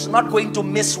Jesus is not going to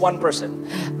miss one person.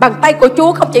 Bàn tay của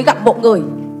Chúa không chỉ gặp một người.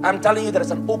 I'm telling you, there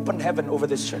is an open heaven over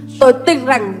this church. Tôi tin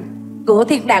rằng cửa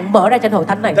thiên đàng mở ra trên hội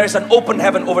thánh này. There is an open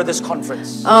heaven over this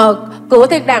conference. Cửa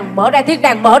thiên đàng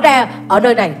mở ra ở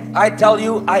nơi này. I tell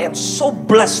you, I am so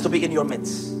blessed to be in your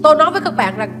midst. Tôi nói với các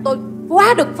bạn rằng tôi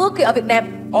quá được phước khi ở Việt Nam.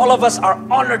 All of us are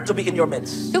honored to be in your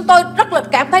midst. Chúng tôi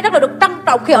cảm thấy rất là được trân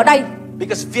trọng khi ở đây.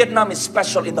 Because Vietnam is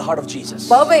special in the heart of Jesus.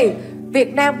 Bởi vì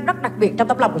Việt Nam rất đặc biệt trong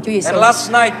tấm lòng của Chúa Giêsu. And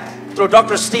last night, through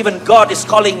Dr. Stephen, God is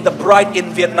calling the bride in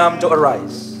Vietnam to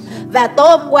arise. Và tối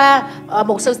hôm qua,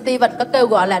 mục sư Stephen có kêu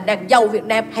gọi là nàng dâu Việt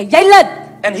Nam hãy dậy lên.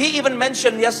 And he even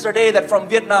mentioned yesterday that from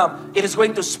Vietnam, it is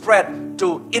going to spread to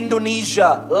Indonesia,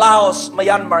 Laos,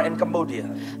 Myanmar, and Cambodia.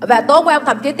 Và tối hôm qua ông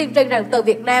thậm chí tuyên truyền rằng từ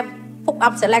Việt Nam phúc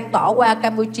âm sẽ lan tỏa qua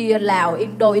Campuchia, Lào,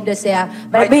 Indonesia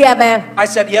và Myanmar. I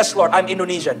said, yes, Lord, I'm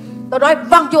Indonesian. Tôi nói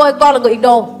vâng Chúa ơi, con là người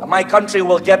Indo. My country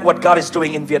will get what God is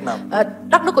doing in Vietnam.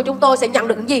 Đất nước của chúng tôi sẽ nhận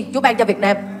được những gì Chúa ban cho Việt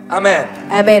Nam. Amen.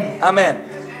 Amen. Amen.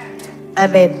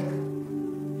 Amen.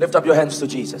 Lift up your hands to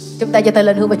Jesus. Chúng ta giơ tay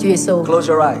lên hướng về Chúa Giêsu.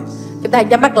 Close your eyes. Chúng ta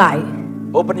nhắm mắt lại.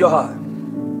 Open your heart.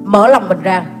 Mở lòng mình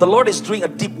ra. The Lord is doing a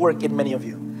deep work in many of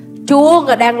you. Chúa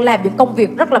Ngài đang làm những công việc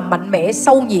rất là mạnh mẽ,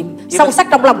 sâu sắc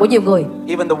trong lòng của nhiều người.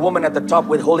 Even the woman at the top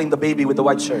with holding the baby with the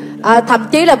white shirt. Thậm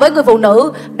chí là với người phụ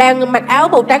nữ đang mặc áo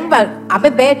màu trắng và ẵm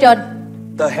em bé ở trên.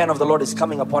 The hand of the Lord is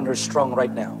coming upon her strong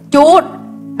right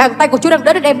Bàn now. tay của Chúa đang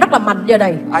đến em rất là mạnh giờ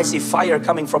này. I see fire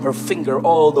coming from her finger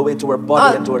all the way to her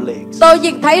body and to her legs. Tôi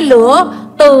nhìn thấy lửa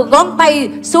từ ngón tay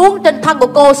xuống trên thân của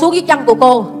cô, xuống dưới chân của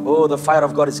cô. Oh, the fire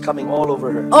of God is coming all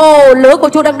over her. Lửa của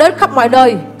Chúa đang đến khắp mọi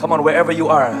nơi. Come on, wherever you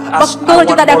are, ask, Bất cứ I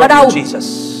chúng ta want đang more ở đâu. of you,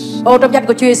 Jesus. Ô, trong danh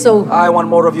của Chúa Giêsu. I want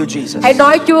more of you, Jesus. Hãy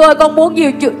nói Chúa ơi, con muốn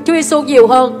nhiều Chúa Giêsu nhiều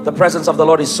hơn. The presence of the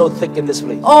Lord is so thick in this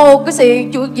place. Ô, cái sự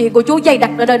hiện diện của Chúa dày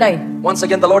đặc ở nơi này. Once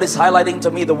again, the Lord is highlighting to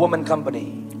me the woman company.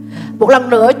 Một lần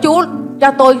nữa Chúa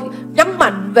cho tôi nhấn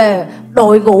mạnh về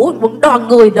đội ngũ, một đoàn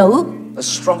người nữ. A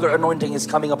stronger anointing is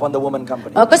coming upon the woman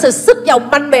company. Có sự sức giàu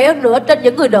mạnh mẽ hơn nữa trên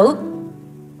những người nữ.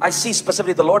 I see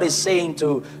specifically the Lord is saying to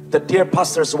the dear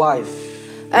pastor's wife.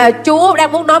 Chúa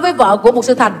đang muốn nói với vợ của mục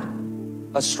sư Thành.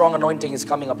 A strong anointing is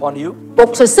coming upon you. Một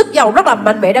sự sức giàu rất là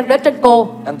mạnh mẽ đang đến trên cô.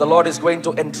 And the Lord is going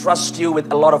to entrust you with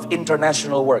a lot of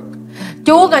international work.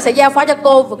 Chúa Ngài sẽ giao phó cho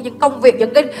cô những công việc,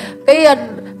 những cái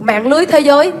mạng lưới thế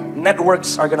giới.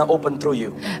 Networks are going to open through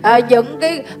you. Những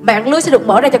cái mạng lưới sẽ được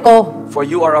mở ra cho cô.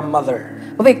 For you are a mother.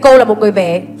 Bởi vì cô là một người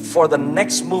mẹ. For the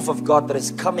next move of God that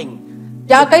is coming.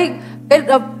 Cho cái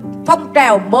phong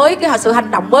trào mới, cái sự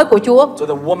hành động mới của Chúa. To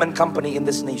the woman company in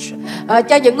this nation.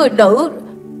 Cho những người nữ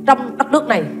trong đất nước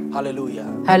này.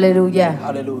 Hallelujah. Hallelujah.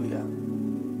 Hallelujah.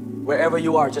 Wherever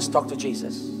you are, just talk to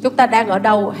Jesus. Chúng ta đang ở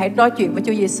đâu, hãy nói chuyện với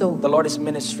Chúa Giêsu. The Lord is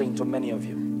ministering to many of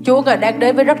you. Chúa Ngài đang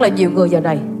đến với rất là nhiều người giờ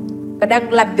này. Ngài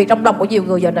đang làm việc trong lòng của nhiều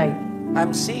người giờ này.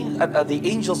 I'm seeing the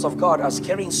angels of God are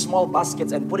carrying small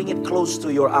baskets and putting it close to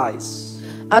your eyes.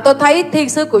 Tôi thấy thiên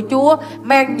sứ của Chúa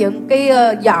mang những cái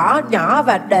giỏ nhỏ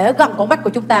và để gần con mắt của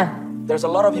chúng ta. There's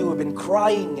a lot of you who've been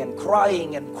crying and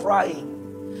crying and crying.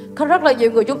 Có rất là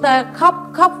nhiều người chúng ta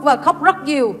khóc và khóc rất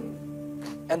nhiều.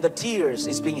 And the tears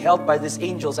is being held by these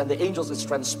angels, and the angels is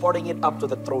transporting it up to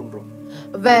the throne room.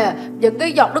 Và những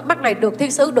cái giọt nước mắt này được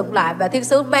thiên sứ đựng lại và thiên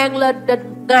sứ mang lên trên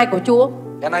ngai của Chúa.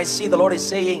 And I see the Lord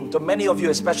is saying to many of you,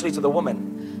 especially to the women,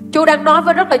 Chúa đang nói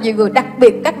với rất là nhiều người, đặc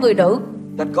biệt các người nữ,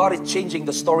 that God is changing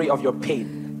the story of your pain.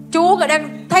 Chúa Ngài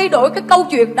đang thay đổi cái câu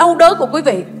chuyện đau đớn của quý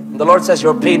vị. The Lord says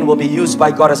your pain will be used by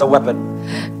God as a weapon.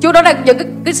 Chúa nói rằng những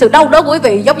cái sự đau đớn của quý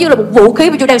vị giống như là một vũ khí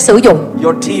mà Chúa đang sử dụng.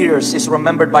 Your tears is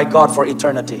remembered by God for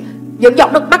eternity. Những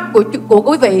giọt nước mắt của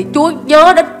quý vị Chúa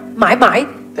nhớ đến mãi mãi.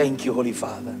 Thank you, Holy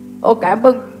Father. Ô, cảm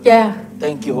ơn Cha.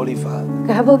 Thank you, Holy Father.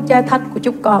 Cảm ơn Cha Thánh của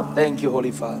chúng con. Thank you,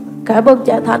 Holy Father. Cảm ơn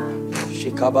Cha Thánh.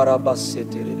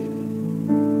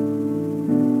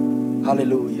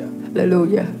 Hallelujah.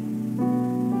 Hallelujah.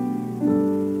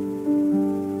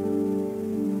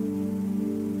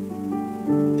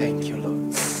 Thank you,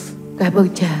 Lord. Cảm ơn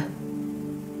Cha.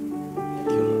 Thank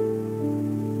you, Lord.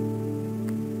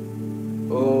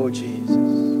 Oh, Jesus.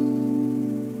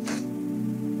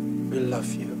 We love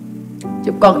you.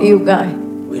 Chúng con yêu Ngài.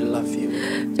 We love you.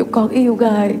 Chúng con yêu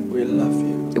Ngài. We love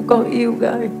you. Chúng con yêu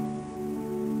Ngài.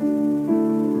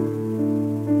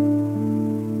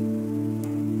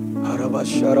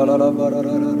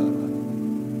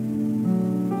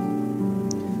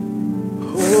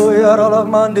 Oh,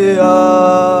 yaralamandia.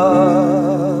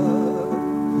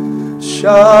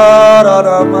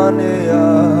 Shararamania.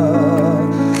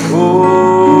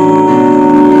 Oh,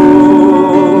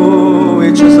 we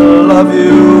just love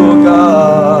you,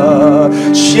 God.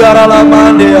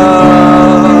 Sharalamania.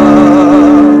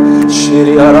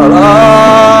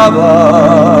 Shiriyaralaba.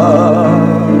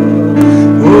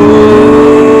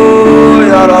 Oh,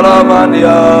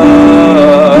 yaralamandia.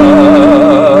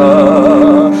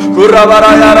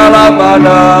 Kurabara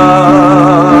yaralamana.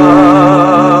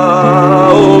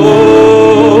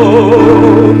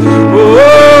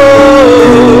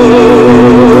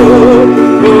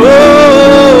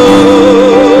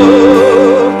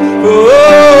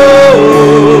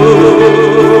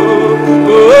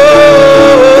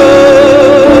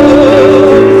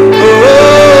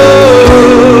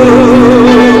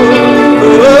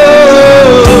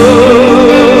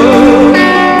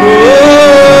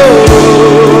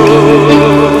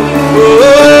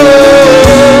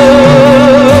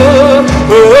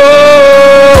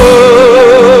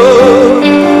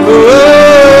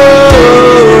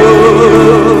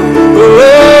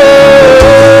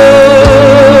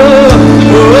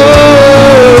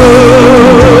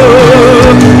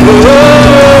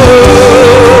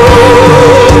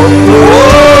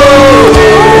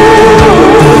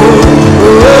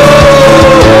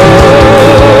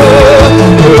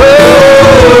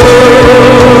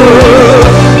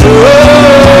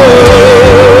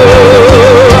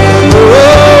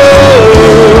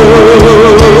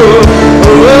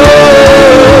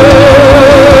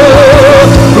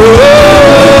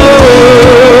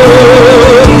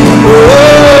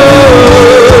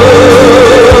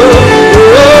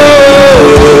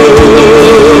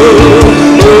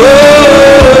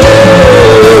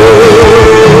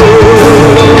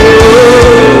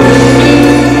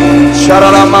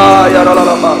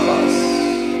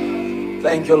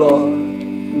 Thank you, Lord.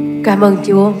 Cảm ơn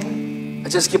Chúa. I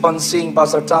just keep on seeing,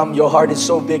 Pastor Tom, your heart is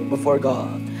so big before God.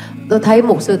 Tôi thấy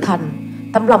mục sư Thành,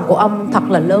 tấm lòng của ông thật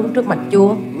là lớn trước mặt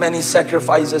Chúa. Many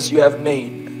sacrifices you have made.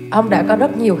 Ông đã có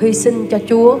rất nhiều hy sinh cho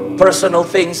Chúa. Personal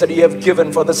things that you have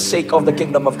given for the sake of the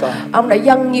kingdom of God. Ông đã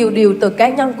dâng nhiều điều từ cá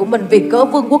nhân của mình vì cớ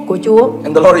vương quốc của Chúa.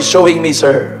 And the Lord is showing me,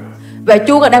 sir, Và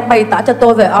Chúa đang bày tỏ cho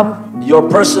tôi về ông.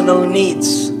 your personal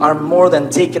needs are more than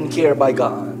taken care by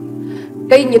God.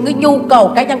 Những cái nhu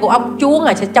cầu cá nhân của ông, Chúa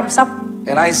Ngài sẽ chăm sóc.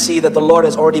 And I see that the Lord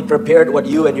has already prepared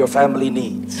what you and your family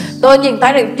needs. Tôi nhìn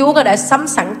thấy rằng Chúa đã sắm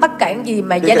sẵn tất cả những gì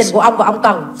mà gia đình của ông và ông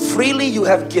cần. Freely you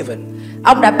have given.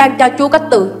 Ông đã ban cho Chúa cách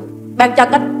tự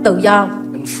do.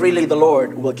 And freely the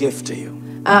Lord will give to you.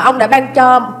 Ông đã ban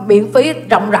cho miễn phí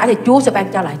rộng rãi thì Chúa sẽ ban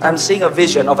cho lại. I'm seeing a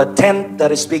vision of a tent that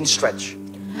is being stretched.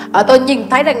 Tôi nhìn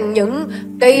thấy rằng những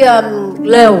cái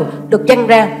lều được dâng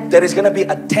ra. There is going to be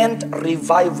a tent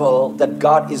revival that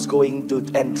God is going to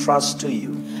entrust to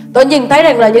you. Tôi nhìn thấy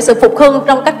rằng là những sự phục hưng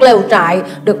trong các lều trại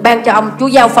được ban cho ông, Chúa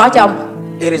giao phó cho ông.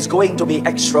 It is going to be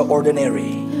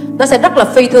extraordinary. Nó sẽ rất là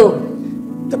phi thường.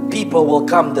 The people will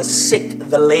come, the sick,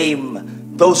 the lame,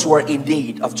 those who are in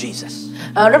need of Jesus.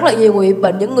 Rất là nhiều người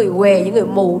bệnh, những người què, những người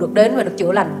mù được đến và được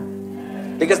chữa lành.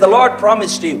 Because the Lord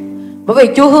promised you Bởi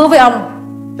vì Chúa hứa với ông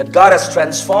that God has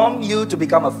transformed you to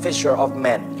become a fisher of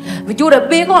men. vì Chúa đã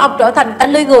biến ông trở thành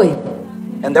tanh lưới người.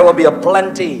 And there will be a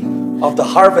plenty of the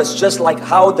harvest, just like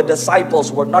how the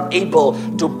disciples were not able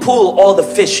to pull all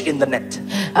the fish in the net.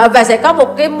 Và sẽ có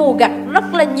một cái mùa gặt rất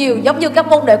là nhiều, giống như các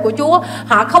môn đệ của Chúa,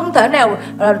 họ không thể nào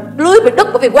lưới bị đứt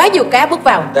bởi vì quá nhiều cá bước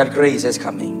vào. That grace is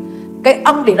coming. Cái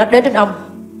ân điển đó đến trên ông.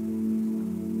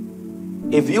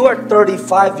 If you are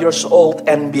 35 years old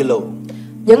and below,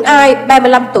 Những ai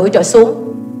 35 tuổi trở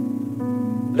xuống,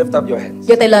 lift up your hands.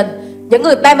 giơ tay lên. Những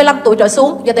người 35 tuổi trở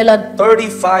xuống, giơ tay lên.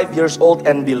 35 years old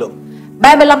and below.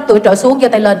 35 tuổi trở xuống, giơ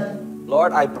tay lên.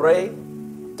 Lord, I pray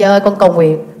Trời ơi, con cầu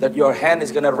nguyện that your hand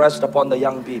is going to rest upon the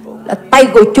young people. là tay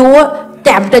của Chúa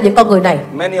chạm trên những con người này.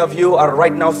 Many of you are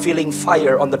right now feeling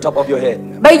fire on the top of your head.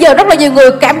 Bây giờ rất là nhiều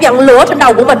người cảm nhận lửa trên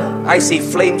đầu của mình. I see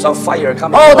flames of fire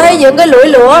coming. Thấy những cái lưỡi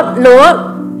lửa.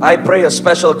 I pray a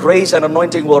special grace and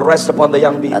anointing will rest upon the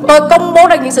young people. Tôi công bố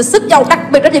ra những sự sức giàu đặc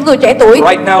biệt cho những người trẻ tuổi.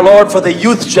 Right now, Lord, for the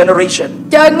youth generation.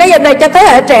 Trời, ngay giờ này cho thế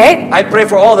hệ trẻ. I pray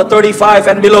for all the 35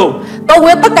 and below. Tôi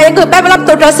nguyện tất cả những người 35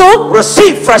 tuổi trở xuống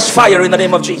Receive fresh fire in the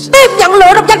name of Jesus. tiếp nhận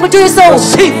lửa trong danh của Chúa Giêsu.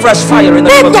 Receive fresh fire in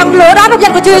the Tiếp name of nhận Jesus. lửa đó trong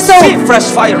danh của Chúa Giêsu. Receive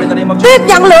fresh fire in the name of Jesus. Tiếp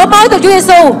nhận lửa mới từ Chúa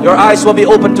Giêsu. Your eyes will be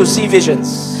open to see visions.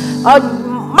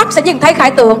 Mắt sẽ nhìn thấy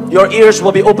khải tượng. Your ears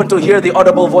will be open to hear the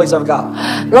audible voice of God.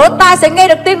 Lỗ tai sẽ nghe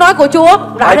được tiếng nói của Chúa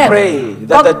rõ I ràng. pray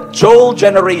that the Joel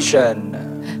generation,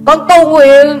 Con cầu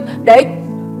nguyện để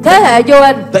thế hệ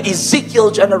Joel, the Ezekiel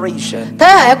generation, thế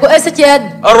hệ của Ezechiel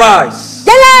arise,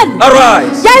 dậy lên,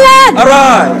 arise, dậy lên,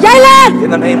 arise, dậy lên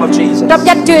in the name of Jesus. trong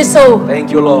danh Chúa Giêsu.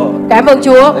 Thank you, Lord. Cảm ơn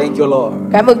Chúa. Thank you, Lord.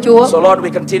 Cảm ơn Chúa. So, Lord, we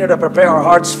continue to prepare our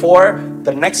hearts for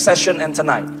the next session and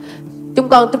tonight. Chúng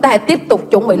ta hãy tiếp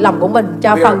tục chuẩn bị lòng của mình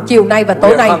cho We phần are- chiều nay và We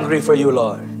tối are nay. hungry for you,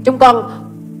 Lord. Chúng con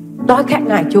đói khát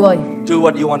Ngài, Chúa ơi. Do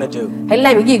what you want to do. Hãy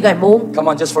làm những gì Ngài muốn. Come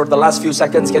on, just for the last few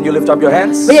seconds, can you lift up your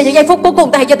hands? Bây giờ những giây phút cuối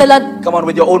cùng ta hãy giơ tay lên. Come on,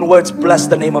 with your own words, bless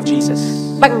the name of Jesus.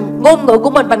 Bằng ngôn ngữ của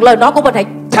mình, bằng lời nói của mình, hãy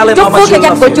Tell him chúc how much phước cho you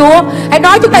danh love của him. Chúa. Hãy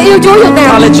nói chúng ta yêu Chúa dường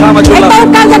nào. Tell him how much you Hãy love tôn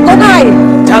him. cao danh của Ngài.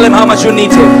 Tell him how much you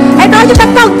need him. Hãy nói chúng ta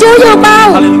cần Chúa dường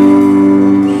bao. Hallelujah.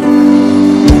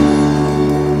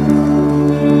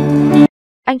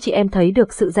 Anh chị em thấy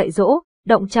được sự dạy dỗ,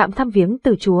 động chạm thăm viếng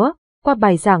từ Chúa qua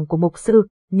bài giảng của mục sư,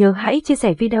 nhớ hãy chia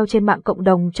sẻ video trên mạng cộng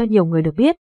đồng cho nhiều người được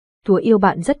biết. Chúa yêu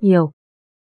bạn rất nhiều.